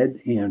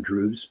Ted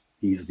Andrews.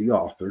 He's the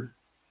author.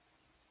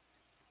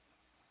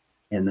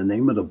 And the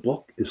name of the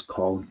book is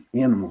called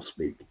Animal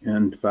Speak.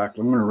 And in fact,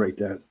 I'm going to write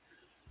that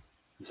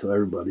so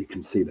everybody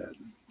can see that.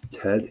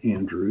 Ted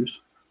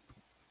Andrews.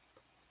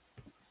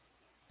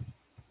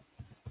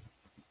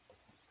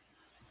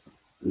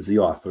 Is the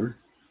author.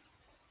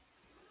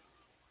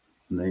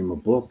 Name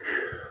of book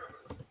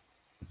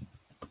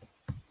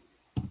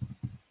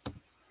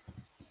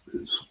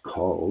is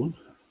called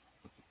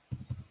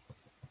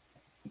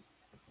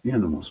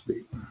Animal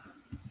Speak.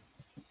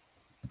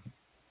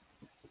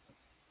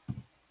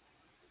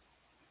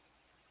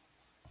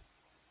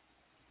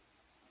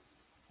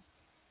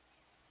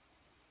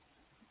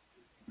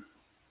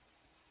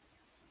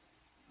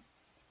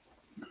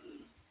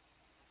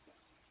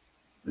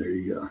 There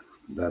you go.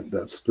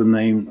 That's the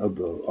name of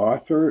the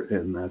author,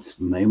 and that's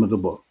the name of the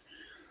book.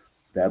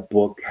 That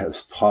book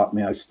has taught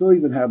me. I still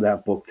even have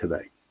that book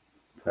today.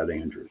 Ted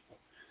Andrews.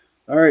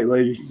 All right,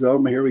 ladies and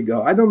gentlemen, here we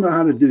go. I don't know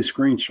how to do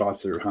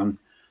screenshots there, hon.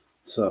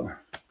 So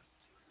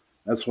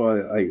that's why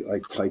I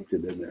typed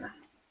it in there.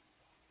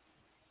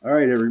 All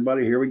right,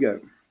 everybody, here we go.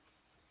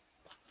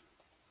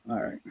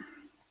 All right.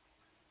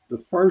 The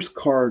first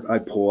card I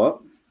pull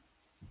up.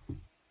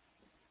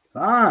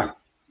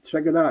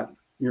 Check it out.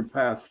 Your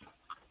past.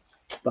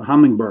 The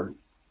hummingbird.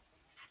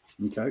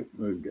 Okay,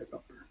 we'll get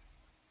up here.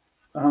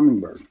 The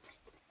hummingbird.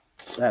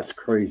 That's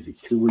crazy.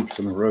 2 weeks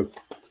in a row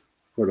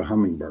for the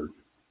hummingbird.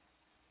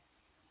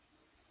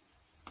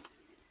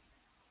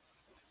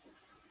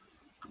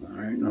 All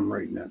right, I'm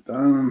writing that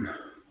down.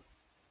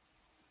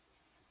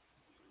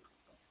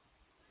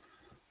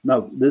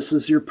 Now, this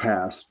is your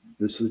past.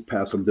 This is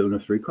past. I'm doing a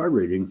 3-card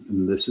reading,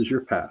 and this is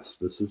your past.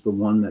 This is the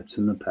one that's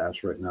in the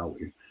past right now.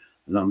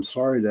 And I'm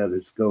sorry that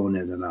it's going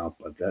in and out,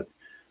 but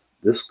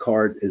this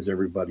card is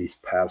everybody's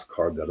past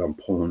card that I'm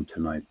pulling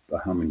tonight, the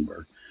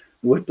hummingbird.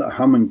 With the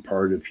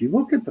hummingbird, if you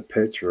look at the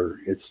picture,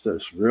 it's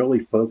just really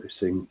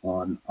focusing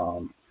on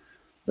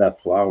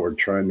that flower,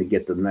 trying to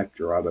get the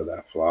nectar out of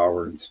that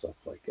flower and stuff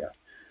like that.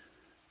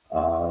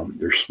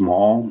 They're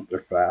small, they're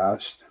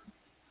fast,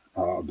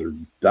 they're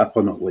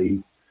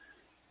definitely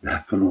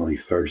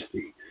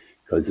thirsty.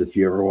 Because if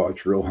you ever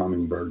watch real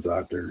hummingbirds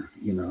out there,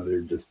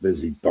 they're just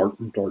busy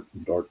darting.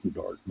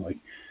 Like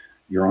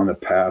you're on a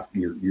path.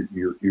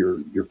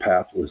 Your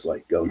path was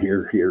like going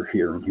here,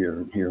 and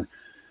here.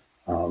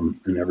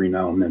 And every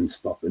now and then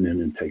stopping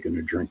in and taking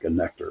a drink of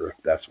nectar, if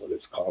that's what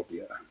it's called.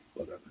 Yeah.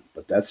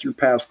 But that's your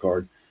pass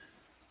card.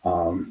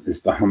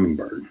 Is the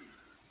hummingbird.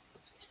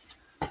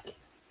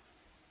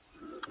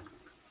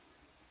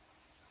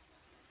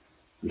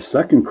 The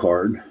second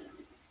card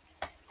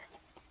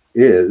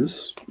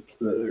is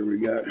there we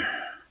go.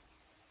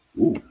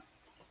 Ooh,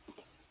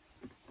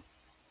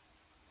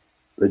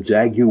 the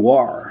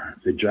jaguar,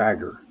 the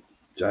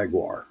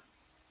jaguar.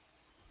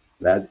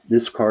 That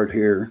this card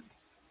here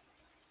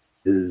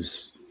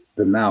is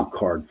the now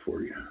card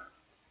for you.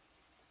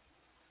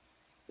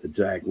 The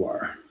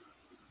jaguar.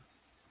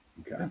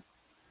 Okay.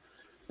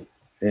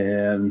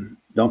 And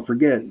don't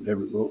forget, here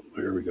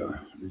we go,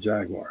 the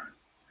jaguar.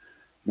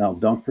 Now,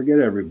 don't forget,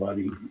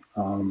 everybody,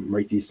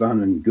 write these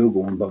down and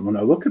Google them. But when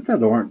I look at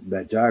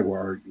that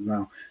jaguar,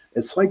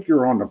 it's like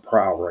you're on the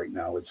prowl right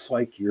now. It's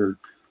like you're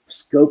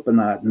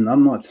scoping out, and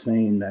I'm not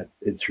saying that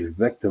it's your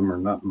victim or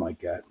nothing like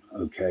that,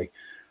 okay?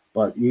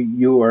 But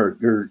you're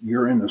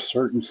in a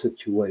certain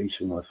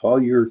situation with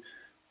all your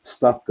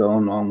stuff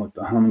going on with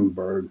the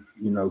hummingbird,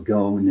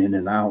 going in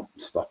and out,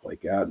 stuff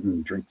like that,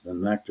 and drinking the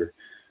nectar.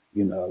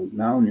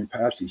 Now in your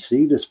past, you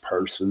see this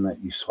person that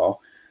you saw,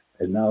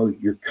 and now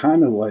you're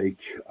kind of like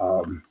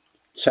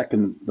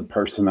checking the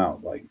person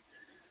out. Like,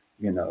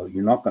 you're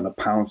not going to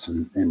pounce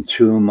and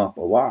chew them up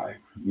alive,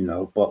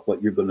 but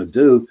what you're going to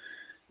do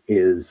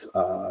is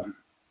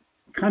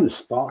kind of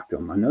stalk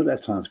them. I know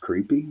that sounds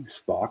creepy,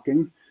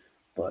 stalking,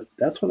 but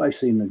that's what I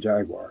see in the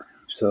jaguar.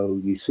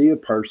 So you see a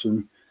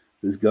person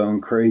who's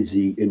going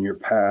crazy in your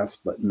past,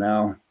 but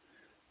now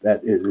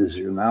that it is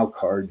your now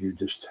card, you're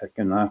just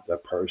checking out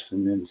that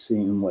person and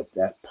seeing what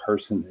that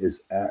person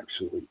is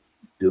actually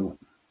doing.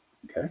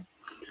 Okay.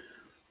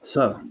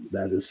 So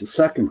that is the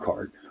second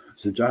card.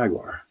 It's a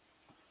jaguar.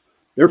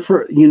 They're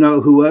for,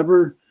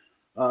 whoever,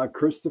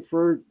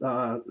 Christopher,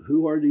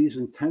 who are these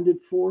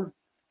intended for?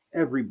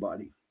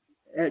 Everybody.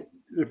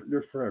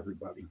 They're for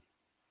everybody.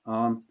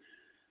 Um,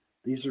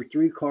 these are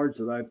three cards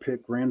that I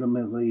pick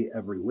randomly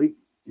every week,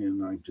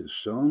 and I just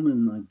show them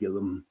and I give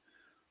them,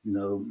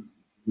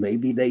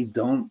 maybe they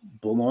don't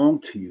belong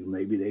to you.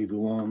 Maybe they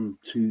belong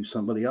to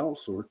somebody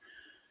else, or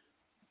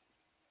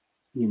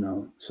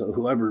so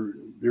whoever,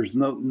 there's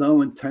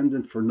no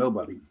intended for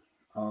nobody.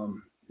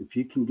 If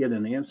you can get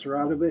an answer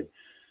out of it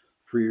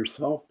for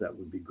yourself, that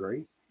would be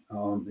great.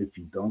 If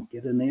you don't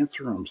get an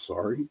answer, I'm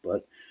sorry,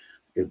 but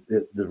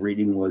the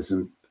reading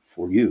wasn't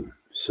for you.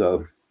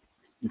 So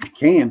if you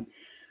can,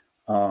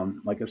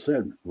 like I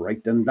said,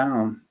 write them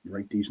down,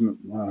 write these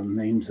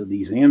names of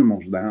these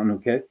animals down,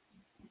 okay,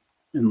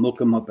 and look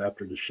them up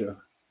after the show.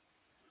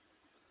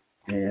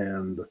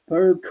 And the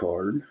third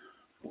card,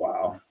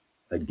 wow,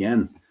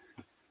 again,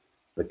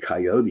 the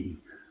coyote.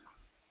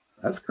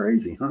 That's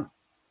crazy, huh?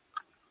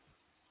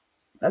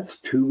 That's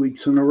 2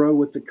 weeks in a row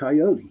with the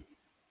coyote.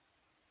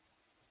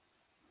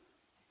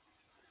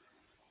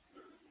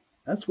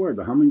 That's where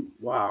the humming.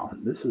 Wow,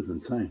 this is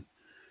insane.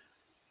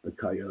 The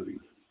coyote.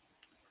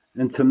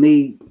 And to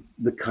me,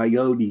 the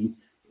coyote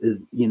is,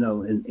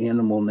 an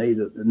animal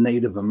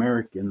Native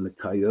American. The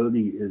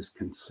coyote is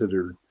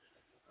considered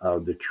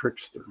the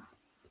trickster.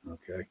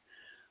 Okay.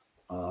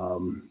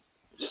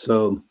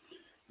 So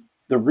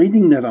the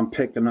reading that I'm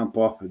picking up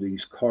off of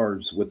these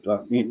cards with,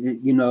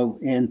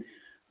 and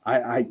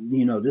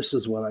this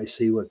is what I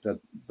see with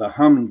the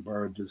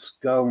hummingbird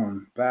just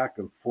going back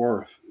and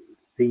forth,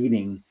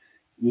 feeding,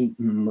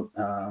 eating,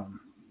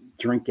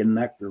 drinking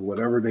nectar,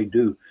 whatever they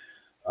do,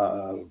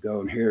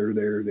 going here,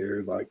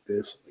 there, like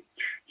this.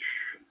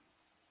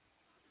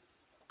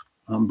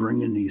 I'm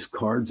bringing these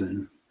cards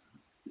in.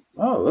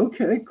 Oh,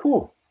 okay,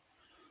 cool.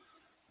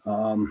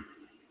 They're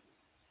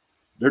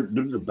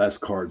the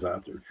best cards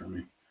out there for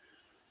me.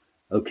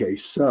 Okay,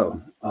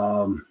 so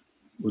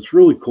what's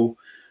really cool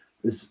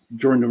is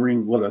during the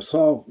reading, what I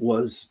saw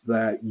was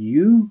that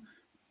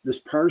this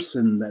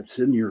person that's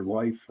in your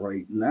life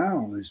right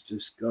now is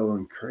just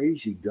going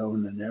crazy,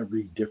 going in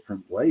every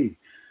different way,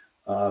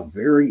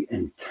 very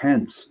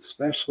intense,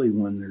 especially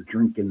when they're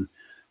drinking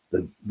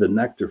the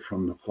nectar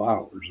from the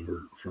flowers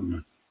or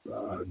from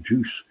the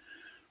juice,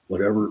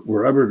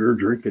 wherever they're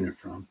drinking it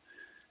from.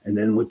 And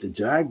then with the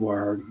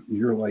jaguar,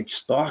 you're like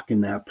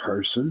stalking that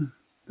person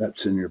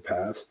that's in your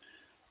past.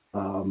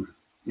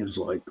 It was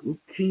like,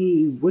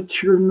 okay,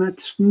 what's your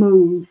next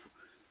move?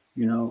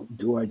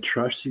 Do I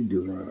trust you?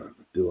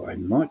 Do I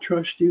not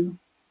trust you?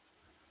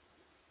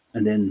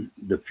 And then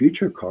the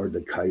future card,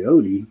 the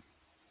coyote,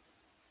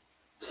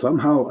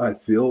 somehow I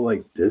feel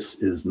like this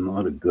is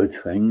not a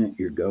good thing that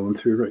you're going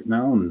through right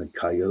now. And the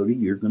coyote,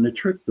 you're going to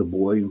trick the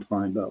boy and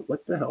find out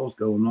what the hell's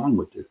going on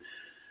with it.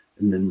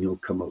 And then you'll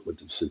come up with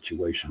the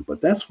situation.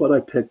 But that's what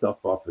I picked up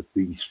off of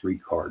these three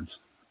cards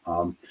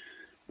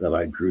that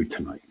I drew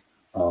tonight.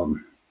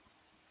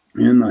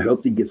 And I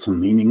hope to get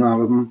some meaning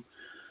out of them.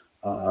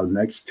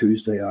 Next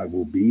Tuesday, I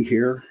will be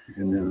here,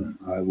 and then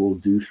I will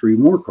do three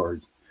more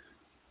cards.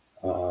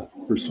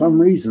 For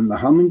some reason, the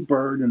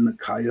hummingbird and the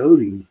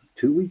coyote,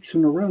 2 weeks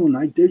in a row, and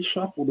I did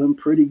shuffle them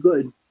pretty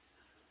good.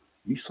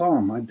 You saw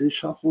them. I did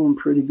shuffle them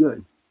pretty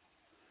good.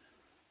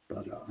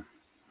 But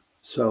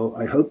so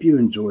I hope you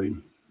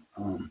enjoyed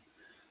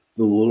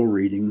the little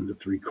reading, the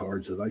three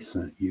cards that I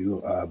sent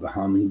you, the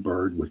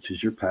hummingbird, which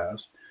is your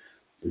past,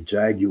 the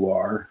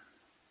jaguar,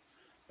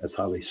 that's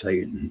how they say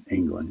it in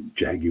England,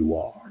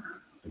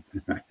 jaguar,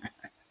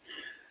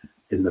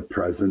 in the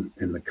present,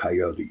 and the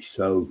coyote.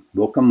 So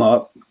look them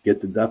up,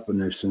 get the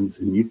definitions,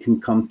 and you can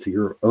come to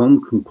your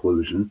own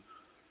conclusion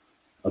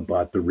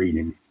about the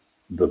reading,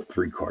 the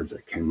three cards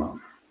that came up.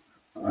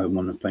 I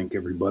want to thank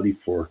everybody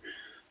for,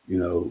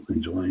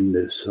 enjoying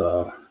this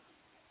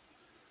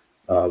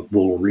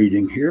little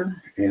reading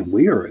here, and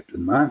we are at the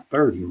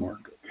 9:30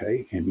 mark.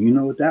 Okay, and you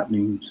know what that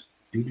means.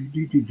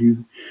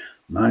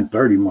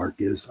 9:30 mark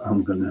is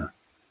I'm gonna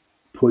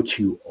put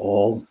you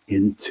all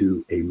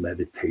into a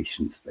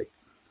meditation state.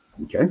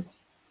 Okay,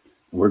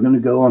 we're gonna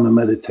go on a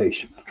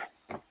meditation.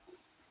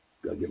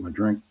 Gotta get my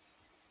drink.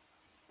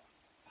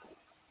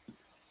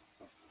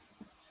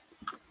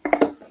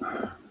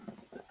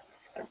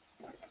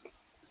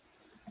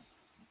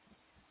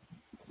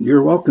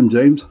 You're welcome,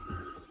 James.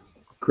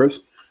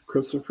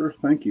 Christopher,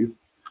 thank you.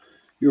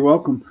 You're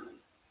welcome.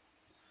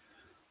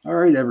 All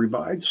right,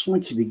 everybody. I just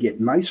want you to get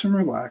nice and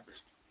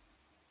relaxed.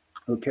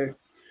 Okay.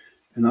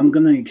 And I'm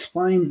going to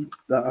explain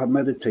the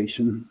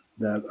meditation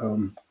that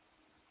I'm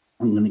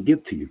going to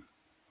give to you.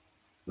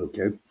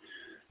 Okay.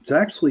 It's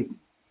actually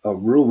a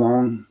real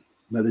long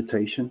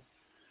meditation.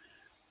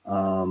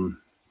 But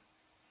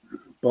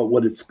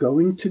what it's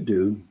going to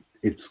do,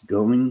 it's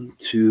going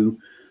to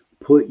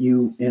put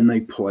you in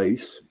a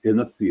place, in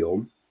a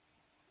field,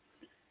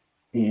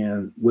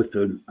 and with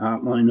an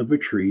outline of a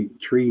tree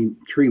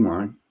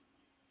line.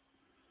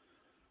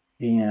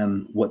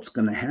 And what's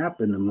going to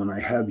happen, and when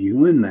I have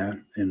you in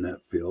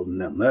that field, in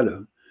that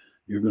meadow,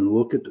 you're going to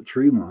look at the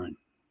tree line,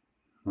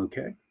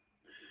 okay?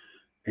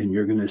 And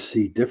you're going to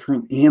see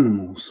different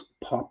animals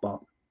pop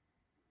up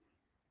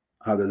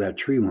out of that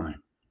tree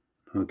line,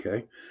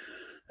 okay?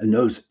 And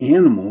those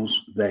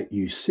animals that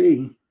you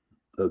see,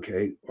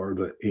 okay, are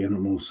the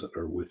animals that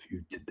are with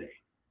you today,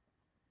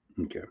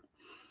 okay?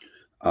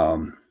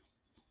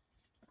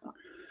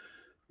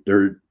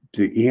 They're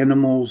the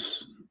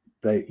animals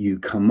that you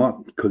come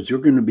up, because you're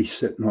going to be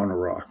sitting on a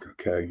rock,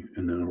 okay?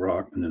 And then a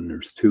rock, and then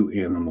there's two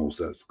animals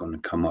that's going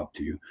to come up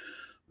to you.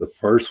 The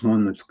first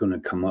one that's going to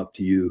come up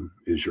to you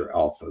is your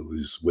alpha,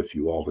 who's with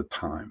you all the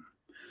time.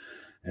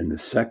 And the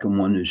second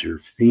one is your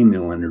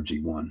female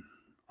energy one.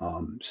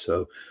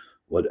 So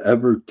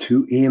whatever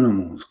two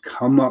animals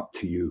come up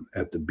to you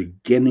at the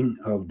beginning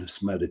of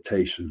this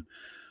meditation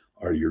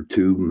are your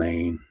two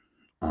main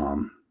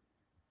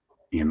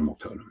animal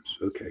totems.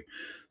 Okay.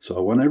 So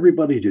I want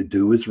everybody to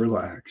do is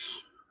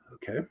relax.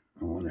 Okay.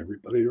 I want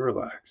everybody to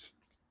relax.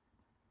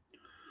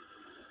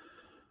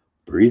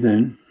 Breathe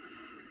in.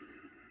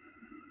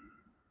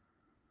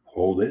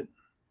 Hold it.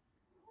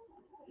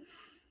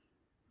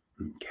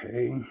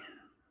 Okay.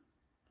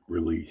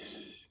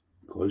 Release.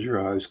 Close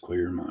your eyes,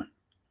 clear your mind.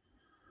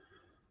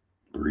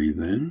 Breathe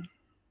in,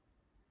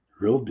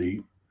 real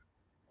deep.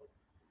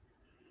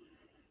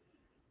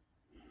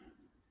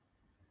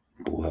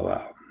 Blow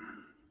out.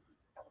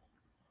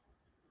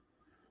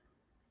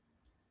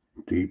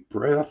 Deep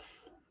breath.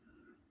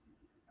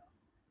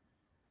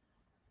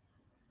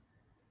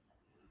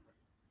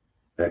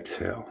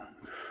 Exhale.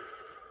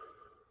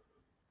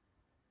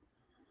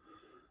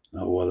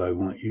 Now, what I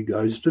want you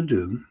guys to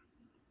do,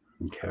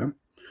 okay,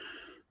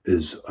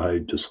 is I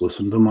just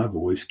listen to my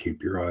voice,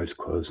 keep your eyes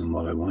closed, and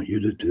what I want you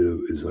to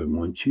do is I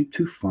want you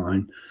to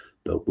find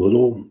the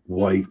little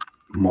white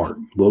mark,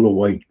 little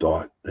white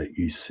dot that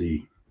you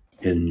see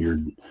in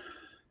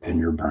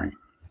your brain.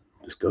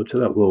 Just go to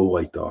that little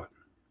white dot.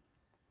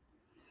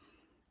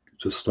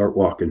 Just start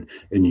walking,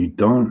 and you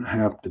don't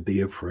have to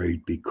be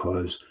afraid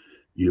because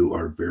you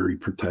are very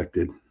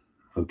protected.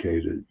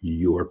 Okay,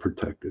 you are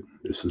protected.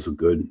 This is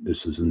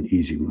an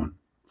easy one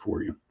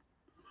for you.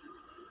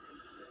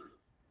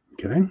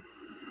 Okay.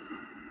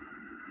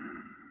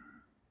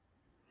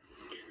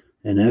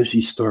 And as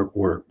you start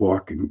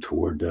walking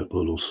toward that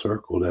little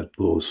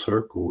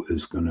circle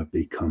is going to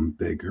become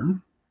bigger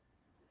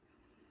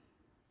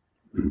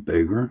and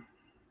bigger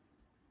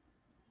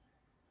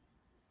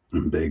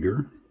and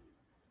bigger.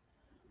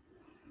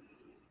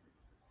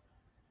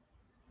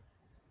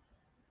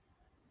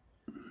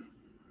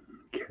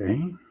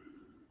 Okay.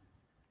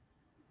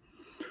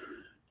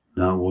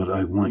 Now, what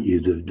I want you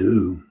to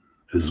do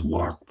is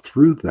walk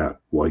through that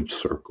white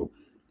circle.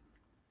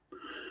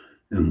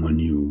 And when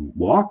you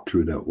walk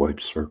through that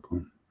white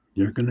circle,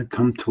 you're going to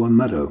come to a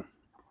meadow.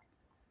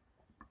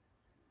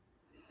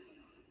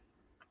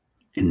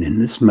 And in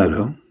this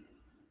meadow,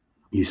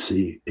 you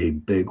see a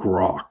big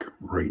rock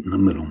right in the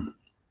middle.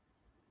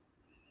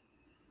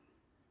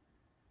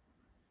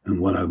 And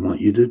what I want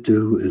you to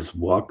do is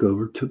walk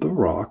over to the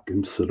rock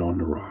and sit on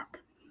the rock.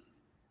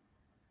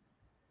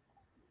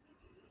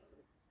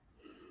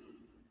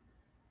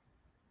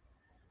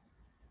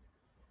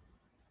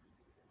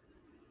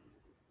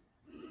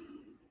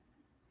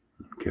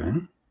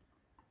 Okay.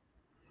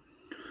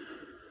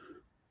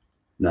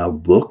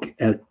 Now look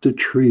at the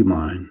tree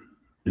line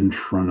in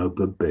front of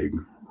the big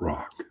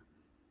rock.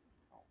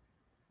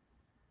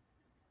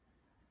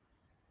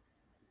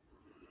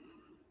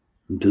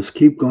 Just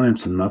keep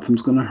glancing.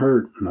 Nothing's going to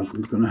hurt.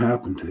 Nothing's going to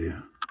happen to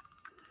you.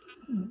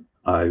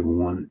 I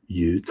want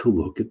you to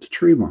look at the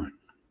tree line.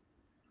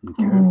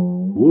 Okay.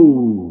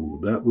 Whoa,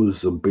 that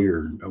was a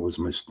beard. That was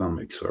my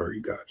stomach.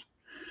 Sorry, guys.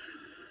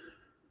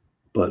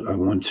 But I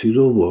want you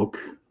to look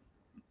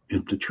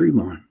at the tree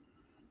line.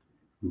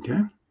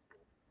 Okay.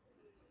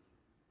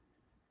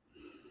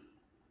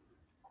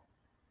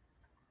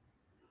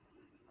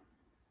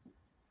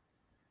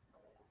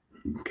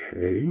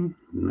 Okay.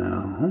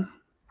 Now,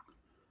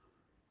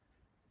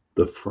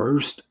 the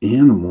first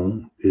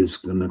animal is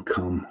going to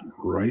come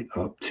right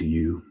up to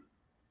you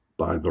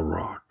by the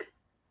rock.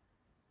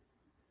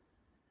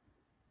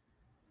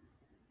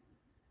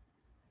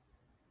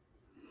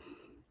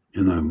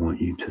 And I want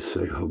you to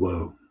say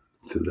hello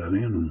to that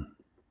animal.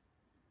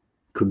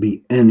 Could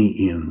be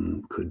any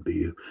animal. Could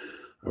be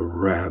a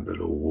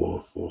rabbit, a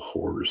wolf, a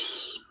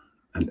horse,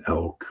 an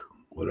elk,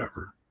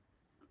 whatever.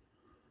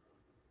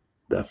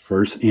 That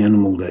first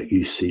animal that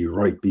you see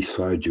right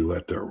beside you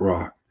at that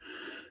rock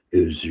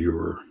is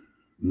your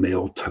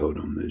male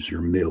totem, is your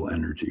male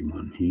energy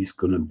one. He's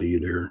going to be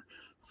there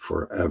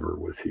forever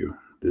with you.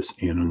 This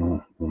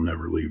animal will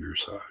never leave your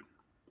side.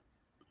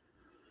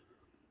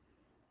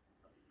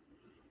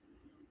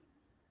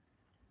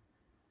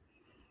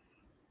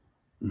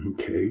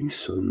 Okay,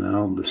 so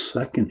now the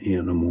second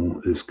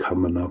animal is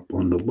coming up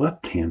on the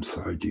left-hand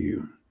side of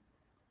you.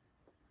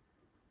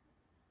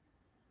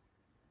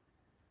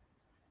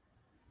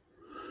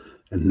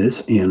 And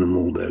this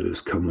animal that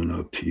is coming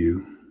up to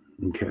you,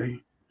 okay,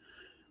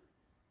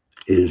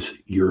 is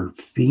your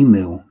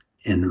female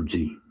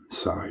energy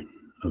side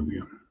of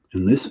you.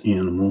 And this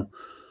animal,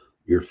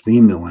 your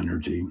female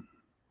energy,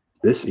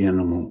 this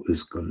animal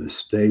is going to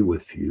stay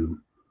with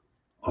you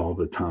all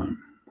the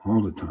time.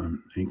 All the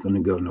time. Ain't going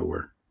to go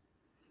nowhere.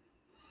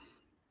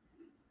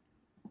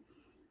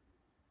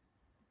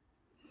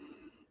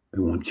 I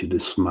want you to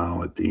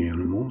smile at the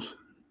animals.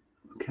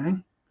 Okay?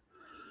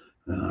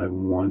 And I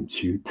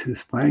want you to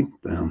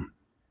thank them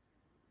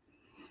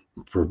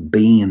for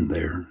being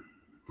there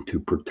to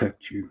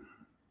protect you.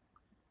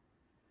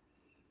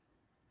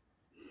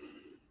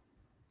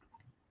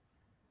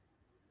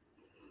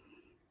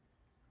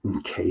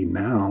 Okay,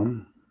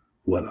 now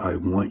what I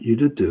want you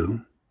to do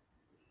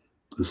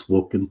is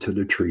look into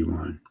the tree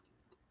line.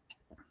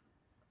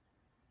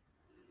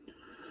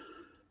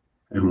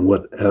 And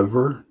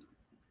whatever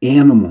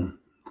animal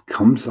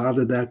comes out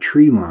of that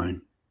tree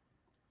line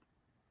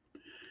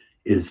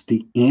is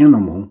the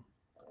animal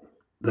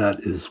that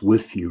is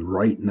with you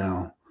right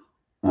now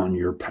on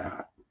your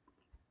path.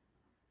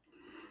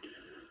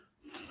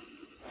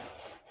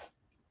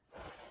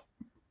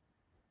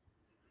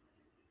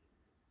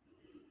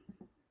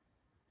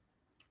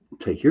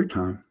 Take your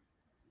time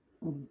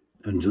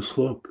and just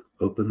look,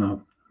 open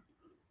up,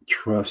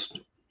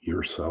 trust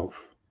yourself,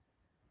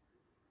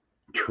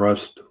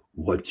 trust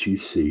what you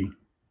see.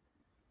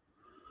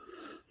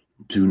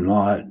 Do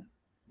not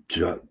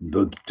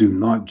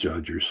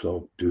judge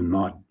yourself. Do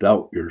not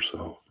doubt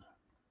yourself.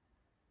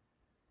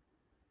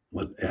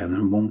 What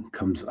animal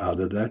comes out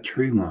of that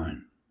tree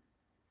line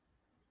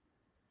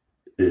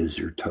is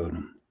your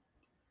totem.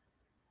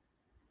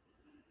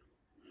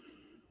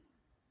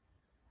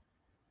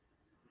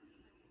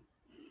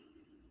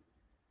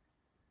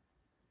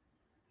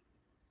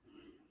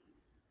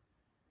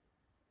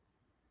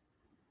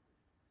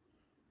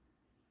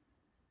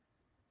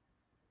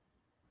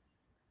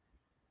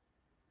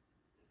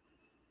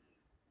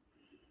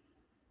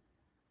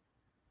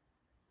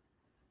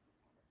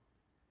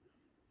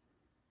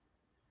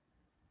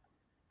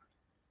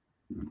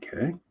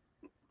 Okay?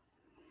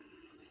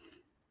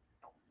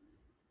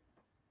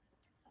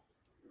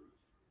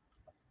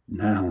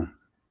 Now,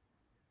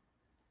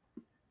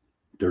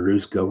 there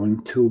is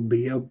going to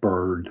be a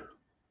bird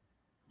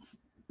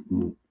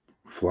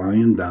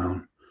flying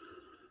down,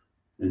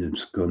 and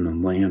it's going to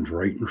land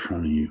right in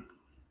front of you.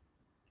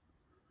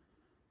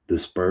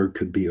 This bird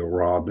could be a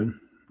robin.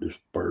 This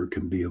bird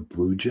can be a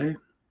blue jay.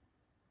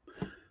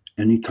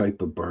 Any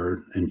type of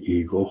bird, an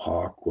eagle,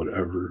 hawk,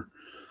 whatever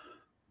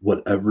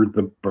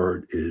the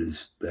bird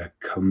is that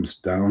comes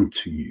down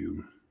to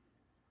you.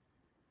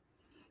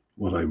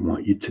 What I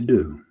want you to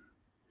do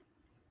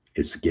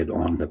is get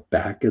on the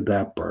back of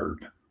that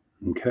bird,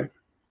 okay?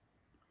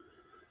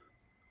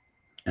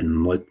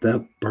 And let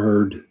that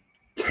bird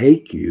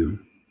take you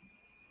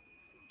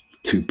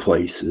to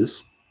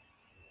places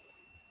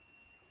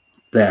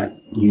that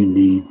you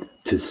need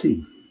to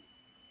see,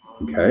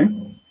 okay?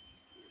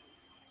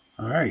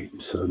 All right,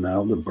 so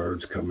now the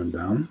bird's coming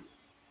down.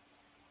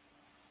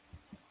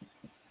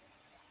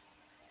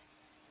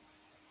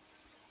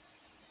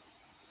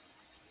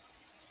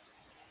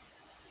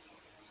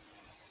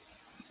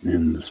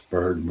 And this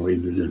bird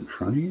landed in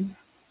front of you.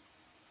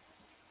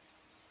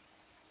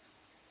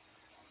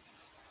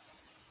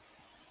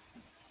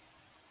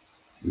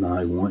 Now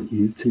I want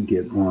you to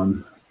get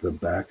on the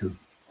back of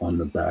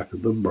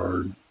the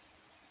bird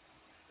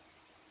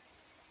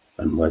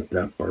and let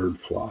that bird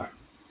fly.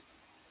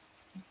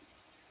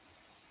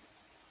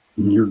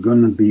 And you're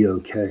going to be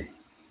okay.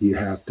 You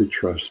have to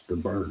trust the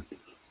bird.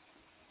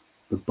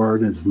 The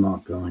bird is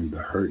not going to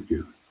hurt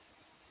you.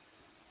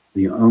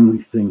 The only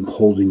thing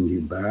holding you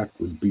back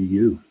would be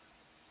you.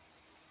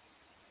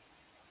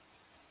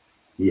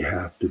 You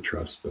have to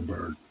trust the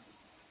bird.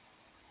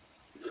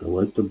 So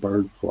let the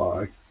bird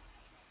fly.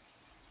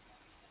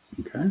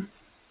 Okay?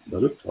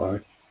 Let it fly.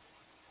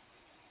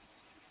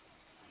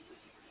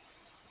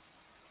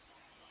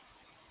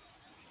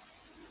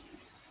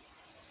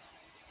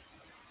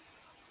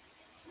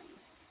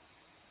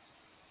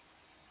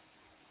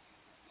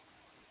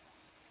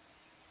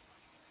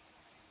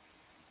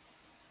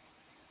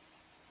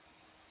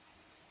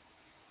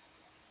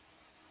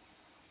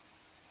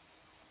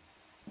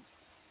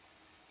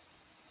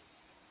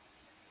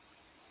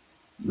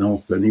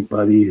 Now, if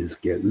anybody is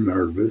getting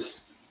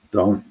nervous,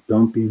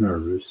 don't be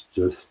nervous.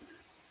 Just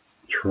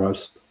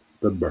trust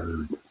the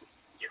bird.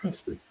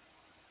 Trust it.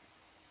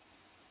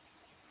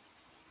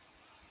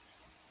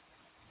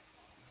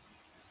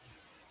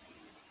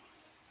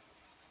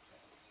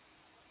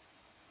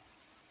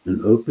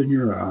 And open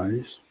your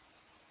eyes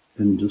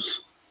and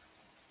just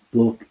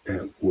look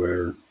at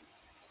where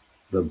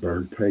the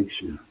bird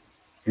takes you.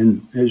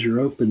 And as you're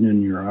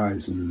opening your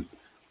eyes and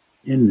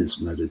in this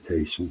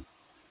meditation,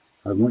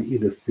 I want you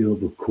to feel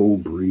the cool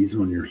breeze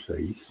on your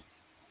face.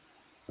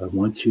 I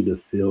want you to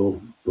feel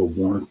the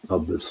warmth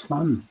of the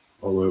sun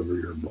all over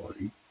your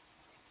body.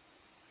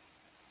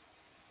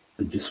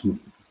 I just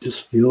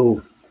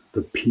feel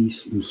the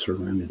peace and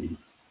serenity.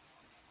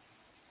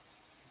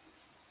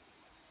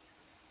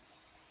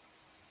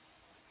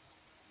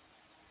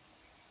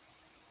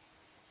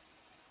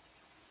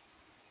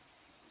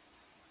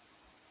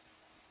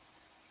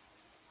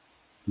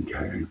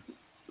 Okay.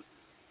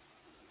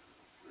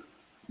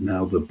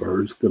 Now the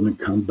bird's going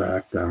to come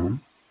back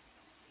down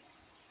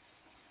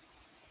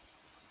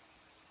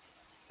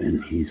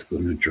and he's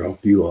going to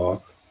drop you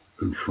off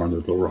in front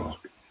of the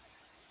rock.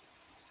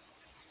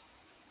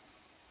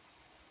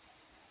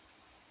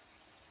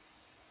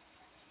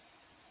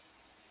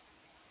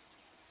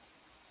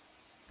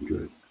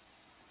 Good.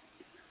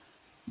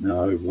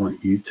 Now I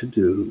want you to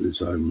do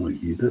is I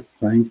want you to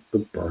thank the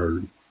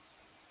bird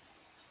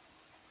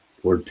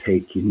for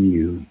taking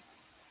you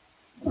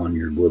on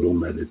your little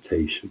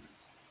meditation.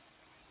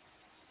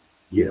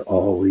 You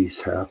always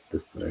have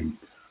to thank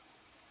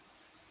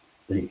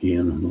the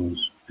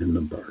animals and the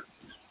birds.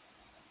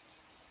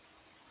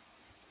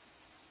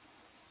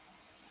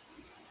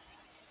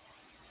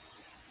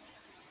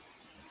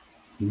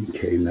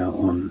 Okay, now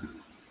on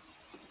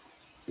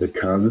the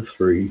count of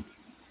three,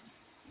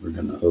 we're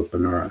going to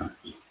open our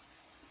eyes.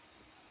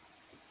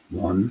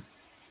 1,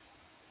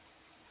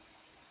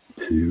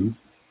 2,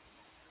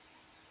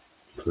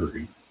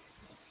 3.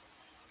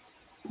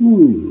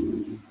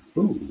 Ooh,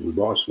 we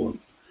lost one.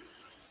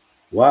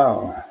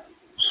 Wow,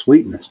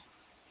 sweetness.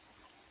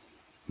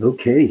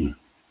 Okay,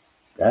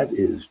 that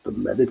is the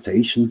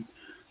meditation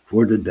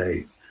for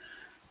today.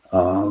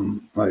 I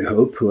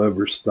hope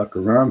whoever stuck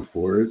around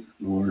for it,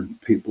 or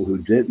people who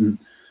didn't,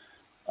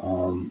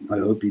 I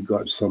hope you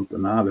got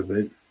something out of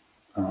it.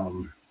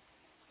 Um,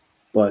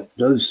 but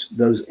those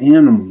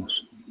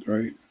animals,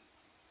 right?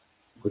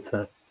 What's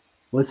that?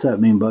 What's that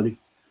mean, buddy?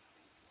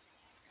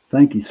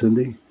 Thank you,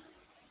 Cindy.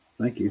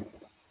 Thank you.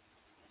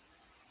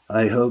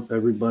 I hope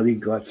everybody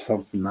got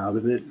something out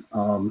of it.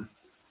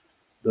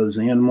 Those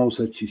animals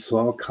that you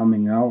saw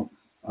coming out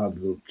of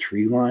the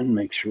tree line,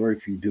 make sure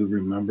if you do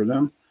remember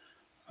them,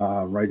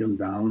 write them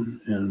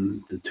down. And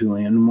um, the two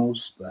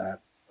animals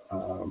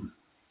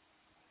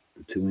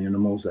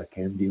that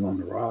came to you on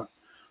the rock,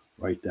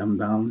 write them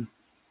down.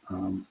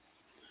 Um,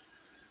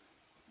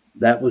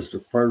 that was the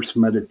first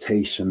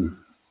meditation,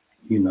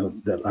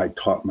 that I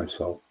taught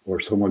myself or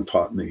someone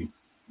taught me,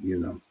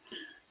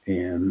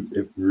 and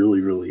it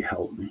really, really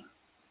helped me.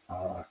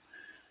 Uh,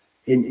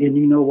 and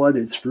you know what?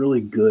 It's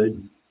really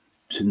good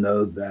to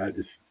know that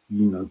if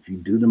you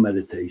do the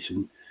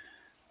meditation,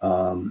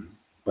 um,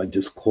 by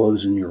just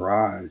closing your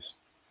eyes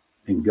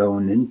and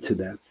going into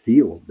that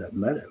field, that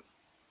meadow,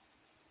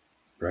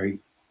 right?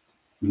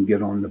 And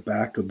get on the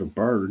back of the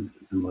bird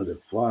and let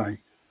it fly,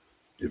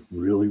 it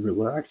really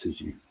relaxes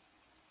you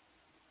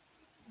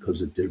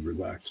because it did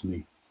relax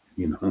me.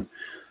 You know,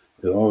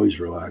 it always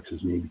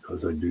relaxes me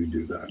because I do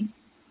that,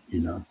 you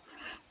know.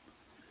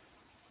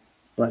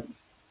 But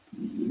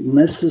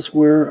this is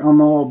where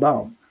I'm all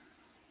about.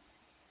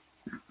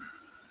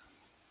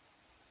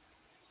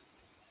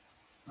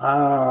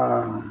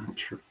 Ah,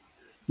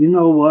 you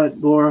know what,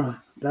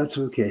 Laura? That's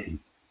okay.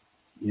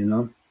 You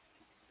know,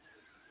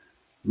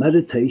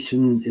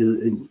 meditation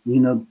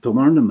is, to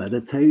learn to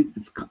meditate.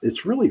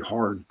 It's really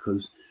hard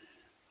because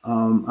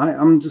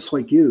I'm just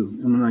like you.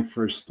 And when I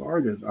first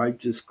started, I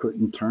just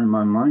couldn't turn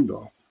my mind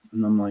off.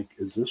 And I'm like,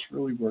 is this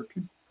really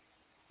working?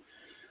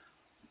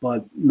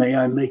 But may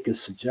I make a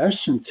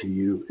suggestion to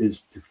you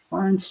is to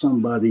find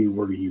somebody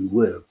where you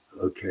live,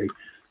 okay,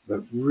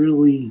 that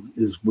really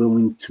is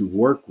willing to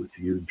work with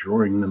you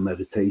during the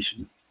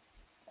meditation.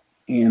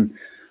 And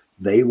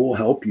they will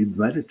help you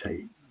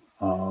meditate.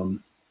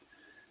 Um,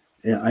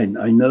 And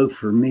I know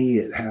for me,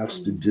 it has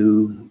to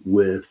do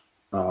with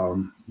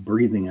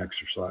breathing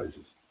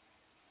exercises.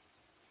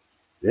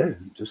 Yeah,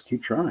 just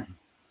keep trying,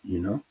 you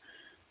know.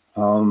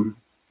 Um,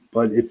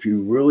 but if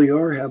you really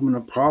are having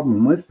a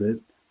problem with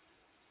it,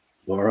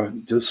 Laura,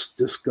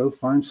 just go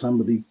find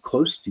somebody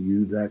close to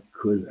you that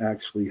could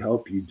actually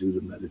help you do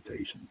the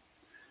meditation.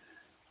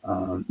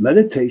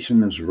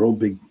 Meditation is a real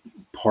big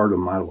part of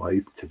my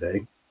life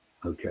today.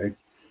 Okay.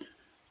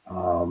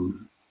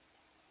 Um,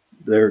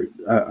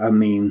 I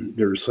mean,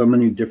 there's so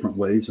many different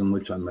ways in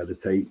which I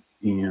meditate,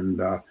 and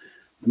the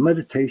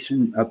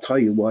meditation, I'll tell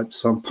you what,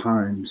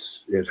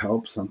 sometimes it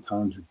helps,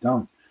 sometimes it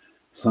don't.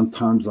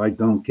 Sometimes I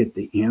don't get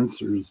the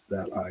answers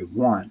that I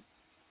want.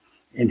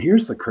 And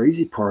here's the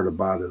crazy part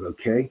about it,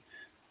 okay?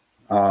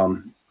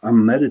 I'm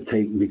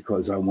meditating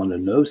because I want to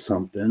know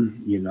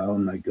something,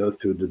 and I go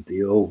through the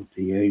deal with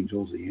the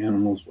angels, the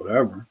animals,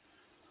 whatever.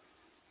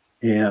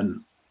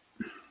 And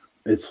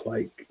it's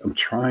like I'm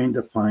trying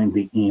to find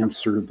the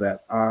answer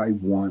that I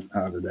want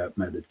out of that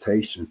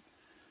meditation.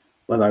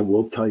 But I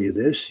will tell you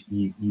this,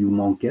 you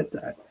won't get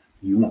that.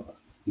 You won't,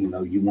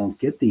 you won't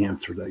get the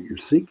answer that you're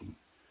seeking.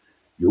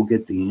 You'll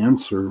get the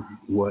answer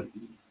what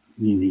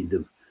you need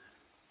to,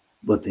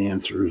 what the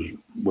answer is,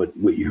 what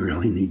you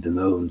really need to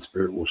know, and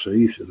Spirit will show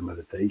you through the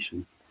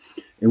meditation.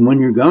 And when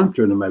you're going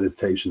through the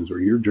meditations or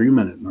you're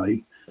dreaming at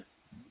night,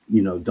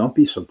 don't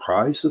be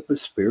surprised if a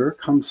spirit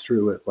comes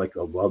through it like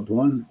a loved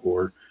one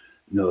or,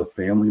 a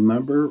family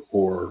member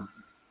or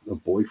a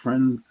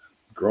boyfriend,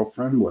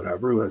 girlfriend,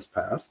 whatever who has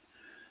passed.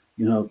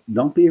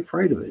 Don't be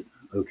afraid of it.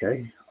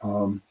 Okay.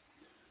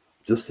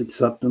 Just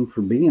accept them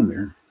for being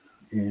there,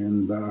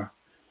 and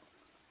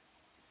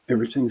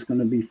everything's going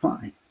to be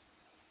fine.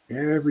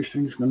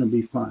 Everything's going to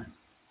be fine.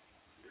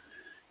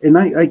 And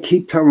I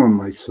keep telling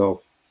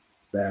myself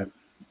that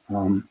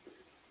um,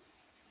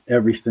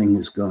 everything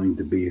is going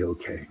to be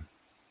okay.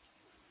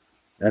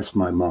 That's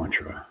my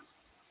mantra.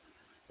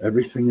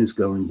 Everything is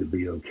going to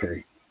be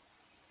okay.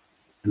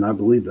 And I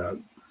believe that,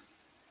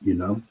 you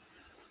know,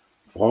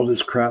 all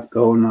this crap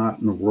going on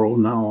in the world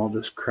now, all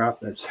this crap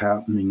that's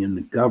happening in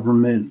the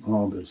government,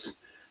 all this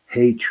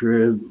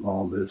hatred,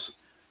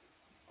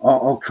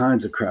 all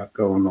kinds of crap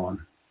going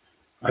on.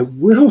 I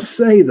will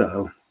say,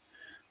 though,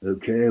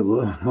 okay,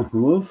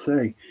 we'll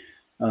say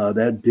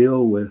that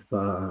deal with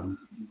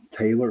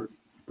Taylor,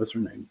 what's her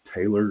name?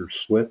 Taylor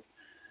Swift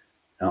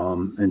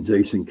and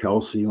Jason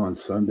Kelsey on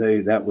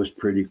Sunday, that was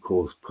pretty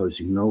cool because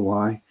you know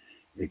why?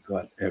 It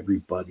got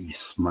everybody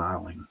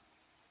smiling.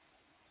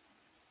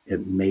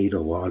 It made a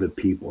lot of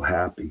people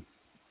happy.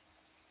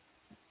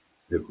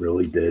 It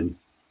really did.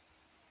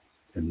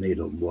 It made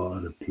a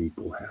lot of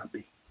people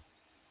happy.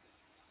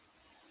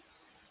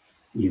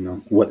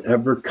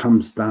 Whatever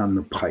comes down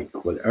the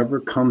pike, whatever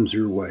comes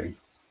your way,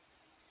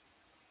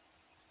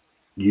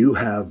 you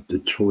have the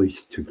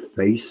choice to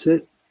face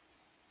it,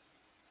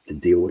 to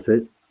deal with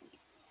it,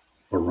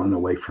 or run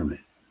away from it.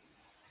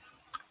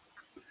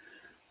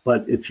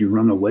 But if you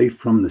run away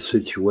from the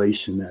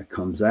situation that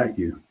comes at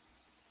you,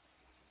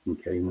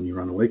 okay, when you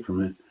run away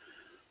from it,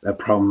 that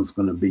problem is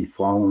going to be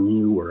following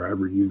you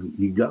wherever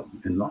you go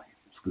in life.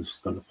 It's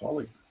just going to follow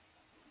you.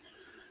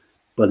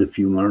 But if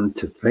you learn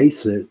to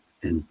face it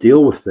and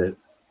deal with it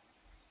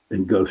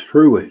and go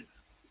through it,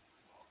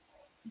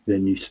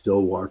 then you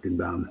still walking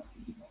down,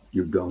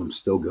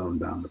 still going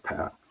down the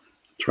path.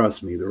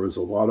 Trust me, there was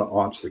a lot of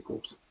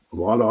obstacles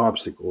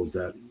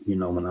that,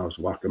 when I was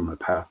walking my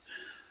path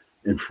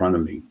in front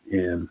of me,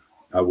 and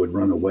I would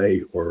run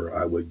away or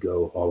I would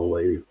go all the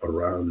way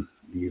around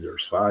either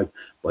side,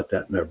 but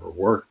that never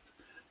worked.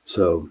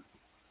 So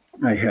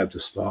I had to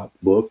stop,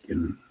 look,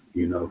 and,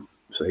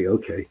 say,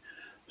 okay,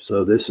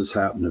 so this has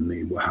happened to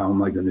me. Well, how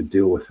am I going to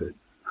deal with it?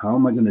 How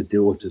am I going to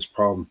deal with this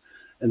problem?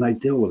 And I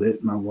deal with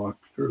it and I walk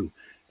through.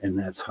 And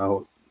that's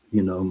how,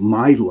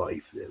 my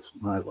life is.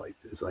 My life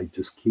is. I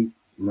just keep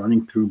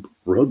running through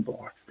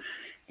roadblocks.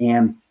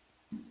 And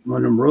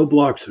when them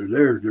roadblocks are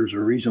there, there's a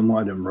reason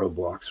why them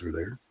roadblocks are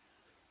there.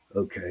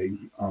 Okay.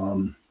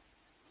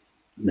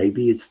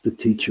 Maybe it's to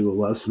teach you a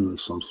lesson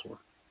of some sort.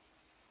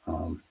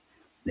 Um,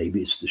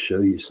 maybe it's to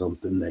show you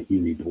something that you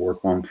need to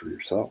work on for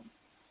yourself.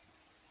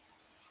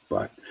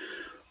 But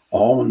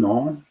all in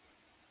all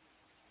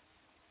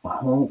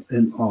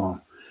in all,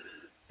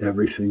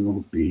 everything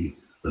will be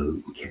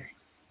okay.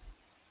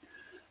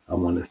 I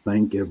want to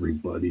thank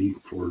everybody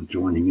for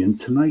joining in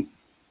tonight.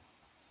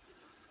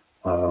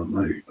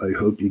 I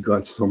hope you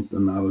got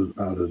something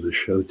out of the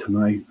show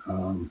tonight.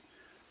 I'm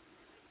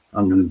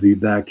going to be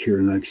back here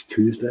next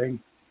Tuesday.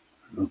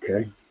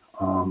 Okay.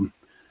 Um,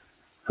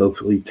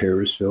 Hopefully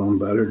Tara's feeling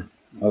better.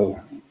 Oh,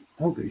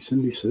 okay.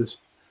 Cindy says,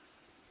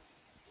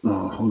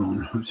 oh, hold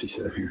on. What's she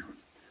said here?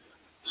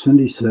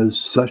 Cindy says,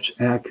 such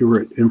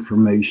accurate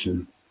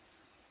information.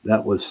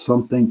 That was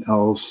something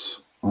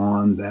else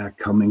on that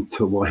coming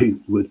to light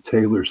with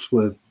Taylor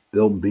Swift,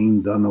 Bill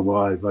Bean done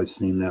alive. I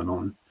seen that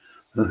on.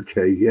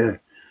 Okay, yeah.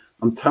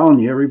 I'm telling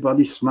you,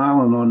 everybody's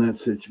smiling on that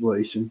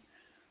situation.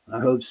 I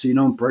hope she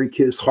don't break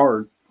his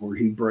heart or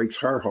he breaks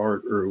her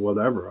heart or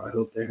whatever. I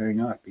hope they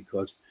hang out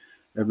because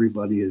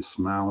everybody is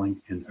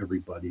smiling and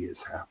everybody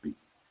is happy.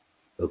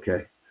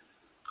 Okay?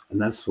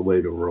 And that's the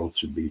way the world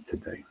should be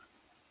today.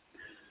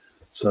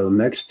 So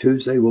next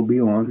Tuesday we'll be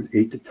on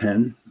 8 to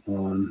 10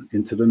 on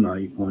Into the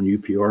Night on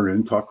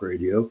UPRN Talk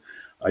Radio.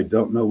 I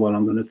don't know what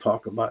I'm going to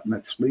talk about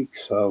next week,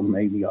 so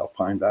maybe I'll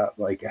find out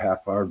like a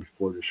half hour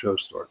before the show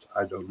starts.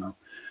 I don't know.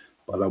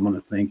 But I want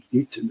to thank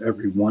each and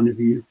every one of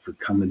you for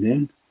coming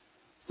in.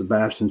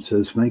 Sebastian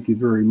says, thank you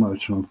very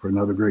much, Shawn, for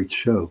another great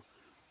show.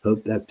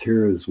 Hope that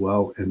Tara is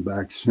well and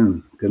back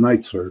soon. Good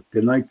night, sir.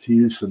 Good night to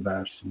you,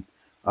 Sebastian.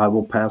 I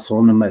will pass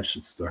on the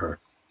message to her.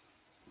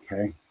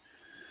 Okay?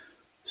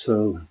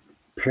 So,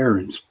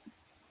 parents,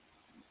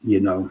 you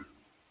know,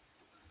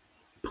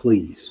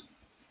 please,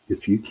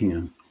 if you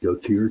can, go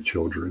to your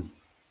children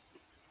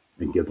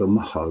and give them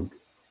a hug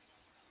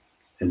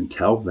and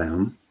tell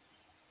them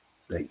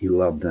that you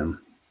love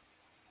them.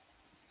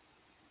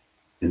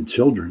 And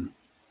children,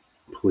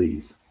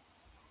 please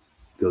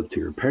go to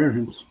your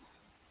parents,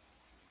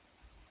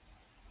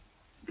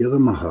 give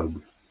them a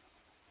hug,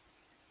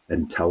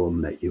 and tell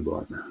them that you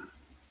love them.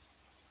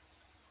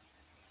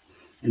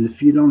 And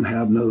if you don't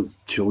have no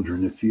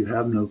children, if you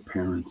have no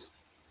parents,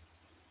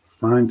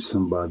 find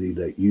somebody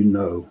that you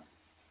know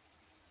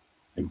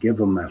and give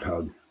them that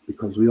hug,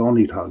 because we all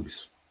need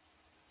hugs.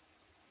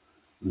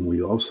 And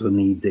we also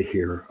need to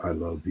hear, I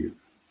love you.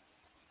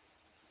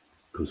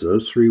 Because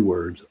those 3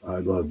 words, I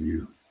love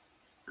you,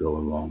 go a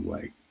long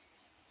way.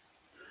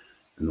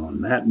 And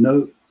on that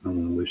note, I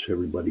want to wish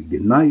everybody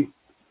good night,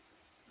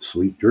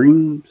 sweet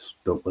dreams,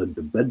 don't let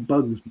the bed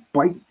bugs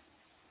bite,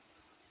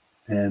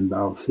 and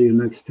I'll see you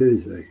next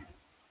Tuesday.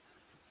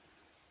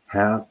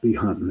 Happy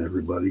hunting,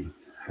 everybody.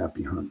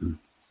 Happy hunting.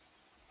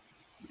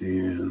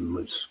 And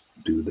let's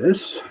do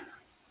this.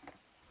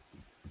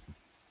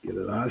 Get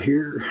it out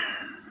here.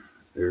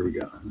 There we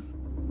go.